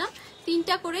দেখাই দিলাম,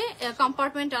 তিনটা করে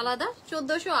কম্পার্টমেন্ট আলাদা,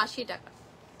 1480 টাকা।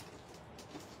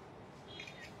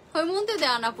 হৈমন্তী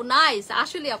দেওয়ান আপু, নাইস।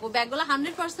 আসলে আপু ব্যাগগুলো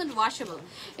 100% ওয়াশেবল,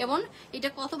 এবং এটা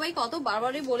কত বাই কত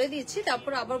বারবারই বলে দিচ্ছি,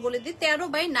 তারপর আবার বলে দিই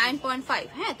 13/9.5।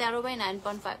 হ্যাঁ,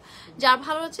 13/9.5। যার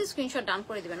ভালো হচ্ছে স্ক্রিনশট ডান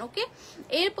করে দিবেন। ওকে,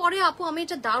 এরপরে আপু আমি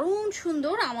এটা দারুণ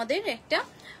সুন্দর আমাদের একটা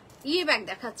ব্যাগ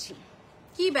দেখাচ্ছি।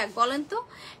 কি ব্যাগ বলেন তো?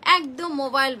 একদম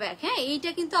মোবাইল ব্যাগ। হ্যাঁ, এইটা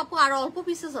কিন্তু আপু আর অল্প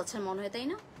পিসেস আছে মনে হয়, তাই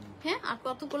না? হ্যাঁ, আর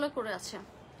কতগুলো করে আছে?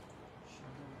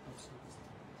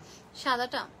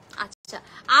 সাদাটা। আচ্ছা,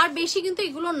 আর বেশি কিন্তু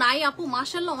এগুলো নাই আপু।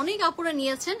 মাশাআল্লাহ অনেক আপুরা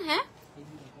নিয়েছেন। হ্যাঁ,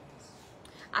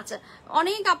 আচ্ছা,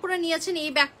 অনেক আপুরা নিয়েছেন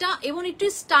এই ব্যাগটা, এবং একটু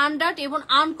স্ট্যান্ডার্ড এবং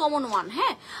আনকমন ওয়ান।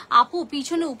 হ্যাঁ আপু,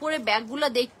 পিছনে উপরে ব্যাগগুলা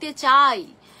দেখতে চাই।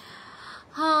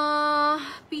 হ্যাঁ,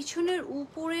 পিছনের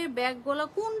উপরের ব্যাগগুলা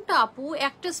কোনটা আপু?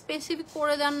 একটা স্পেসিফিক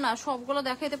করে দেন না, সবগুলো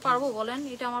দেখাইতে পারবো বলেন?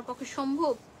 এটা আমার পক্ষে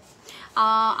সম্ভব?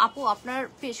 আপু আপনার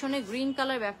পেছনে গ্রিন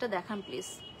কালার ব্যাগটা দেখান প্লিজ।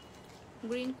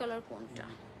 গ্রিন কালার কোনটা?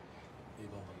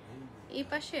 এই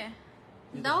পাশে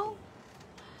দাও।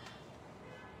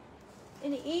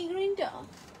 এই গ্রিনটা,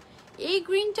 এই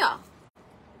গ্রিনটা,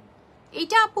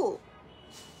 এইটা আপু,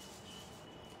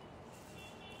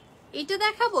 এটা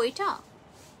দেখাবো এটা।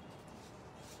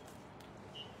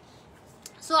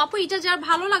 সো আপু এটা যার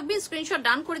ভালো লাগবে স্ক্রিনশট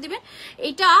ডান করে দিবেন।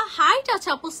 এটা হাইট আছে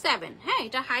আপু 7। হ্যাঁ,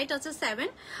 এটা হাইট আছে 7,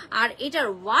 আর এটার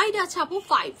ওয়াইড আছে আপু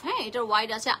 5। হ্যাঁ, এটার ওয়াইড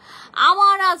আছে।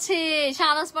 আমার আছে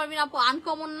শাহনাজ পারভিন আপু,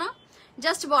 আনকমন না?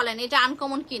 জাস্ট বলেন এটা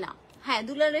আনকমন কিনা। হ্যাঁ,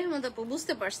 দুলার রহমত আপু,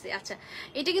 বুঝতে পারছি। আচ্ছা,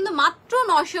 এটা কিন্তু মাত্র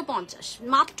 950,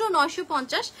 মাত্র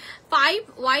 950। 5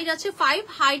 ওয়াইড আছে, 5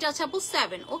 হাইট আছে আপু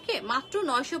 7। ওকে, মাত্র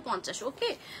 950। ওকে,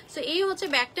 সো এই হচ্ছে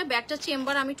ব্যাগটা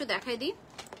চেম্বার আমি একটু দেখাই দিই।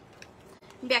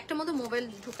 ব্যাগটার মধ্যে মোবাইল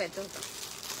ঢুকাইতে হতো।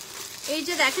 এই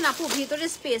যে দেখেন আপু, ভিতরে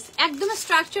স্পেস একদম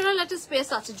স্ট্রাকচারাল একটা স্পেস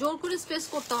আছে, জোর করে স্পেস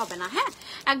করতে হবে না। হ্যাঁ,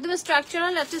 একদম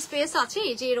স্ট্রাকচারাল একটা স্পেস আছে।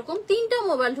 এই যে এরকম তিনটা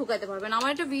মোবাইল ঢুকাইতে পারবেন, আমার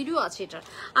একটা ভিডিও আছে এটার।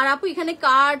 আর আপু এখানে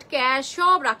কার্ড, ক্যাশ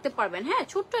সব রাখতে পারবেন। হ্যাঁ,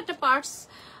 ছোট্ট একটা পার্টস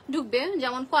ঢুকবে,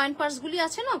 যেমন কয়েন পার্টস গুলি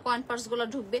আছে না, কয়েন পার্টস গুলো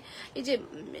ঢুকবে। এই যে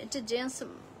এটা জেন্টস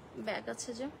ব্যাগ আছে,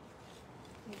 যে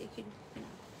দেখি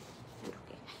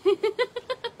ঢুকে।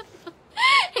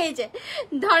 এই যে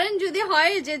ধরেন যদি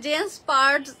হয় যে জেন্টস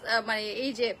পার্টস, মানে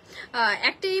এই যে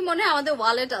একটাই মনে হয় আমাদের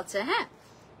ওয়ালেট আছে। হ্যাঁ,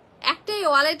 একটাই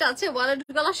ওয়ালেট আছে, ওয়ালেট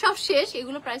গুলো সব শেষ।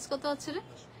 এগুলো প্রাইস কত আছে রে?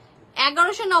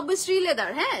 1190 শ্রী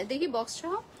লেদার। হ্যাঁ, দেখি বক্স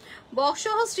সহ বক্স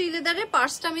সহ শ্রীলেদারের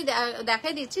পার্সটা আমি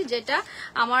দেখাই দিচ্ছি, যেটা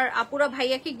আমার আপুরা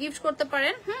ভাইয়াকে গিফট করতে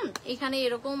পারেন। এখানে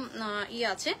এরকম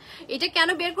আছে। এটা কেন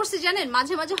বের করছি জানেন?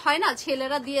 মাঝে মাঝে হয় না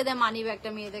ছেলেরা দিয়ে দেয় মানি ব্যাগটা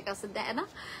মেয়েদের কাছে, দেয় না?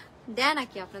 দেয়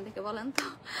নাকি আপনাদেরকে বলেন তো?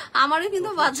 আমারও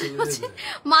কিন্তু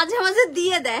মাঝে মাঝে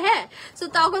দিয়ে দেয়। হ্যাঁ, তো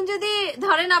তখন যদি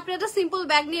ধরেন আপনি একটা সিম্পল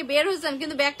ব্যাগ নিয়ে বের হয়েছেন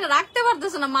কিন্তু ব্যাগটা রাখতে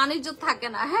পারতেছে না, মানিজ্য থাকে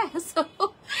না, হ্যাঁ,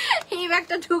 এই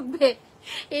ব্যাগটা ঢুকবে,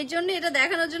 এই জন্য এটা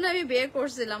দেখানোর জন্য আমি বের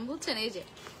করছিলাম, বুঝছেন? এই যে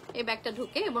এই ব্যাগটা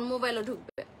ঢুকে এবং মোবাইলও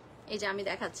ঢুকবে। এই যে আমি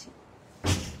দেখাচ্ছি,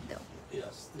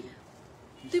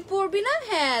 তুই পড়বি না?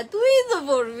 হ্যাঁ, তুই তো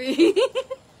পড়বি।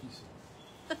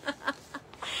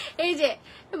 এই যে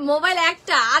মোবাইল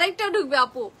একটা, আরেকটা ঢুকবে।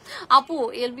 আপু আপু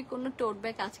এলবি কোন টোট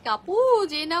ব্যাগ আছে? আপু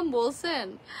যে নাম বলছেন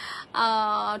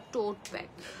টোট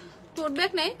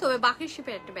ব্যাগ নেই, তবে বাকি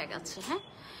শিপের একটা ব্যাগ আছে। হ্যাঁ,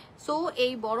 সো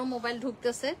এই বড় মোবাইল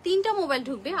ঢুকতেছে, 3টা মোবাইল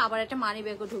ঢুকবে, আবার একটা মানি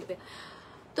ব্যাগও ঢুকবে।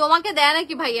 তোমাকে দেয়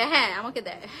নাকি ভাইয়া? হ্যাঁ, আমাকে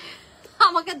দেয়,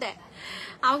 আমাকে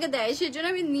দেয়। সেজন্য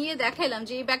আমি নিয়ে দেখাইলাম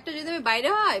যে এই ব্যাগটা যদি আমি বাইরে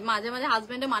হয়, মাঝে মাঝে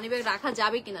হাজবেন্ডের মানি ব্যাগ রাখা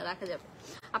যাবে কিনা। রাখা যাবে,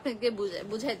 আপনাকে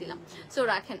বুঝাই দিলাম। সো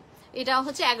রাখেন। এটা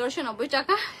হচ্ছে 1190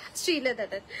 টাকা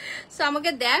শ্রীলেদারের। সো আমাকে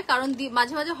দেয়, কারণ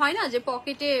মাঝে মাঝে হয় না যে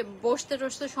পকেটে বসতে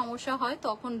টসতে সমস্যা হয়,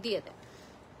 তখন দিয়ে দেয়।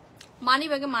 মানি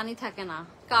ব্যাগে মানি থাকে না,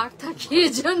 কার্ড থাকে,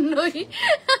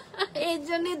 এই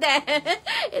জন্যই দেয়।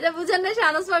 এটা বুঝেন নাই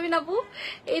শাহনাজ পাবিন আপু?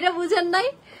 এটা বুঝেন নাই?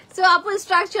 সো আপু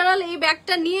স্ট্রাকচারাল এই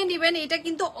ব্যাগটা নিয়ে নিবেন। এটা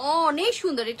কিন্তু অনেক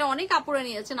সুন্দর, এটা অনেক কাপড়ে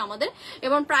নিয়েছেন আমাদের,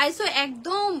 এবং প্রাইসও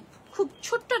একদম খুব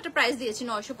ছোট্ট একটা প্রাইস দিয়েছি,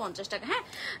 950 টাকা। হ্যাঁ,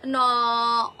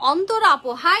 অন্তর আপু,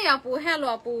 হাই আপু, হ্যালো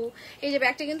আপু। এই যে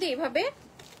ব্যাগটা কিন্তু এইভাবে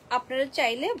আপনারা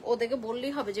চাইলে ওদেরকে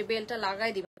বললেই হবে যে বেলটা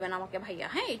লাগাই দিবেন আমাকে ভাইয়া।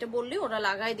 হ্যাঁ, এটা বললে ওরা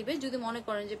লাগাই দিবে। যদি মনে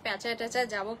করেন যে প্যাঁচায় ট্যাচায়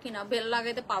যাবো কিনা, বেল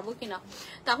লাগাইতে পারবো কিনা,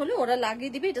 তাহলে ওরা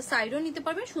লাগিয়ে দিবে। এটা সাইডও নিতে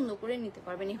পারবেন, সুন্দর করে নিতে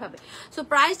পারবেন এইভাবে। সো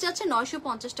প্রাইস যাচ্ছে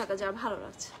 950 টাকা, যার ভালো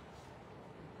লাগছে।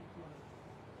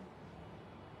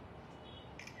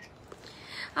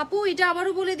 আপু এটা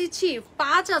আবারও বলে দিচ্ছি,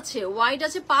 5 আছে, ওয়াইড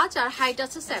আছে 5 আর হাইট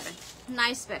আছে 7।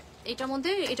 Nice bag. এটার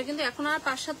মধ্যে এটা কিন্তু এখন আর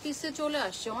 5-7 পিসে চলে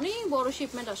আসছে, অনেক বড়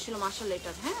শিপমেন্ট আসছিল মাশাআল্লাহ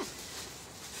এটার। হ্যাঁ,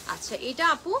 আচ্ছা এটা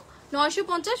আপু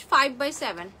 950,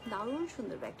 5/7। দারুণ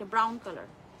সুন্দর ব্যাগটা, ব্রাউন কালার।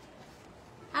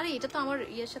 আরে এটা তো আমার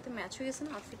ইয়ের সাথে ম্যাচ হয়ে গেছে না,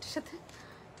 আউটফিটের সাথে।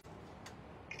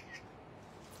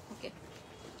 ওকে,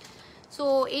 সো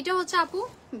এটা হচ্ছে আপু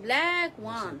ব্ল্যাক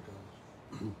ওয়ান।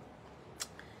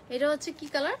 এটা হচ্ছে কি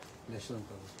কালার? National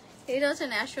colour. এটা হচ্ছে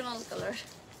ন্যাশনাল কালার,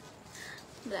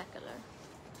 ব্ল্যাক কালার।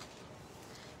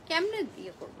 কেমনে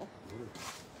দিয়ে করব?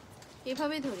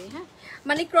 এভাবে ধরি। হ্যাঁ,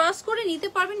 মানে ক্রস করে নিতে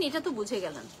পারবেন, এটা তো বুঝে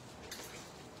গেলেন।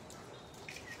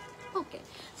 ওকে,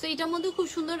 সো এটার মধ্যে খুব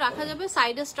সুন্দর রাখা যাবে।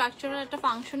 সাইডে স্ট্রাকচারাল একটা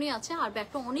ফাংশনই আছে, আর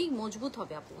ব্যাগটা অনেক মজবুত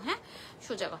হবে আপু। হ্যাঁ,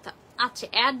 সোজা কথা। আচ্ছা,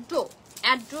 অ্যাড্রো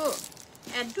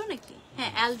নাকি?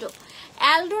 হ্যাঁ,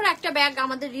 অ্যালডোর একটা ব্যাগ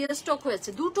আমাদের রিস্টক হয়েছে,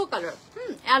 2টো কালার।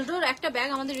 অ্যালডোর একটা ব্যাগ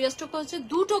আমাদের রিস্টক হয়েছে,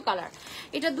 2টো কালার।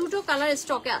 এটা 2টো কালার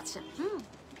স্টকে আছে।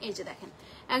 এই যে দেখেন,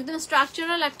 একদম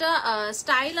স্ট্রাকচারাল একটা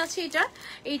স্টাইল আছে এটার।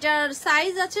 এটার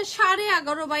সাইজ আছে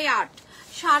 11.5/8,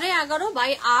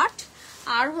 11.5/8।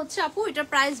 আর হচ্ছে আপু এটার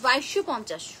প্রাইস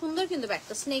 2250। সুন্দর কিন্তু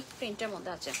ব্যাগটা, স্নেক প্রিন্টের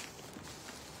মধ্যে আছে।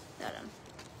 দাঁড়ান,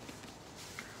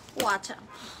 ও আচ্ছা,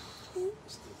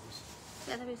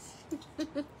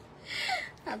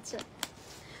 আচ্ছা।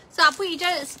 তো আপু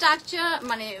এটার স্ট্রাকচার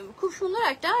মানে খুব সুন্দর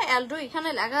একটা অ্যালডো এখানে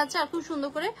লেখা আছে, আর খুব সুন্দর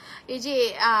করে এই যে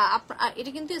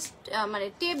এটা কিন্তু মানে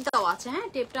টেপ দেওয়া আছে। হ্যাঁ,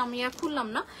 টেপটা আমি আর খুললাম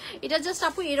না, এটা জাস্ট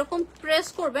আপু এরকম প্রেস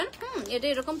করবেন। এটা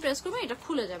এরকম প্রেস করবেন, এটা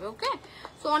খুলে যাবে। ওকে,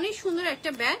 তো অনেক সুন্দর একটা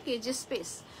ব্যাগ। এই যে স্পেস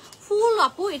ফুল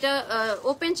আপু, এটা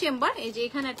ওপেন চেম্বার। এই যে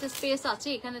এখানে একটা স্পেস আছে,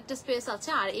 এখানে একটা স্পেস আছে,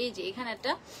 আর এই যে এখানে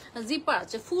একটা জিপার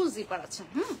আছে, ফুল জিপার আছে।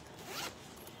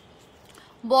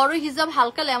 বড় হিজাব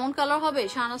হালকা লেমন কালার হবে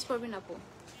শাহনাজ পারবিন আপু?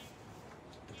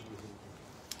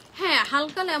 হ্যাঁ,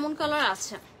 হালকা লেমন কালার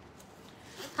আছে,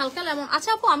 হালকা লেমন। আচ্ছা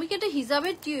আপু, আমি কি একটা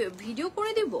হিজাবের ভিডিও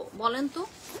করে দিব বলেন তো?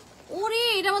 ওরে,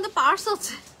 এটার মধ্যে পার্স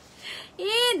আছে,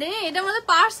 এটার মধ্যে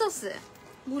পার্স আছে,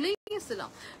 ভুলেই গেছিলাম।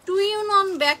 2-in-1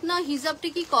 ব্যাগ না, হিজাবটা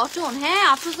কি কটন? হ্যাঁ,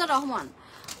 আফরোজা রহমান।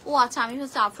 ও আচ্ছা, আমি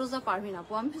হচ্ছে আফরোজা পারবিন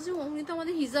আপু। আমি ভাবছি উনি তো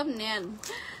আমাদের হিজাব নেন।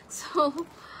 সো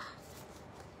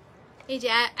এই যে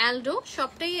অ্যালডো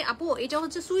সবটাই আপু, এটা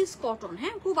হচ্ছে সুইস কটন।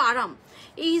 হ্যাঁ, খুব আরাম।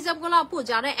 এই হিজাবগুলো আপু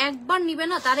যারা একবার নিবে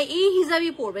না, তারা এই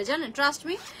হিজাবই পরবে, জানেন, ট্রাস্ট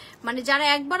মি। মানে যারা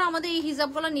একবার আমাদের এই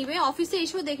হিজাবগুলো নিবে, অফিসে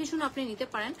এসেও দেখে শুনে আপনি নিতে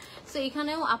পারেন। তো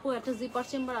এখানেও আপু একটা জিপার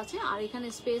চেম্বার আছে, আর এখানে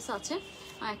স্পেস আছে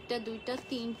 1, 2,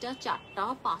 3,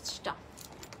 4, 5টা।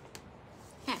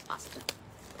 হ্যাঁ, 5টা।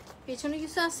 পেছনে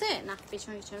কিছু আছে না?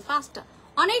 পেছনে 5টা।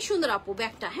 অনেক সুন্দর আপু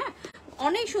ব্যাগটা। হ্যাঁ,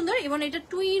 অনেক সুন্দর। এবং এটা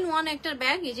 2-in-1 একটা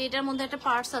ব্যাগ। এই যে এটার মধ্যে একটা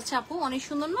পার্স আছে আপু, অনেক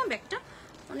সুন্দর না ব্যাগটা?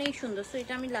 অনেক সুন্দর। সো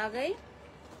এটা আমি লাগাই,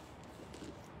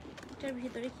 এটার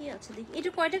ভিতরে কি আছে দেখি। এটা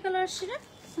কয়টা কালার আসছে রে?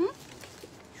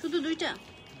 শুধু দুইটা।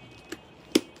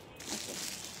 ওকে,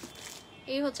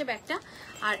 এই হচ্ছে ব্যাগটা।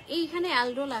 আর এইখানে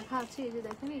অ্যালডো লেখা আছে, এই যে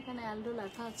দেখেন এখানে অ্যালডো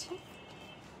লেখা আছে।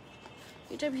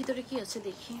 এটার ভিতরে কি আছে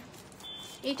দেখি।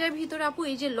 এটার ভিতরে আপু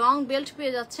এই যে লং বেল্ট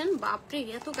পেয়ে যাচ্ছেন। বাপরে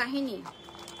এত কাহিনী।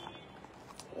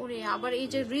 ওরে আবার এই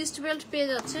যে রিস্ট বেল্ট পেয়ে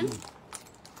যাচ্ছেন।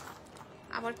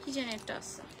 আবার কি জানি একটা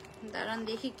আছে, দাঁড়ান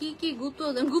দেখি কি কি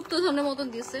গুপ্তধনের মতন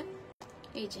দিয়েছে।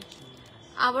 এই যে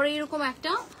আবার এরকম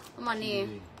একটা মানে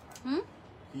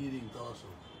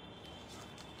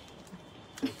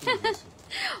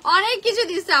অনেক কিছু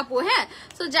দিচ্ছে আপু। হ্যাঁ,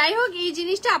 তো যাই হোক এই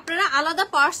জিনিসটা আপনারা আলাদা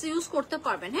পার্টস ইউজ করতে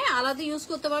পারবেন। হ্যাঁ, আলাদা ইউজ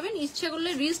করতে পারবেন। ইচ্ছে করলে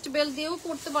রিস্ট বেল্ট দিয়েও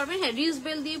পড়তে পারবেন। হ্যাঁ, রিস্ট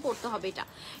বেল্ট দিয়ে পড়তে হবে।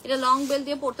 এটা লং বেল্ট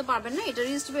দিয়ে পড়তে পারবেন না, এটা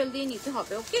রিস্ট বেল্ট দিয়ে নিতে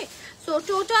হবে। ওকে, সো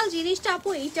টোটাল জিনিসটা আপু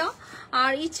এইটা।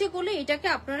 আর ইচ্ছে করলে এটাকে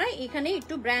আপনারা এখানে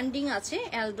একটু ব্র্যান্ডিং আছে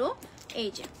অ্যালডো। এই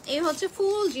যে এই হচ্ছে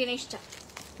ফুল জিনিসটা।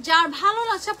 যার ভালো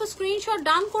লাগছে আপু স্ক্রিনশট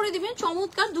ডান করে দিবেন।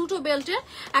 চমৎকার দুটো বেল্টের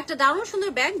একটা দারুণ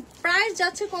সুন্দর ব্যাগ। প্রাইস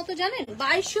যাচ্ছে কত জানেন?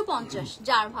 2250।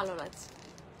 যার ভালো লাগছে।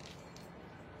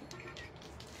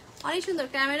 অনেক সুন্দর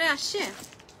ক্যামেরায় আসছে।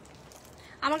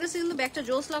 আমার কাছে কিন্তু ব্যাগটা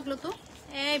জোস লাগলো। তো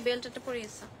এই বেল্টটা পরে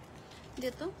এসে দে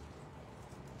তো,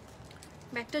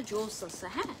 ব্যাগটা জোস আছে।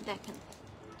 হ্যাঁ দেখেন,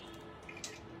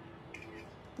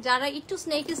 যারা একটু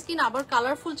স্নেক স্কিন আবার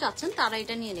কালারফুল চাচ্ছেন তারা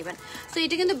এটা নিয়ে নেবেন। তো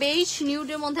এটা কিন্তু বেজ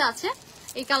নিউডের মধ্যে আছে।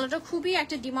 এই কালারটা খুবই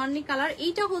একটা ডিমান্ডিং কালার।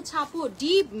 এইটা হচ্ছে আপু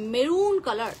deep maroon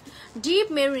colour. Deep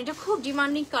maroon, এটা খুব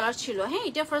ডিমান্ডিং কালার ছিল। হ্যাঁ,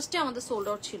 এটা ফার্স্টে আমাদের সোল্ড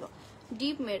আউট ছিল।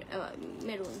 Deep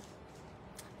maroon.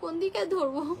 কোন দিকে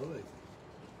ধরবো?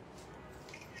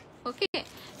 ওকে,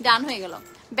 ডান হয়ে গেল।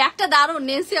 ব্যাগটা দারুণ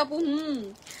নেন্সি আপু।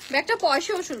 ব্যাগটা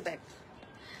পয়সা ওসুল ব্যাগ,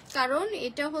 কারণ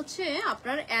এটা হচ্ছে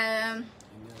আপনার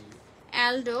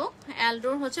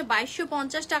অ্যালডোর হচ্ছে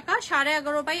 2250 টাকা।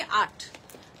 11.5/8,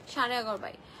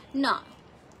 11.5/8 না,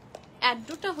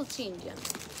 অ্যাডোটা হচ্ছে ইন্ডিয়ান।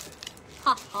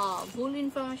 ভুল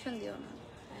ইনফরমেশন দিও না।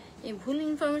 এই ভুল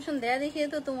ইনফরমেশন দেয়া দেখিয়ে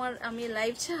তো তোমার আমি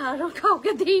লাইভ ছাড়া আরো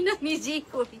কাউকে দিই না, নিজেই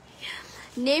করি।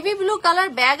 নেভি ব্লু কালার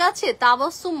ব্যাগ আছে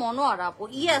তাবাসসুম মনোয়ার আপু।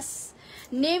 ইয়েস,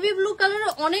 নেভি ব্লু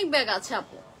কালারের অনেক ব্যাগ আছে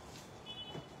আপু।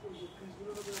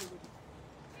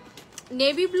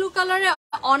 নেভি ব্লু কালারে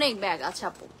অনেক ব্যাগ আছে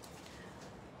আপু।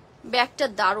 ব্যাগটা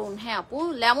দারুন। হ্যাঁ আপু,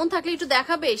 লেমন থাকলে একটু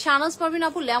দেখাবে। শাহনাজ পারভিন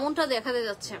আপু লেমনটা দেখাতে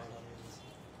যাচ্ছে।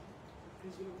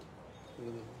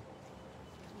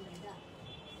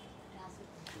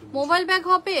 মোবাইল ব্যাগ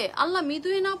হবে? আল্লাহ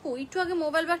মৃদুই না আপু, একটু আগে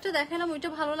মোবাইল ব্যাগটা দেখালাম, ওইটা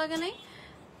ভালো লাগে নাই।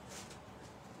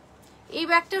 এই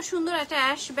ব্যাগটা সুন্দর একটা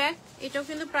অ্যাশ ব্যাগ। এটাও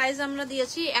কিন্তু প্রাইস আমরা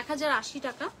দিয়েছি 1080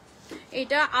 টাকা।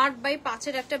 এটা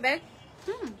 8x5 একটা ব্যাগ।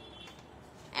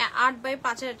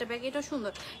 8x5 একটা ব্যাগ। এটা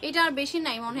সুন্দর। এটা আর বেশি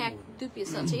নাই, মনে হয় 1-2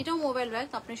 পিস আছে। এটাও মোবাইল ব্যাগ,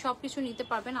 আপনি সবকিছু নিতে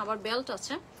পারবেন। আবার বেল্ট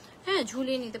আছে। হ্যাঁ,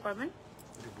 ঝুলিয়ে নিতে পারবেন।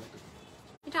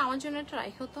 এটা আমার জন্য একটা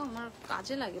রাইখ হতো, আমার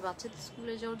কাজে লাগে, বাচ্চাদের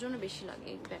স্কুলে যাওয়ার জন্য বেশি লাগে।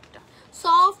 এই ব্যাগটা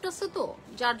সফট আছে তো,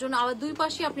 যার জন্য আবার দুই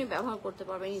পাশে আপনি ব্যবহার করতে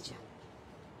পারবেন। এই যে,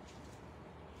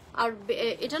 আর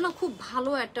এটা না খুব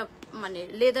ভালো একটা মানে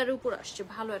লেদারের উপর আসছে,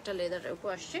 ভালো একটা লেদারের উপর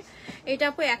আসছে। এটা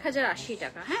আপু 1080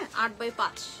 টাকা। হ্যাঁ, 8x5।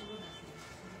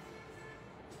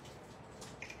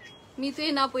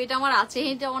 মিতুই না আপু, এটা আমার আছে,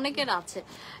 এটা অনেকের আছে।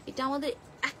 এটা আমাদের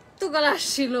এত কালার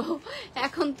আসছিল,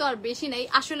 এখন তো আর বেশি নাই,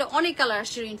 আসলে অনেক কালার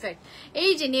আসছিল। ইনফ্যাক্ট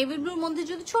এই যে নেভি ব্লুর মধ্যে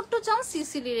যদি ছোট্ট চান,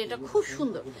 সিসিলির এটা খুব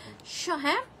সুন্দর।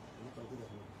 হ্যাঁ,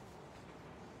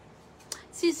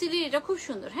 সিসিলির এটা খুব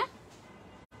সুন্দর। হ্যাঁ,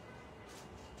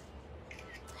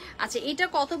 আচ্ছা এটা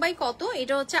কত বাই কত?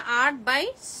 এটা হচ্ছে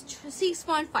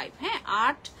 8x6.5। হ্যাঁ,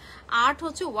 8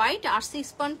 হচ্ছে হোয়াইট আর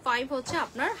 6.5 হচ্ছে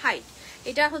আপনার হাইট।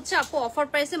 এটা হচ্ছে আপু অফার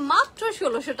প্রাইসে মাত্র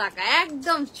 1600 টাকা।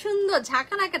 একদম সুন্দর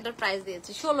ঝাঁকানাকা একটা প্রাইস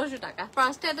দিয়েছি, 1600 টাকা।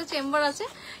 ফার্স্টে একটা চেম্বার আছে,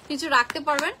 কিছু রাখতে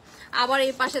পারবেন। আবার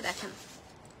এই পাশে দেখেন।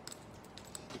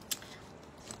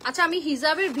 আচ্ছা, আমি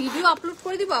হিজাবের ভিডিও আপলোড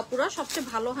করে দিব আপুরা, সবচেয়ে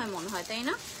ভালো হয় মনে হয়, তাই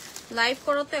না? লাইভ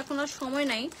করার তো এখন আর সময়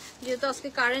নাই, যেহেতু আজকে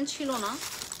কারেন্ট ছিল না।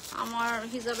 আমার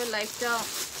হিজাবের লাইভটা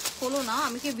হলো না,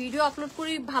 আমি কি ভিডিও আপলোড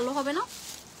করি, ভালো হবে না?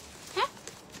 হ্যাঁ,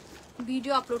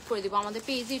 ভিডিও আপলোড করে দিব। আমাদের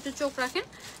পেজে একটু চোখ রাখেন,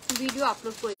 ভিডিও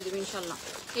আপলোড করে দেবো ইনশাল্লাহ।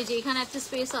 এই যে এখানে একটা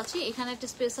স্পেস আছে, এখানে একটা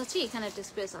স্পেস আছে, এখানে একটা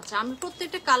স্পেস আছে। আমি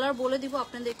প্রত্যেকটা কালার বলে দিব,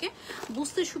 আপনাদেরকে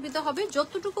বুঝতে সুবিধা হবে।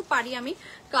 যতটুকু পারি আমি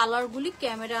কালারগুলি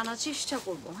ক্যামেরা আনার চেষ্টা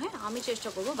করব। হ্যাঁ, আমি চেষ্টা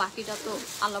করব, বাকিটা তো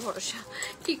আল্লাহ ভরসা,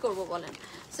 কি করব বলেন।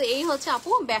 তো এই হচ্ছে আপু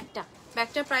ব্যাগটা।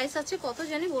 ব্যাগটার প্রাইস আছে কত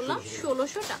জানি বললাম,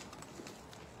 1600 টাকা।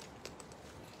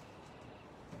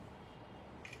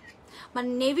 মানে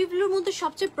নেভি ব্লুর মধ্যে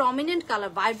সবচেয়ে প্রমিনেন্ট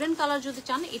কালার, ভাইব্রেন্ট কালার যদি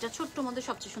চান, এটা ছোট্টর মধ্যে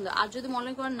সবচেয়ে সুন্দর। আর যদি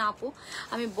মনে করেন না আপু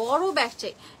আমি বড় ব্যাগ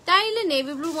চাই, তাইলে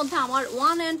নেভি ব্লুর মধ্যে আমার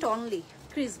ওয়ান অ্যান্ড অনলি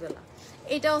ক্রিসবেলা।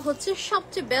 এটা হচ্ছে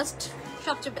সবচেয়ে বেস্ট,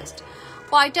 সবচেয়ে বেস্ট।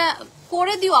 কয়টা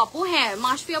করে দিও আপু? হ্যাঁ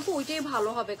মাসফি আপু ওইটাই ভালো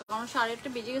হবে, কারণ 8:30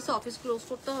 বেজে গেছে, অফিস ক্লোজ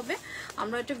করতে হবে।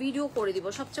 আমরা একটা ভিডিও করে দিব,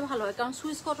 সবচেয়ে ভালো হয়, কারণ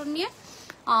সুইস কটন নিয়ে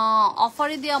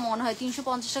অফারে দেওয়া মনে হয়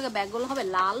 350 টাকা ব্যাগগুলো হবে।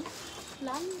 লাল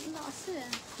লাল আছে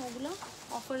ওগুলো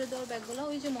অফারে দেওয়ার ব্যাগগুলো,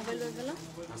 ওই যে মোবাইল ব্যাগগুলো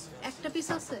একটা পিস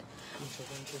আছে।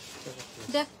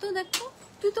 দেখতো দেখতো,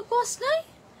 তুই তো কস নাই,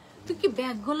 তুই কি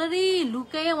ব্যাগগুলো রে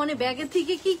লুকাইয়া, মানে ব্যাগের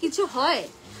থেকে কি কিছু হয়?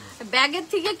 ব্যাগের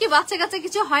থেকে কি বাচ্চা কাচ্চা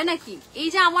কিছু হয় নাকি? এই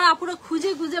যে আমার আপুরা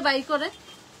খুঁজে খুঁজে বাইর করে,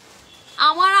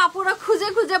 আমার আপুরা খুঁজে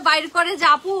খুঁজে বাইর করে যে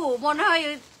আপু মনে হয়,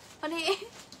 মানে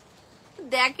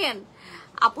দেখেন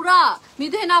আপুরা,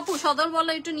 মিধুহেনা আপু সদর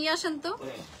বলে একটু নিয়ে আসেন তো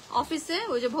অফিসে,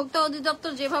 ওই যে ভোক্তা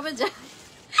অধিদপ্তর যেভাবে যায়,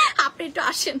 আপনি একটু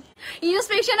আসেন,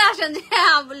 ইন্সপেকশনে আসেন যে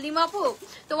লিমা আপু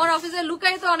তোমার অফিসে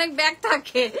লুকাই তো অনেক ব্যাগ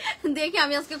থাকে, দেখি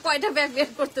আমি আজকে কয়টা ব্যাগ বের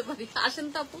করতে পারি। আসেন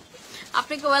তো আপু,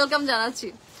 আপনাকে ওয়েলকাম জানাচ্ছি।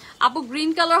 আপু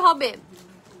গ্রিন কালার হবে?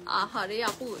 আহারে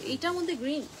আপু এইটার মধ্যে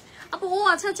গ্রিন আপু, ও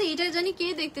আচ্ছা আচ্ছা, এটা জানি কে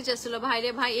দেখতে চাচ্ছিল ভাই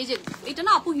রে ভাই। এই যে এটা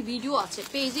না আপু ভিডিও আছে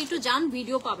পেজে, একটু যান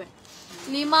ভিডিও পাবেন।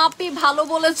 লিমা আপি ভালো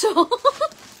বলেছো,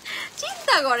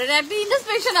 চিন্তা করেন আপনি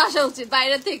ইন্সপেকশন আসা উচিত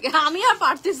বাইরে থেকে, আমি আর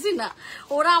পারতেছি না,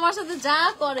 ওরা আমার সাথে যা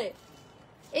করে।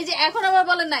 এই যে এখন আবার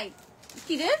বলে নাই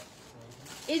কি রে,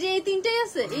 এই যে এই তিনটাই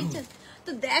আছে, এইটা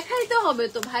তো দেখাইতে হবে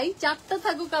তো ভাই, 4টা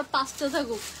থাকুক আর 5টা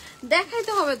থাকুক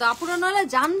দেখাইতে হবে তো, আপুরা নইলে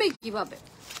জানবে কিভাবে,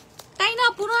 তাই না?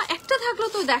 আপুরা একটা থাকলে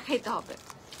তো দেখাইতে হবে,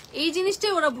 এই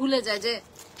জিনিসটাই ওরা ভুলে যায়, যে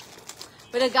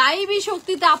ওরা গায়েবী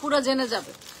শক্তিতে আপুরা জেনে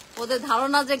যাবে, ওদের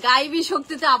ধারণা যে গায়েবী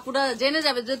শক্তিতে আপুরা জেনে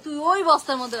যাবে যে তুই ওই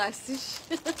বস্তার মধ্যে রাখছিস।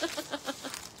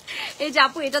 এই যে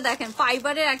আপু এটা দেখেন,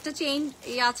 ফাইবারের একটা চেইন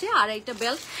আছে আর একটা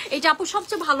বেল্ট। এটা আপু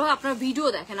সবচেয়ে ভালো হয় আপনার ভিডিও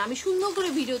দেখেন, আমি সুন্দর করে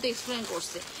ভিডিওতে এক্সপ্লেন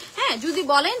করছি। হ্যাঁ যদি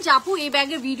বলেন যে আপু এই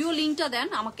ব্যাগের ভিডিও লিঙ্কটা দেন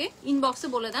আমাকে, ইনবক্সে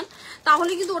বলে দেন,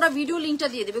 তাহলে কিন্তু ওরা ভিডিও লিঙ্কটা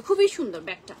দিয়ে দেবে। খুবই সুন্দর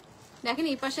ব্যাগটা, দেখেন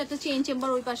এই পাশে একটা চেইন চেম্বার,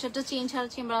 ওই পাশে একটা চেইন ছাড়া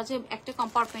চেম্বার আছে একটা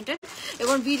কম্পার্টমেন্টের,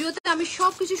 এবং ভিডিওতে আমি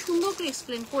সবকিছু সুন্দর করে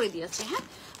এক্সপ্লেন করে দিয়েছি। হ্যাঁ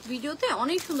ভিডিওতে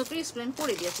অনেক সুন্দর করে এক্সপ্লেন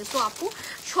করে দিয়েছে। তো আপু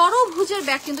ষড়ভুজের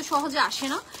ব্যাগ কিন্তু সহজে আসে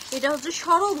না, এটা হচ্ছে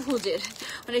ষড়ভুজের,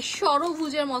 মানে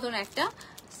ষড়ভুজের মতন একটা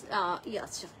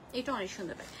আছে, এটা অনেক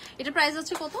সুন্দর ব্যাগ। এটা প্রাইস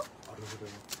আছে কত?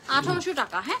 1800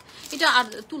 টাকা। হ্যাঁ এটা আর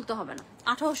তুলতে হবে না,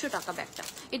 1800 টাকা ব্যাগটা।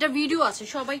 এটা ভিডিও আছে,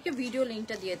 সবাইকে ভিডিও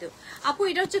লিঙ্কটা দিয়ে দেব আপু।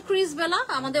 এটা হচ্ছে ক্রিস বেলা,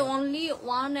 আমাদের অনলি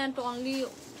ওয়ান অ্যান্ড অনলি,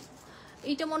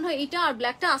 এটা মনে হয় এটা আর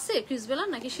ব্ল্যাকটা আছে ক্রিস বেলা,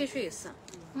 নাকি শেষ হয়ে গেছে?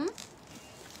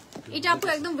 এটা আপু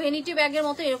একদম ভ্যানিটি ব্যাগের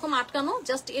মতো এরকম আটকানো,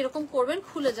 জাস্ট এরকম করবেন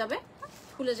খুলে যাবে,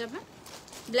 খুলে যাবে।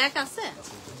 ব্ল্যাক আছে?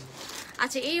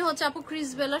 আচ্ছা এই হচ্ছে আপু ক্রিস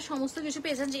বেলা, সমস্ত কিছু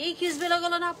পেয়েছেন। যে এই ক্রিস বেলা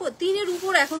গুলো না আপু 3-এর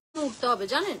উপর এখন উঠতে হবে,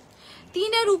 জানেন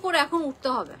 3-এর উপর এখন উঠতে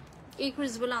হবে এই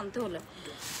ক্রিস বেলা আনতে হলে।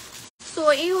 তো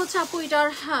এই হচ্ছে আপু এটার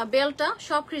বেলটা,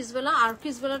 সব ক্রিস বেলা, আর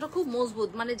ক্রিস বেলাটা খুব মজবুত,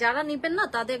 মানে যারা নিবেন না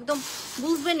তাদের একদম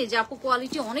বুঝবেনই যে আপু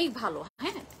কোয়ালিটি অনেক ভালো।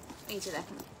 হ্যাঁ এই যে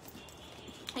দেখেন,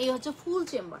 এই হচ্ছে ফুল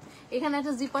চেম্বার, এখানে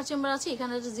একটা জিপার চেম্বার আছে,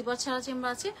 এখানে একটা জিপার ছাড়া চেম্বার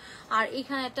আছে, আর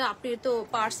এখানে একটা আপনি তো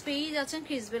পার্স পেয়েই যাচ্ছেন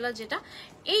ক্রিসবেলা যেটা।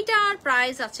 এইটার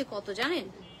প্রাইস আছে কত জানেন?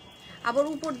 আবার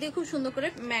উপর দিয়ে খুব সুন্দর করে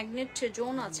ম্যাগনেট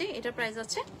জোন আছে, এটা প্রাইস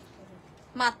আছে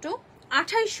মাত্র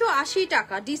 2880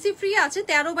 টাকা। ডিসি ফ্রি আছে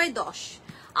 13/10,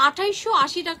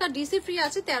 2880 টাকা ডিসি ফ্রি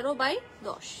আছে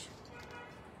 13/10।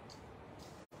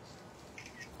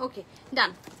 ওকে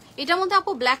ডান। এটার মধ্যে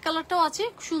আপু ব্ল্যাক কালারটাও আছে,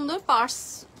 সুন্দর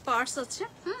পার্স আছে।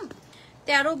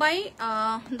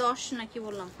 13/10 নাকি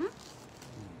বললাম?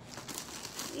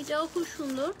 এটাও খুব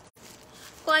সুন্দর,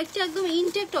 কয়েকটা একদম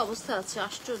ইনটেক্ট অবস্থা আছে,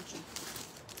 আশ্চর্য।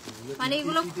 মানে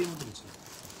এগুলো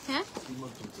হ্যাঁ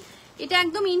এটা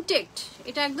একদম ইনটেক্ট,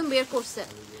 এটা একদম বের করছে,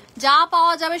 যা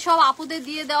পাওয়া যাবে সব আপুদের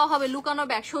দিয়ে দেওয়া হবে, লুকানো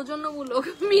ব্যাগ সৌজন্যমূলক।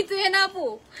 মিতুয়ে না আপু,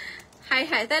 হাই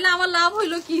হাই, তাহলে আমার লাভ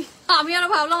হইলো কি? আমি আরো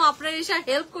ভাবলাম আপনারা এসে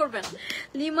হেল্প করবেন,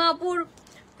 লিমা আপুর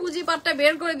পুঁজিপাটটা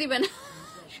বের করে দিবেন,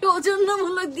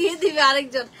 সৌজন্যমূলক দিয়ে দিবে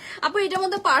আরেকজন। আপু এটার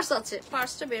মধ্যে পার্স আছে,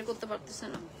 পার্সটা বের করতে পারতেছে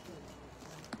না,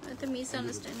 এতে মিস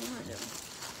আন্ডারস্ট্যান্ডিং হয়ে যাবে।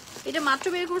 এটা মাত্র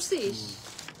বের করছিস?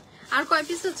 আর কয়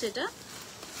পিস আছে এটা?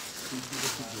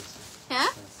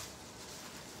 হ্যাঁ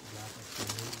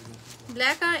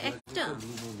ব্ল্যাক আর একটা,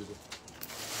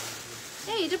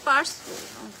 এই এটা পার্স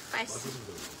পাইছি।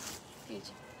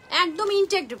 একদম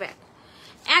ইনটেক্ট ব্যাগ,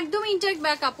 একদম ইনটেক্ট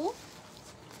ব্যাগ আপু।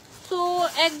 তো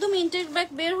একদম ইনটেক্ট ব্যাগ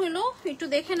বের হইলো, একটু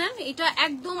দেখে নেন। এটা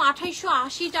একদম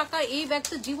 2880 টাকা, এই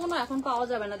ব্যাগটা জীবনও এখন পাওয়া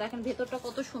যাবে না। দেখেন ভেতরটা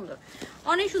কত সুন্দর,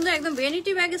 অনেক সুন্দর, একদম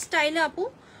ভ্যানিটি ব্যাগ স্টাইলে আপু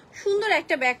সুন্দর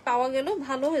একটা ব্যাগ পাওয়া গেল,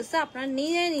 ভালো হয়েছে, আপনারা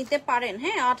নিয়ে নিতে পারেন।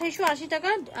 হ্যাঁ 2880 টাকা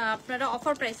আপনারা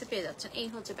অফার প্রাইসে পেয়ে যাচ্ছেন। এই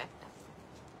হচ্ছে ব্যাগটা,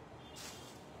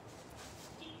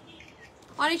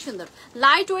 অনেক সুন্দর,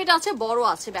 লাইট ওয়েট আছে, বড়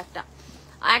আছে ব্যাগটা,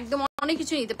 একদম অনেক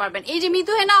কিছু নিতে পারবেন। এই যে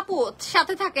মিতু হেনা আপু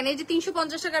সাথে থাকেন, এই যে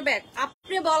 350 টাকার ব্যাগ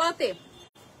আপনি বলাতে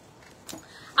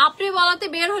আপনি বলাতে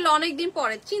বের হলো অনেকদিন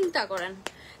পরে, চিন্তা করেন।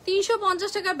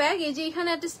 350 টাকা ব্যাগ। এই যে এখানে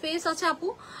একটা স্পেস আছে আপু,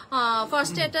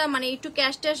 ফার্স্টে এটা মানে একটু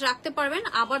ক্যাশ ট্যাশ রাখতে পারবেন।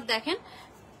 আবার দেখেন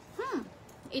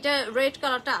এটা রেড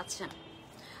কালারটা আছে।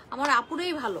 আমার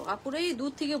আপুরাই ভালো, আপুরাই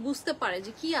দূর থেকে বুঝতে পারে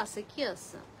যে কি আছে কি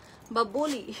আছে, বা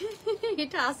বলি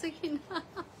এটা আছে কিনা।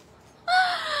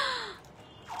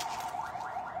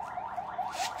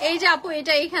 এই যে আপু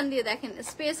এটা এইখান দিয়ে দেখেন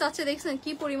স্পেস আছে, দেখছেন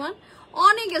কি পরিমাণ,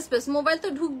 অনেক স্পেস। মোবাইল তো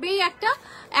ঢুকবেই,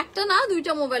 একটা না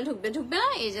দুইটা মোবাইল ঢুকবে না।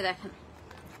 এই যে দেখেন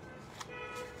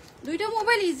দুইটা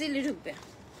মোবাইল ইজিলি ঢুকবে।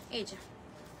 এই যে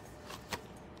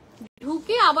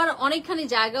ঢুকে আবার অনেকখানি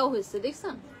জায়গাও হয়েছে,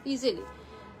 দেখছেন ইজিলি।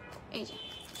 এই যে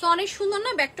তো অনেক সুন্দর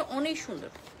না ব্যাগটা, অনেক সুন্দর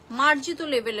মার্জিত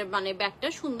লেভেলের, মানে ব্যাগটা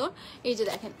সুন্দর। এই যে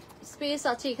দেখেন স্পেস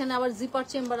আছে এখানে, আবার জিপার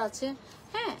চেম্বার আছে,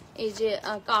 হ্যাঁ এই যে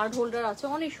কার্ড হোল্ডার আছে,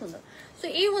 অনেক সুন্দর। তো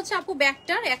এই হচ্ছে আপু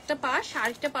ব্যাগটার একটা পাশ,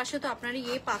 আরেকটা পাশে তো আপনারা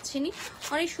পাচ্ছেনই,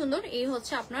 অনেক সুন্দর। এই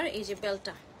হচ্ছে আপনার এই যে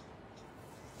বেলটা,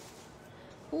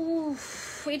 উফ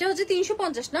এটা হচ্ছে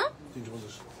 350 না,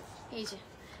 350। এই যে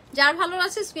যার ভালো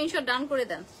আছে স্ক্রিনশট ডান করে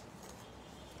দেন।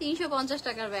 350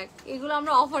 টাকার ব্যাগ, এগুলো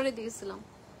আমরা অফারে দিয়েছিলাম।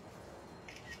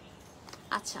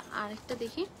 আচ্ছা আরেকটা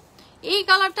দেখি, এই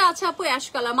কালারটা আছে আপু অ্যাশ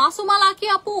কালার। মাসুমা লাকি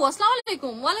আপু আসসালামু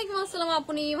আলাইকুম। ওয়ালাইকুম আসসালাম,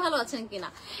 আপনি ভালো আছেন কিনা?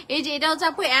 এই যে এটা হচ্ছে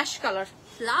আপু ash colour,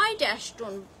 light ash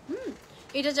tone.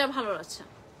 এটা যা ভালো লাগছে।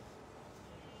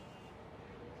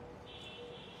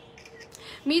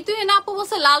 মিতু এনা আপু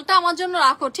বলছে লালটা আমার জন্য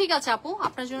রাখো। ঠিক আছে আপু,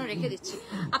 আপনার জন্য রেখে দিচ্ছি।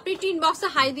 আপনি টিন বক্সে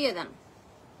হাই দিয়ে দেন।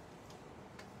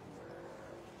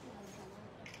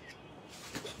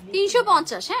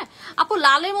 350। হ্যাঁ আপু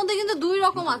লালের মধ্যে কিন্তু দুই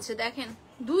রকম আছে, দেখেন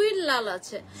দুই লাল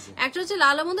আছে, একটা হচ্ছে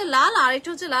লালের মধ্যে লাল, আর একটা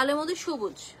হচ্ছে লালের মধ্যে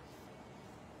সবুজ।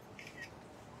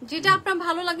 যেটা আপনার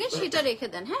ভালো লাগে সেটা রেখে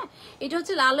দেন। হ্যাঁ এটা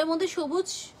হচ্ছে লালের মধ্যে সবুজ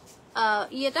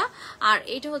ইয়েটা, আর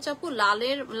এটা হচ্ছে আপু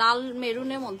লাল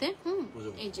মেরুনের মধ্যে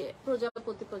এই যে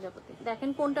প্রজাপতি। দেখেন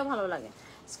কোনটা ভালো লাগে,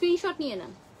 স্ক্রিনশট নিয়ে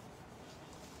নেন।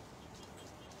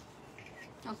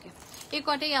 ওকে এই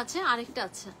কটাই আছে, আরেকটা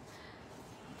আছে।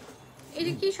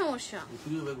 এটা কি সমস্যা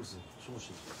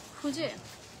খুঁজে,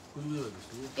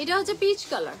 এটা হচ্ছে পিচ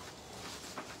কালার।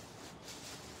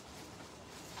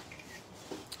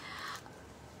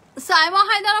 সাইমা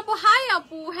হায়দার আপু হাই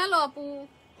আপু, হ্যালো আপু,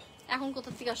 এখন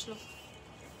কোথা থেকে আসলো?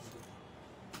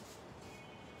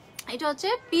 এটা হচ্ছে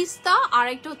পিস্তা আর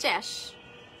একটা হচ্ছে অ্যাশ,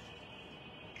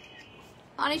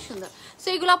 অনেক সুন্দর। সো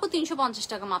এগুলো আপু 350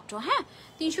 টাকা মাত্র। হ্যাঁ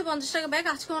 350 টাকা ব্যাগ।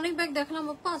 আজকে অনেক ব্যাগ দেখালাম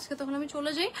আপু, আজকে তখন আমি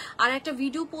চলে যাই আর একটা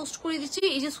ভিডিও পোস্ট করে দিচ্ছি।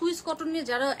 এই যে সুইস কটন নিয়ে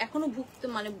যারা এখনো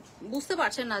মানে বুঝতে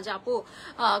পারছেন না যে আপু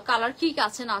কালার কি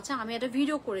আছে না আছে, আমি একটা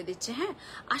ভিডিও করে দিচ্ছি। হ্যাঁ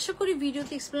আশা করি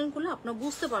ভিডিওতে এক্সপ্লেন করলে আপনারা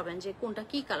বুঝতে পারবেন যে কোনটা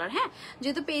কি কালার। হ্যাঁ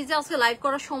যেহেতু পেজে আজকে লাইভ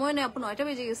করার সময় নেই আপু, 9টা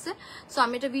বেজে গেছে। সো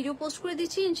আমি একটা ভিডিও পোস্ট করে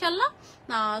দিচ্ছি ইনশাল্লাহ।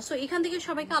 সো এখান থেকে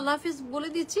সবাইকে আল্লাহ হাফিজ বলে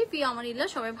দিচ্ছি, ফি আমানিল্লাহ।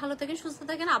 সবাই ভালো থাকেন, সুস্থ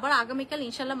থাকেন। আবার আগামীকাল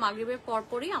ইনশাল্লাহ মাগরিবের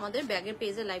পরপরই আমাদের ব্যাগের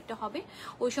পেজে লাইভটা হবে,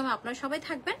 ওই সময় আপনারা সবাই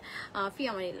থাকবেন। ফি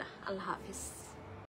আমানিল্লাহ, আল্লাহ হাফিজ।